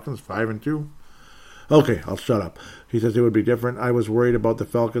freaking Falcons 5-2. Okay, I'll shut up. He says it would be different. I was worried about the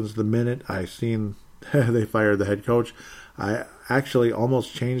Falcons the minute I seen they fired the head coach. I actually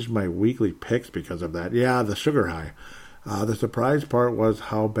almost changed my weekly picks because of that. Yeah, the sugar high. The surprise part was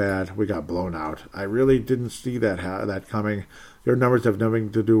how bad we got blown out. I really didn't see that coming. Your numbers have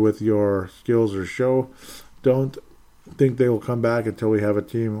nothing to do with your skills or show. Don't think they will come back until we have a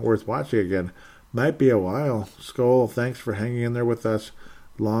team worth watching again. Might be a while. Skull, thanks for hanging in there with us.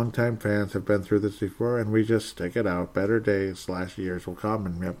 Longtime fans have been through this before, and we just stick it out. Better days/years will come.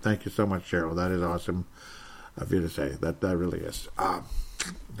 And yep, thank you so much, Cheryl. That is awesome of you to say. That really is. I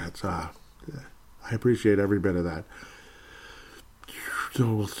appreciate every bit of that.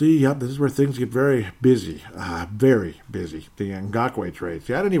 So we'll see. Yep, this is where things get very busy. Very busy. The Ngakoue trade.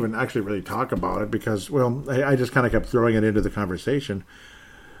 See, I didn't even actually really talk about it because, well, I just kind of kept throwing it into the conversation.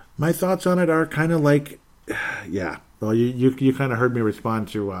 My thoughts on it are kind of like, yeah. Well, you kind of heard me respond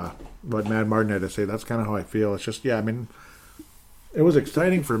to what Mad Martin had to say. That's kind of how I feel. It's just, yeah, I mean, it was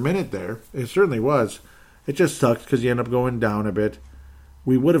exciting for a minute there. It certainly was. It just sucks because you end up going down a bit.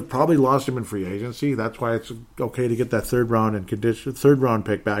 We would have probably lost him in free agency. That's why it's okay to get that third round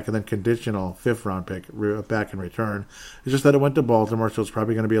pick back and then conditional fifth round pick back in return. It's just that it went to Baltimore, so it's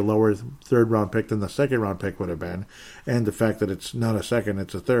probably going to be a lower third round pick than the second round pick would have been. And the fact that it's not a second,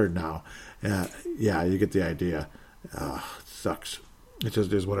 it's a third now. Yeah, you get the idea. It sucks. It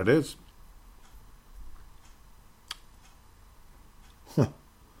just is what it is. Huh.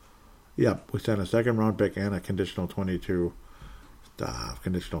 Yep, we sent a second round pick and a conditional 22.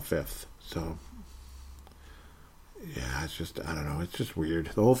 Conditional fifth. So, yeah, it's just, I don't know, it's just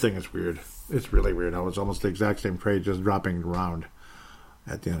weird. The whole thing is weird. It's really weird. It was almost the exact same trade, just dropping around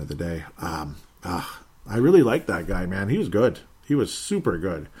at the end of the day. I really liked that guy, man. He was good. He was super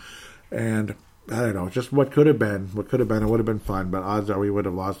good. And, I don't know, just what could have been. It would have been fun, but odds are we would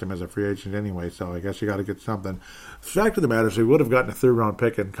have lost him as a free agent anyway, so I guess you got to get something. The fact of the matter is we would have gotten a third round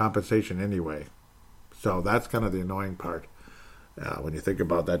pick in compensation anyway. So that's kind of the annoying part. When you think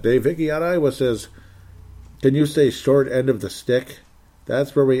about that. Dave Hickey out of Iowa says, can you say short end of the stick?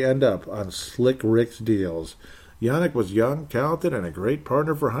 That's where we end up on Slick Rick's deals. Yannick was young, talented, and a great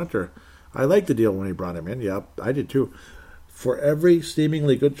partner for Hunter. I liked the deal when he brought him in. Yep, I did too. For every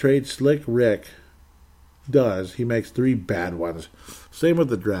seemingly good trade Slick Rick does, he makes 3 bad ones. Same with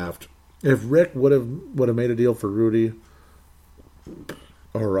the draft. If Rick would have made a deal for Rudy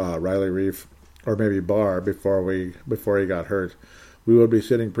or Riley Reef, or maybe Barr before he got hurt, we would be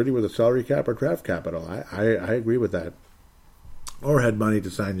sitting pretty with a salary cap or draft capital. I agree with that. Or had money to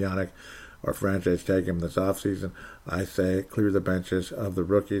sign Yannick or franchise tag him this offseason. I say clear the benches of the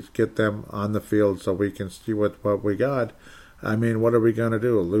rookies, get them on the field so we can see what we got. I mean, what are we going to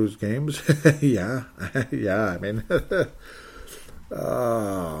do? Lose games? Yeah, I mean,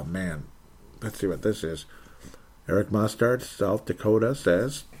 oh, man. Let's see what this is. Eric Mustard, South Dakota,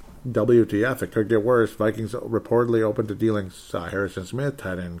 says, WTF, it could get worse. Vikings reportedly open to dealing Harrison Smith,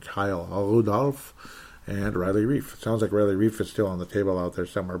 tight end Kyle Rudolph, and Riley Reef. It sounds like Riley Reef is still on the table out there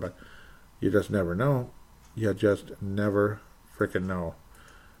somewhere, but you just never know. You just never freaking know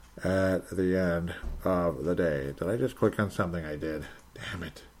at the end of the day. Did I just click on something? I did. Damn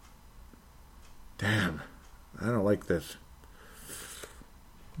it. Damn. I don't like this.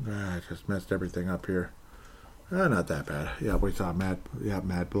 I just messed everything up here. Not that bad. Yeah, we saw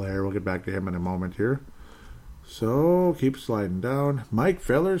Matt Blair. We'll get back to him in a moment here. So, keep sliding down. Mike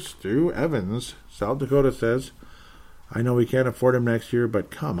Fellers, Stu Evans, South Dakota says, I know we can't afford him next year, but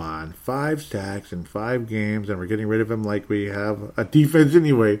come on. 5 sacks in 5 games, and we're getting rid of him like we have a defense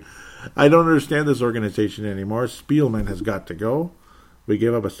anyway. I don't understand this organization anymore. Spielman has got to go. We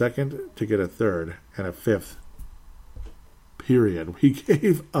gave up a second to get a third and a fifth. Period. We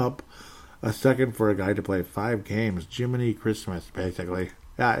gave up a second for a guy to play 5 games. Jiminy Christmas, basically.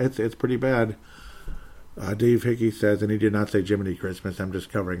 Yeah, it's pretty bad. Dave Hickey says, and he did not say Jiminy Christmas. I'm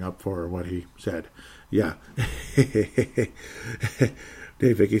just covering up for what he said. Yeah.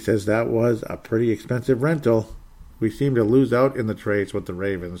 Dave Hickey says that was a pretty expensive rental. We seem to lose out in the trades with the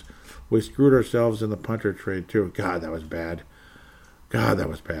Ravens. We screwed ourselves in the punter trade, too. God, that was bad.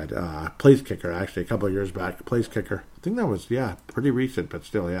 Place kicker, actually, a couple of years back. Place kicker. I think that was, pretty recent, but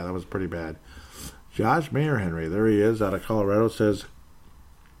still, that was pretty bad. Josh Mayer Henry, there he is, out of Colorado, says,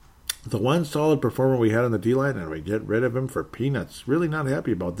 the one solid performer we had on the D-line, and we get rid of him for peanuts. Really not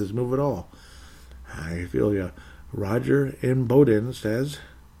happy about this move at all. I feel ya. Roger in Bowden says,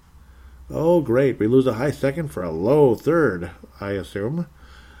 oh, great, we lose a high second for a low third, I assume.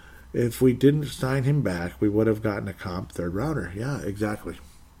 If we didn't sign him back, we would have gotten a comp third rounder. Yeah, exactly.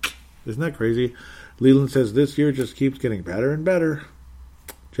 Isn't that crazy? Leland says this year just keeps getting better and better.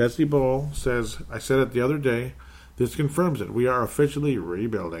 Jesse Bull says, I said it the other day. This confirms it. We are officially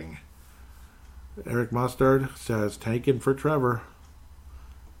rebuilding. Eric Mustard says, tanking for Trevor.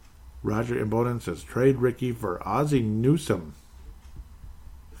 Roger Imboden says, trade Ricky for Ozzie Newsome.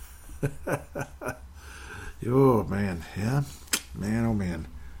 Oh, man. Yeah. Man, oh, man.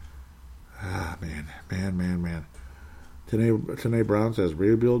 Ah, man. Man. Tanae Brown says,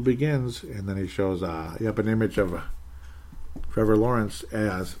 rebuild begins. And then he shows an image of Trevor Lawrence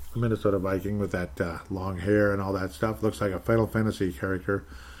as a Minnesota Viking with that long hair and all that stuff. Looks like a Final Fantasy character.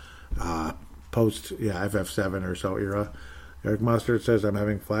 Post, FF7 or so era. Eric Mustard says, I'm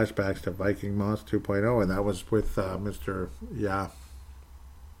having flashbacks to Viking Moss 2.0, and that was with Mr. Yeah,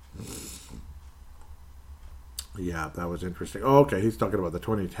 that was interesting. Oh, okay, he's talking about the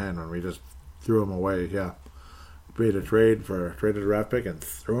 2010 when we just threw him away. Yeah, made a traded a draft pick and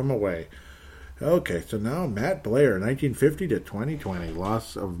threw him away. Okay, so now Matt Blair, 1950 to 2020,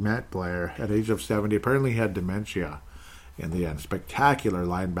 loss of Matt Blair at age of 70. Apparently he had dementia in the end. Spectacular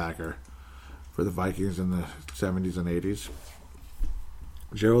linebacker for the Vikings in the 70s and 80s.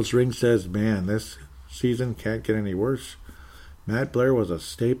 Gerald String says, man, this season can't get any worse. Matt Blair was a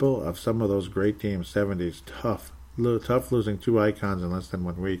staple of some of those great teams, 70s. Tough losing two icons in less than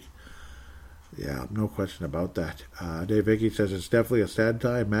 1 week. Yeah, no question about that. Dave Hickey says, it's definitely a sad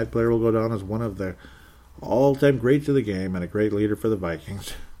time. Matt Blair will go down as one of the all-time greats of the game and a great leader for the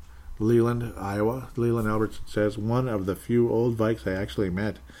Vikings. Leland, Iowa. Leland Albertson says, one of the few old Vikes I actually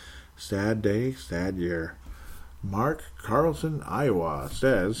met. Sad day, sad year. Mark Carlson, Iowa,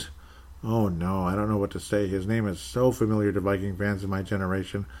 says, oh no, I don't know what to say. His name is so familiar to Viking fans in my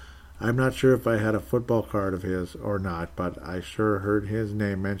generation. I'm not sure if I had a football card of his or not, but I sure heard his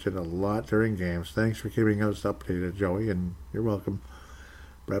name mentioned a lot during games. Thanks for keeping us updated, Joey, and you're welcome.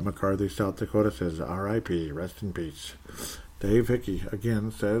 Brett McCarthy, South Dakota, says, R.I.P., rest in peace. Dave Hickey,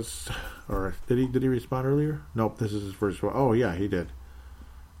 again, says, or did he respond earlier? Nope, this is his first one. Oh, yeah, he did.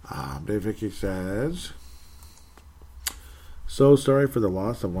 Dave Hickey says, so sorry for the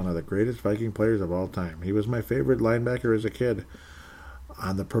loss of one of the greatest Viking players of all time. He was my favorite linebacker as a kid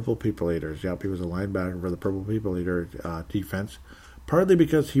on the Purple People Eaters. Yep, he was a linebacker for the Purple People Eater defense, partly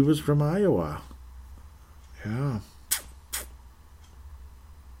because he was from Iowa. Yeah.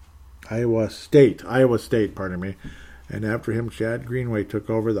 Iowa State, pardon me. And after him, Chad Greenway took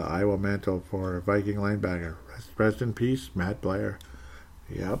over the Iowa mantle for Viking linebacker. Rest in peace, Matt Blair.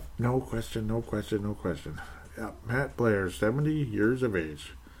 Yep, no question. Yep, Matt Blair, 70 years of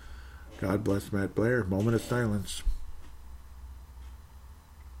age. God bless Matt Blair. Moment of silence.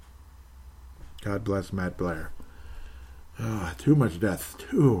 God bless Matt Blair. Too much death.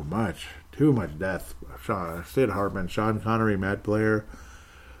 Too much death. Sid Hartman, Sean Connery, Matt Blair.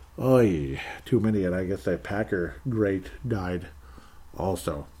 Oy, too many. And I guess that Packer great died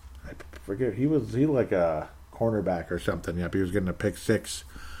also. I forget. He like a cornerback or something. Yep, he was getting a pick six.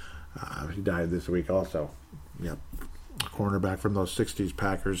 He died this week also. Yep. A cornerback from those 60s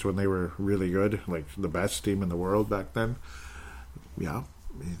Packers when they were really good, like the best team in the world back then. Yeah,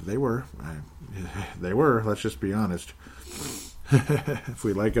 they were. Let's just be honest. If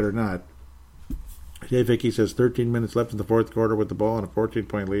we like it or not. Dave Hickey says 13 minutes left in the fourth quarter with the ball and a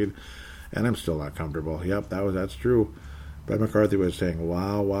 14-point lead, and I'm still not comfortable. Yep, that's true. Brett McCarthy was saying,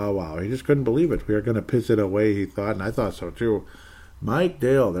 wow. He just couldn't believe it. We were going to piss it away, he thought, and I thought so too. Mike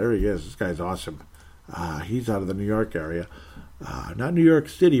Dale, there he is. This guy's awesome. He's out of the New York area. Not New York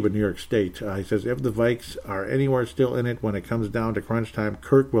City, but New York State. He says, if the Vikes are anywhere still in it when it comes down to crunch time,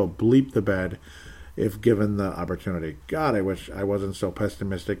 Kirk will bleep the bed if given the opportunity. God, I wish I wasn't so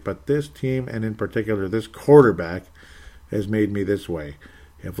pessimistic, but this team, and in particular this quarterback, has made me this way.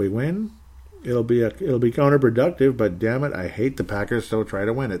 If we win, it'll be counterproductive, but damn it, I hate the Packers, so try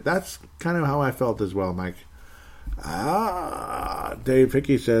to win it. That's kind of how I felt as well, Mike. Dave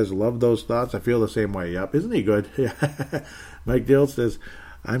Hickey says, love those thoughts. I feel the same way. Yep, isn't he good? Mike Dill says,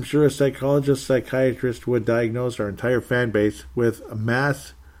 I'm sure a psychiatrist would diagnose our entire fan base with masochism.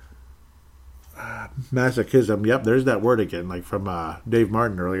 Yep, there's that word again, like from Dave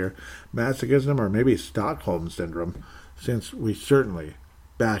Martin earlier. Masochism, or maybe Stockholm Syndrome, since we certainly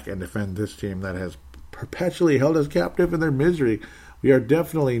back and defend this team that has perpetually held us captive in their misery. We are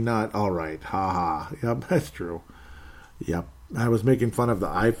definitely not all right. Ha ha. Yep, that's true. Yep. I was making fun of the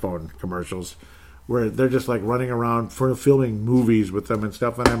iPhone commercials where they're just like running around for filming movies with them and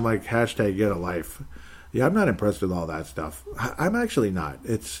stuff, and I'm like, hashtag get a life. Yeah, I'm not impressed with all that stuff. I'm actually not.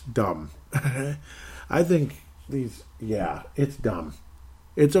 It's dumb. I think it's dumb.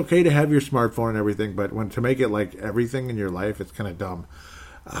 It's okay to have your smartphone and everything, but to make it like everything in your life, it's kind of dumb.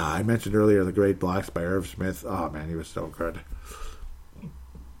 I mentioned earlier The Great Blocks by Irv Smith. Oh, man, he was so good.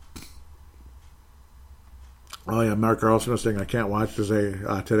 Oh, yeah, Mark Carlson was saying, I can't watch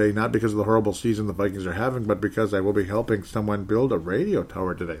today, not because of the horrible season the Vikings are having, but because I will be helping someone build a radio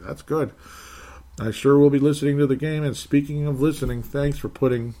tower today. That's good. I sure will be listening to the game. And speaking of listening, thanks for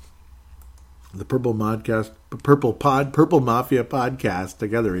putting the Purple Mafia podcast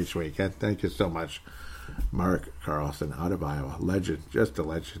together each week. And thank you so much, Mark Carlson out of Iowa. Legend, just a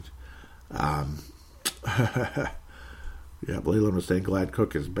legend. Yeah, Leland was saying glad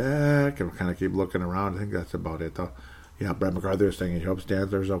Cook is back, and kind of keep looking around. I think that's about it, though. Yeah, Brett McCarthy was saying he hopes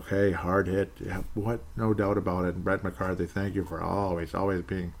Dantzler's okay. Hard hit. Yeah, what? No doubt about it. And Brett McCarthy, thank you for always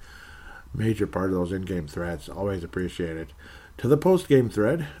being a major part of those in-game threads. Always appreciate it. To the post-game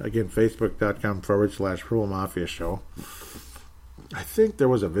thread, again, facebook.com/Purple Mafia Show. I think there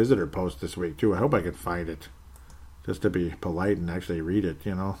was a visitor post this week, too. I hope I can find it, just to be polite and actually read it,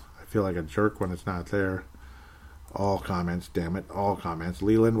 you know. I feel like a jerk when it's not there. All comments, damn it, all comments.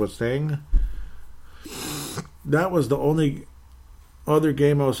 Leland was saying that was the only other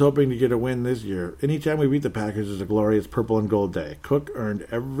game I was hoping to get a win this year. Anytime we beat the Packers is a glorious purple and gold day. Cook earned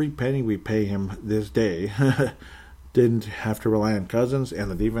every penny we pay him this day. Didn't have to rely on Cousins, and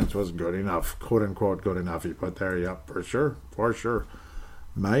the defense was good enough. Quote unquote good enough. He put there, yep, for sure.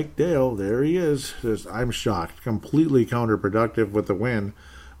 Mike Dale, there he is. Says, I'm shocked. Completely counterproductive with the win.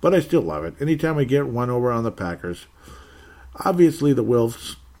 But I still love it. Anytime we get one over on the Packers. Obviously, the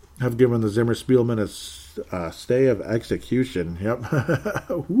Wilfs have given the Zimmer Spielman a stay of execution.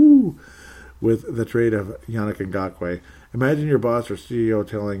 Yep. Woo. With the trade of Yannick Ngakoue. Imagine your boss or CEO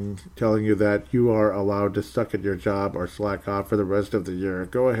telling you that you are allowed to suck at your job or slack off for the rest of the year.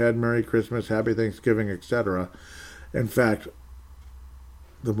 Go ahead, Merry Christmas, Happy Thanksgiving, etc. In fact,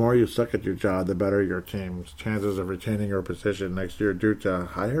 the more you suck at your job, the better your team's chances of retaining your position next year due to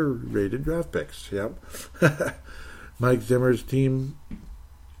higher rated draft picks. Yep. Mike Zimmer's team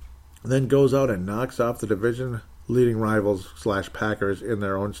then goes out and knocks off the division leading rivals / Packers in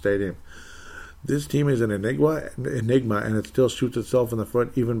their own stadium. This team is an enigma, and it still shoots itself in the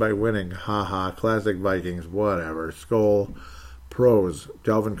foot even by winning. Classic Vikings, whatever. Skol, pros,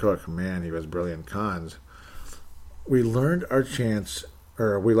 Dalvin Cook, man, he was brilliant. Cons, we lessened our chance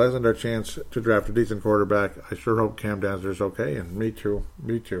to draft a decent quarterback. I sure hope Cam Dantzler's okay, and me too.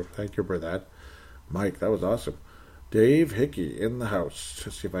 Thank you for that. Mike, that was awesome. Dave Hickey in the house.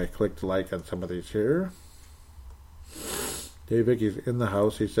 Let's see if I clicked like on some of these here. Dave Hickey's in the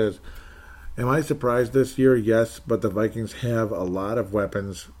house. He says, am I surprised this year? Yes, but the Vikings have a lot of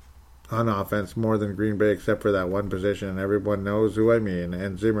weapons on offense, more than Green Bay, except for that one position, and everyone knows who I mean.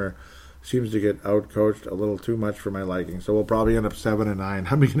 And Zimmer seems to get outcoached a little too much for my liking, so we'll probably end up 7-9.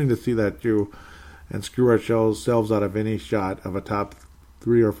 I'm beginning to see that too, and screw ourselves out of any shot of a top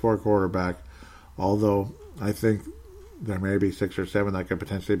 3 or 4 quarterback, although I think there may be 6 or 7 that could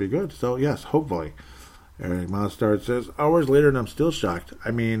potentially be good. So yes, hopefully. Eric Mostard says, hours later and I'm still shocked.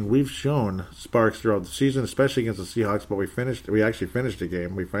 I mean, we've shown sparks throughout the season, especially against the Seahawks, but we actually finished the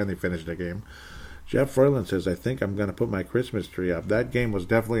game. We finally finished the game. Jeff Froyland says, I think I'm going to put my Christmas tree up. That game was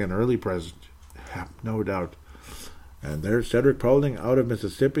definitely an early present. Yeah, no doubt. And there's Cedric Paulding out of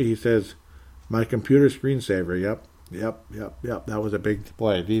Mississippi. He says, my computer screensaver. Yep. That was a big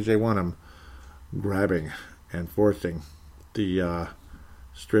play. DJ Wonnum grabbing and forcing the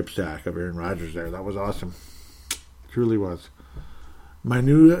strip sack of Aaron Rodgers there. That was awesome. Truly was. My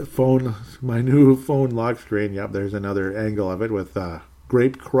new phone lock screen. Yep, there's another angle of it with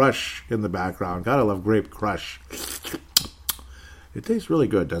Grape Crush in the background. Gotta love Grape Crush. It tastes really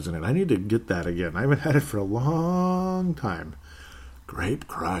good, doesn't it? I need to get that again. I haven't had it for a long time. Grape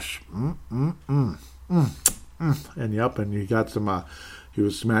Crush. And yep, and you got some, he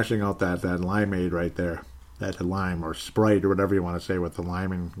was smashing out that limeade right there. That lime or Sprite or whatever you want to say with the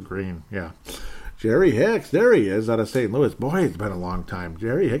lime and green. Yeah. Jerry Hicks, there he is out of St. Louis. Boy, it's been a long time.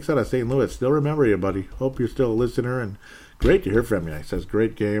 Jerry Hicks out of St. Louis. Still remember you, buddy. Hope you're still a listener, and great to hear from you. He says,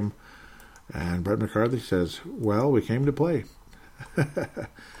 great game. And Brett McCarthy says, well, we came to play.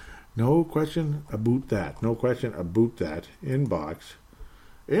 No question about that. Inbox.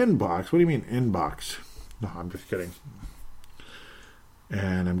 What do you mean inbox? No, I'm just kidding.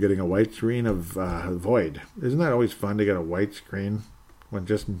 And I'm getting a white screen of Void. Isn't that always fun to get a white screen when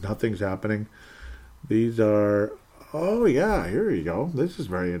just nothing's happening? These are... Oh, yeah, here you go. This is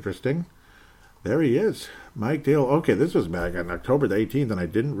very interesting. There he is. Mike Dale. Okay, this was back on October the 18th, and I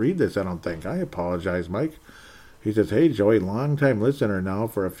didn't read this, I don't think. I apologize, Mike. He says, hey, Joey, long-time listener now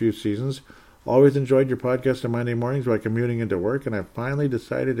for a few seasons. Always enjoyed your podcast on Monday mornings while commuting into work, and I finally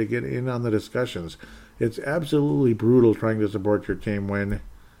decided to get in on the discussions. It's absolutely brutal trying to support your team when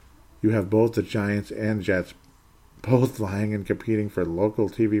you have both the Giants and Jets both lying and competing for the local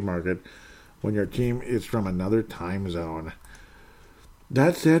TV market when your team is from another time zone.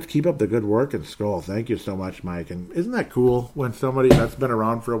 That said, keep up the good work and Skull. Thank you so much, Mike. And isn't that cool when somebody that's been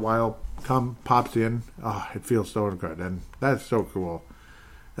around for a while pops in? Oh, it feels so good, and that's so cool.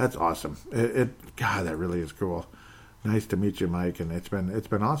 That's awesome. God, that really is cool. Nice to meet you, Mike, and it's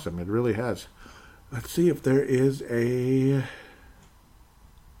been awesome. It really has. Let's see if there is a.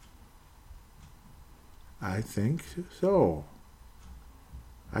 I think so.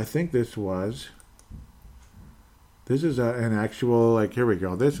 I think this is an actual, here we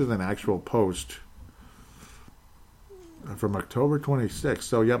go. This is an actual post from October 26th.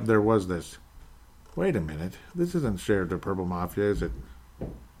 So, yep, there was this. Wait a minute. This isn't shared to Purple Mafia, is it?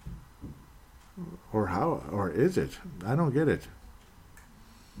 Or is it? I don't get it.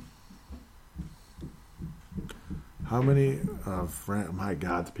 How many friends? My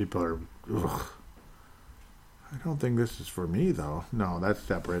God, the people are. Ugh. I don't think this is for me, though. No, that's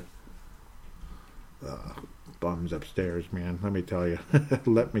separate. Bums upstairs, man. Let me tell you.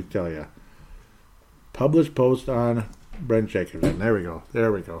 Let me tell you. Published post on Brent Jacobson. There we go.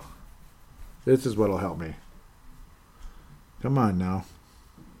 There we go. This is what'll help me. Come on now.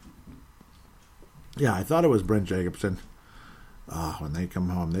 Yeah, I thought it was Brent Jacobson. When they come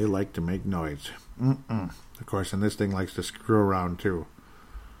home, they like to make noise. Of course, and this thing likes to screw around, too.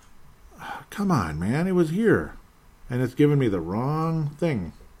 Come on, man. It was here. And it's giving me the wrong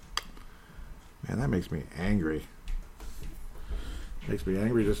thing. Man, that makes me angry. Makes me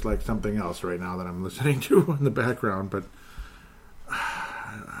angry just like something else right now that I'm listening to in the background. But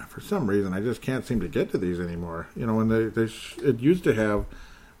for some reason, I just can't seem to get to these anymore. You know, when it used to have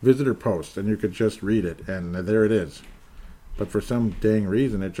visitor posts, and you could just read it, and there it is. But for some dang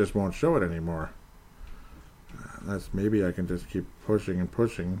reason, it just won't show it anymore. Maybe I can just keep pushing and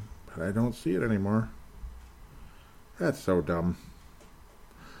pushing, but I don't see it anymore. That's so dumb.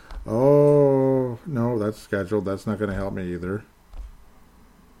 Oh, no, that's scheduled. That's not going to help me either.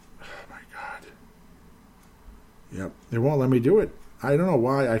 Oh, my God. Yep, it won't let me do it. I don't know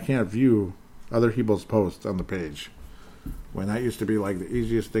why I can't view other people's posts on the page, when that used to be like the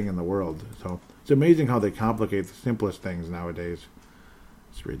easiest thing in the world. So it's amazing how they complicate the simplest things nowadays.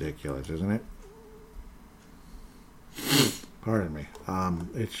 It's ridiculous, isn't it? Pardon me.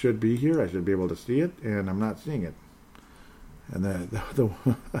 It should be here. I should be able to see it, and I'm not seeing it. And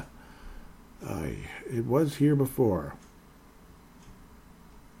it was here before.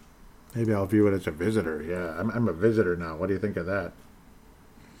 Maybe I'll view it as a visitor. Yeah, I'm a visitor now. What do you think of that?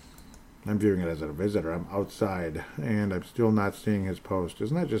 I'm viewing it as a visitor. I'm outside, and I'm still not seeing his post.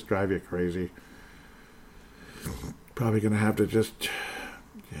 Doesn't that just drive you crazy? Probably going to have to just,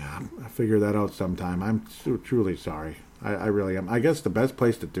 figure that out sometime. I'm truly sorry. I really am. I guess the best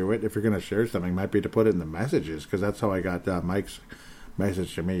place to do it, if you're going to share something, might be to put it in the messages, because that's how I got Mike's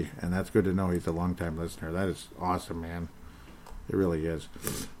message to me, and that's good to know he's a long-time listener. That is awesome, man. It really is.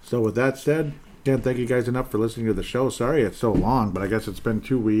 So with that said, can't thank you guys enough for listening to the show. Sorry it's so long, but I guess it's been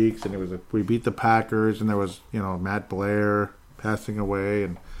 2 weeks, and we beat the Packers, and there was, Matt Blair passing away,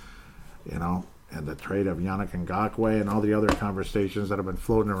 and, and the trade of Yannick Ngakoue, and all the other conversations that have been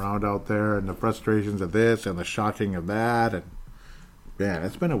floating around out there, and the frustrations of this, and the shocking of that, and, man,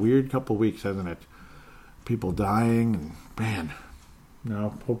 it's been a weird couple weeks, hasn't it? People dying, and, man,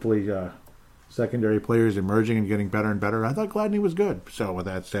 hopefully secondary players emerging and getting better and better. I thought Gladney was good. So with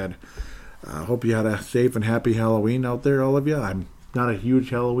that said, I hope you had a safe and happy Halloween out there, all of you. I'm not a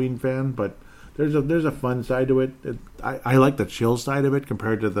huge Halloween fan, but there's a fun side to it. I like the chill side of it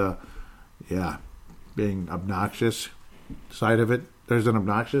compared to the, being obnoxious side of it. There's an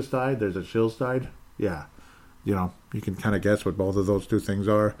obnoxious side. There's a chill side. Yeah. You can kind of guess what both of those two things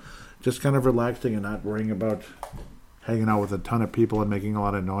are. Just kind of relaxing and not worrying about hanging out with a ton of people and making a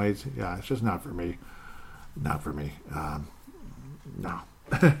lot of noise. Yeah, it's just not for me. Not for me. No.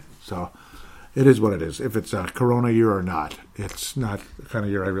 So it is what it is. If it's a Corona year or not, it's not the kind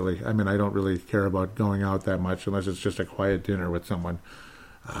of year I don't really care about going out that much unless it's just a quiet dinner with someone.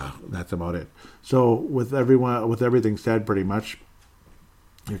 That's about it. So with everything said, pretty much,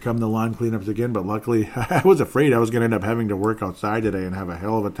 here come the lawn cleanups again. But luckily, I was afraid I was going to end up having to work outside today and have a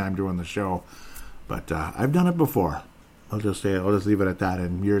hell of a time doing the show. But I've done it before. I'll just leave it at that.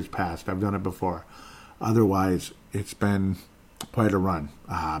 In years past, I've done it before. Otherwise, it's been quite a run.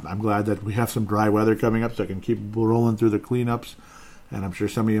 I'm glad that we have some dry weather coming up, so I can keep rolling through the cleanups. And I'm sure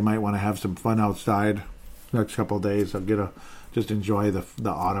some of you might want to have some fun outside next couple of days. I'll just enjoy the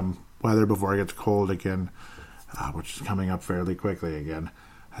autumn weather before it gets cold again, which is coming up fairly quickly again.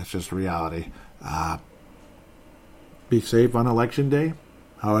 That's just reality. Be safe on Election Day.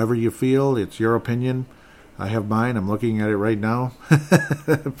 However you feel, it's your opinion. I have mine. I'm looking at it right now.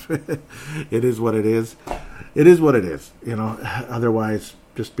 It is what it is. It is what it is. Otherwise,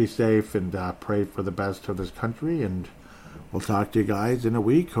 just be safe and pray for the best of this country. And we'll talk to you guys in a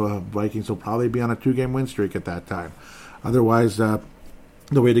week. Vikings will probably be on a 2-game win streak at that time. Otherwise, the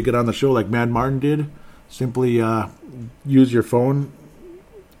way to get on the show, like Mad Martin did, simply use your phone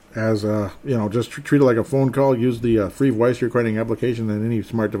as just treat it like a phone call. Use the free voice recording application on any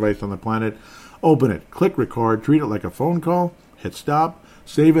smart device on the planet. Open it, click record, treat it like a phone call, hit stop,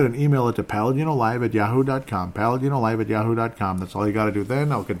 save it, and email it to paladinolive@yahoo.com. paladinolive@yahoo.com. That's all you got to do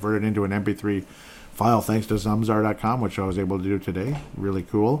then. I'll convert it into an MP3 file thanks to Zamzar.com, which I was able to do today. Really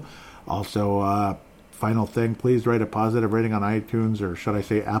cool. Also, final thing, please write a positive rating on iTunes, or should I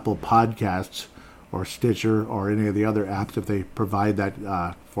say Apple Podcasts, or Stitcher, or any of the other apps if they provide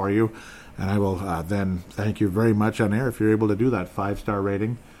that for you. And I will then thank you very much on air if you're able to do that 5-star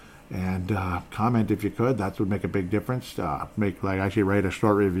rating. And comment if you could. That would make a big difference. Actually write a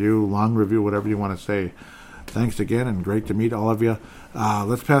short review, long review, whatever you want to say. Thanks again, and great to meet all of you.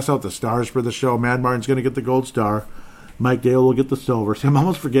 Let's pass out the stars for the show. Mad Martin's going to get the gold star. Mike Dale will get the silver. See, I'm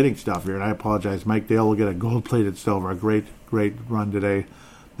almost forgetting stuff here, and I apologize. Mike Dale will get a gold-plated silver. A great, great run today.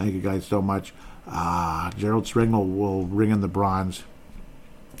 Thank you guys so much. Gerald String will ring in the bronze.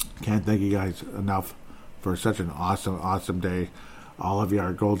 Can't thank you guys enough for such an awesome, awesome day. All of you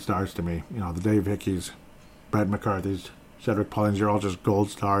are gold stars to me. The Dave Hickeys, Brett McCarthy's, Cedric Paulins, you're all just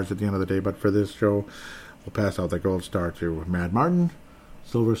gold stars at the end of the day. But for this show, we'll pass out the gold star to Mad Martin,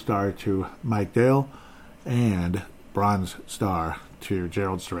 silver star to Mike Dale, and bronze star to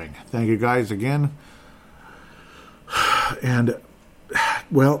Gerald String. Thank you guys again. And,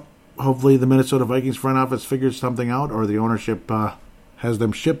 well, hopefully the Minnesota Vikings front office figures something out, or the ownership has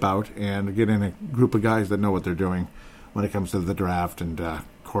them ship out and get in a group of guys that know what they're doing when it comes to the draft and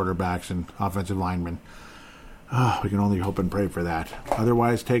quarterbacks and offensive linemen. We can only hope and pray for that.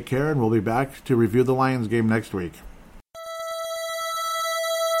 Otherwise, take care, and we'll be back to review the Lions game next week.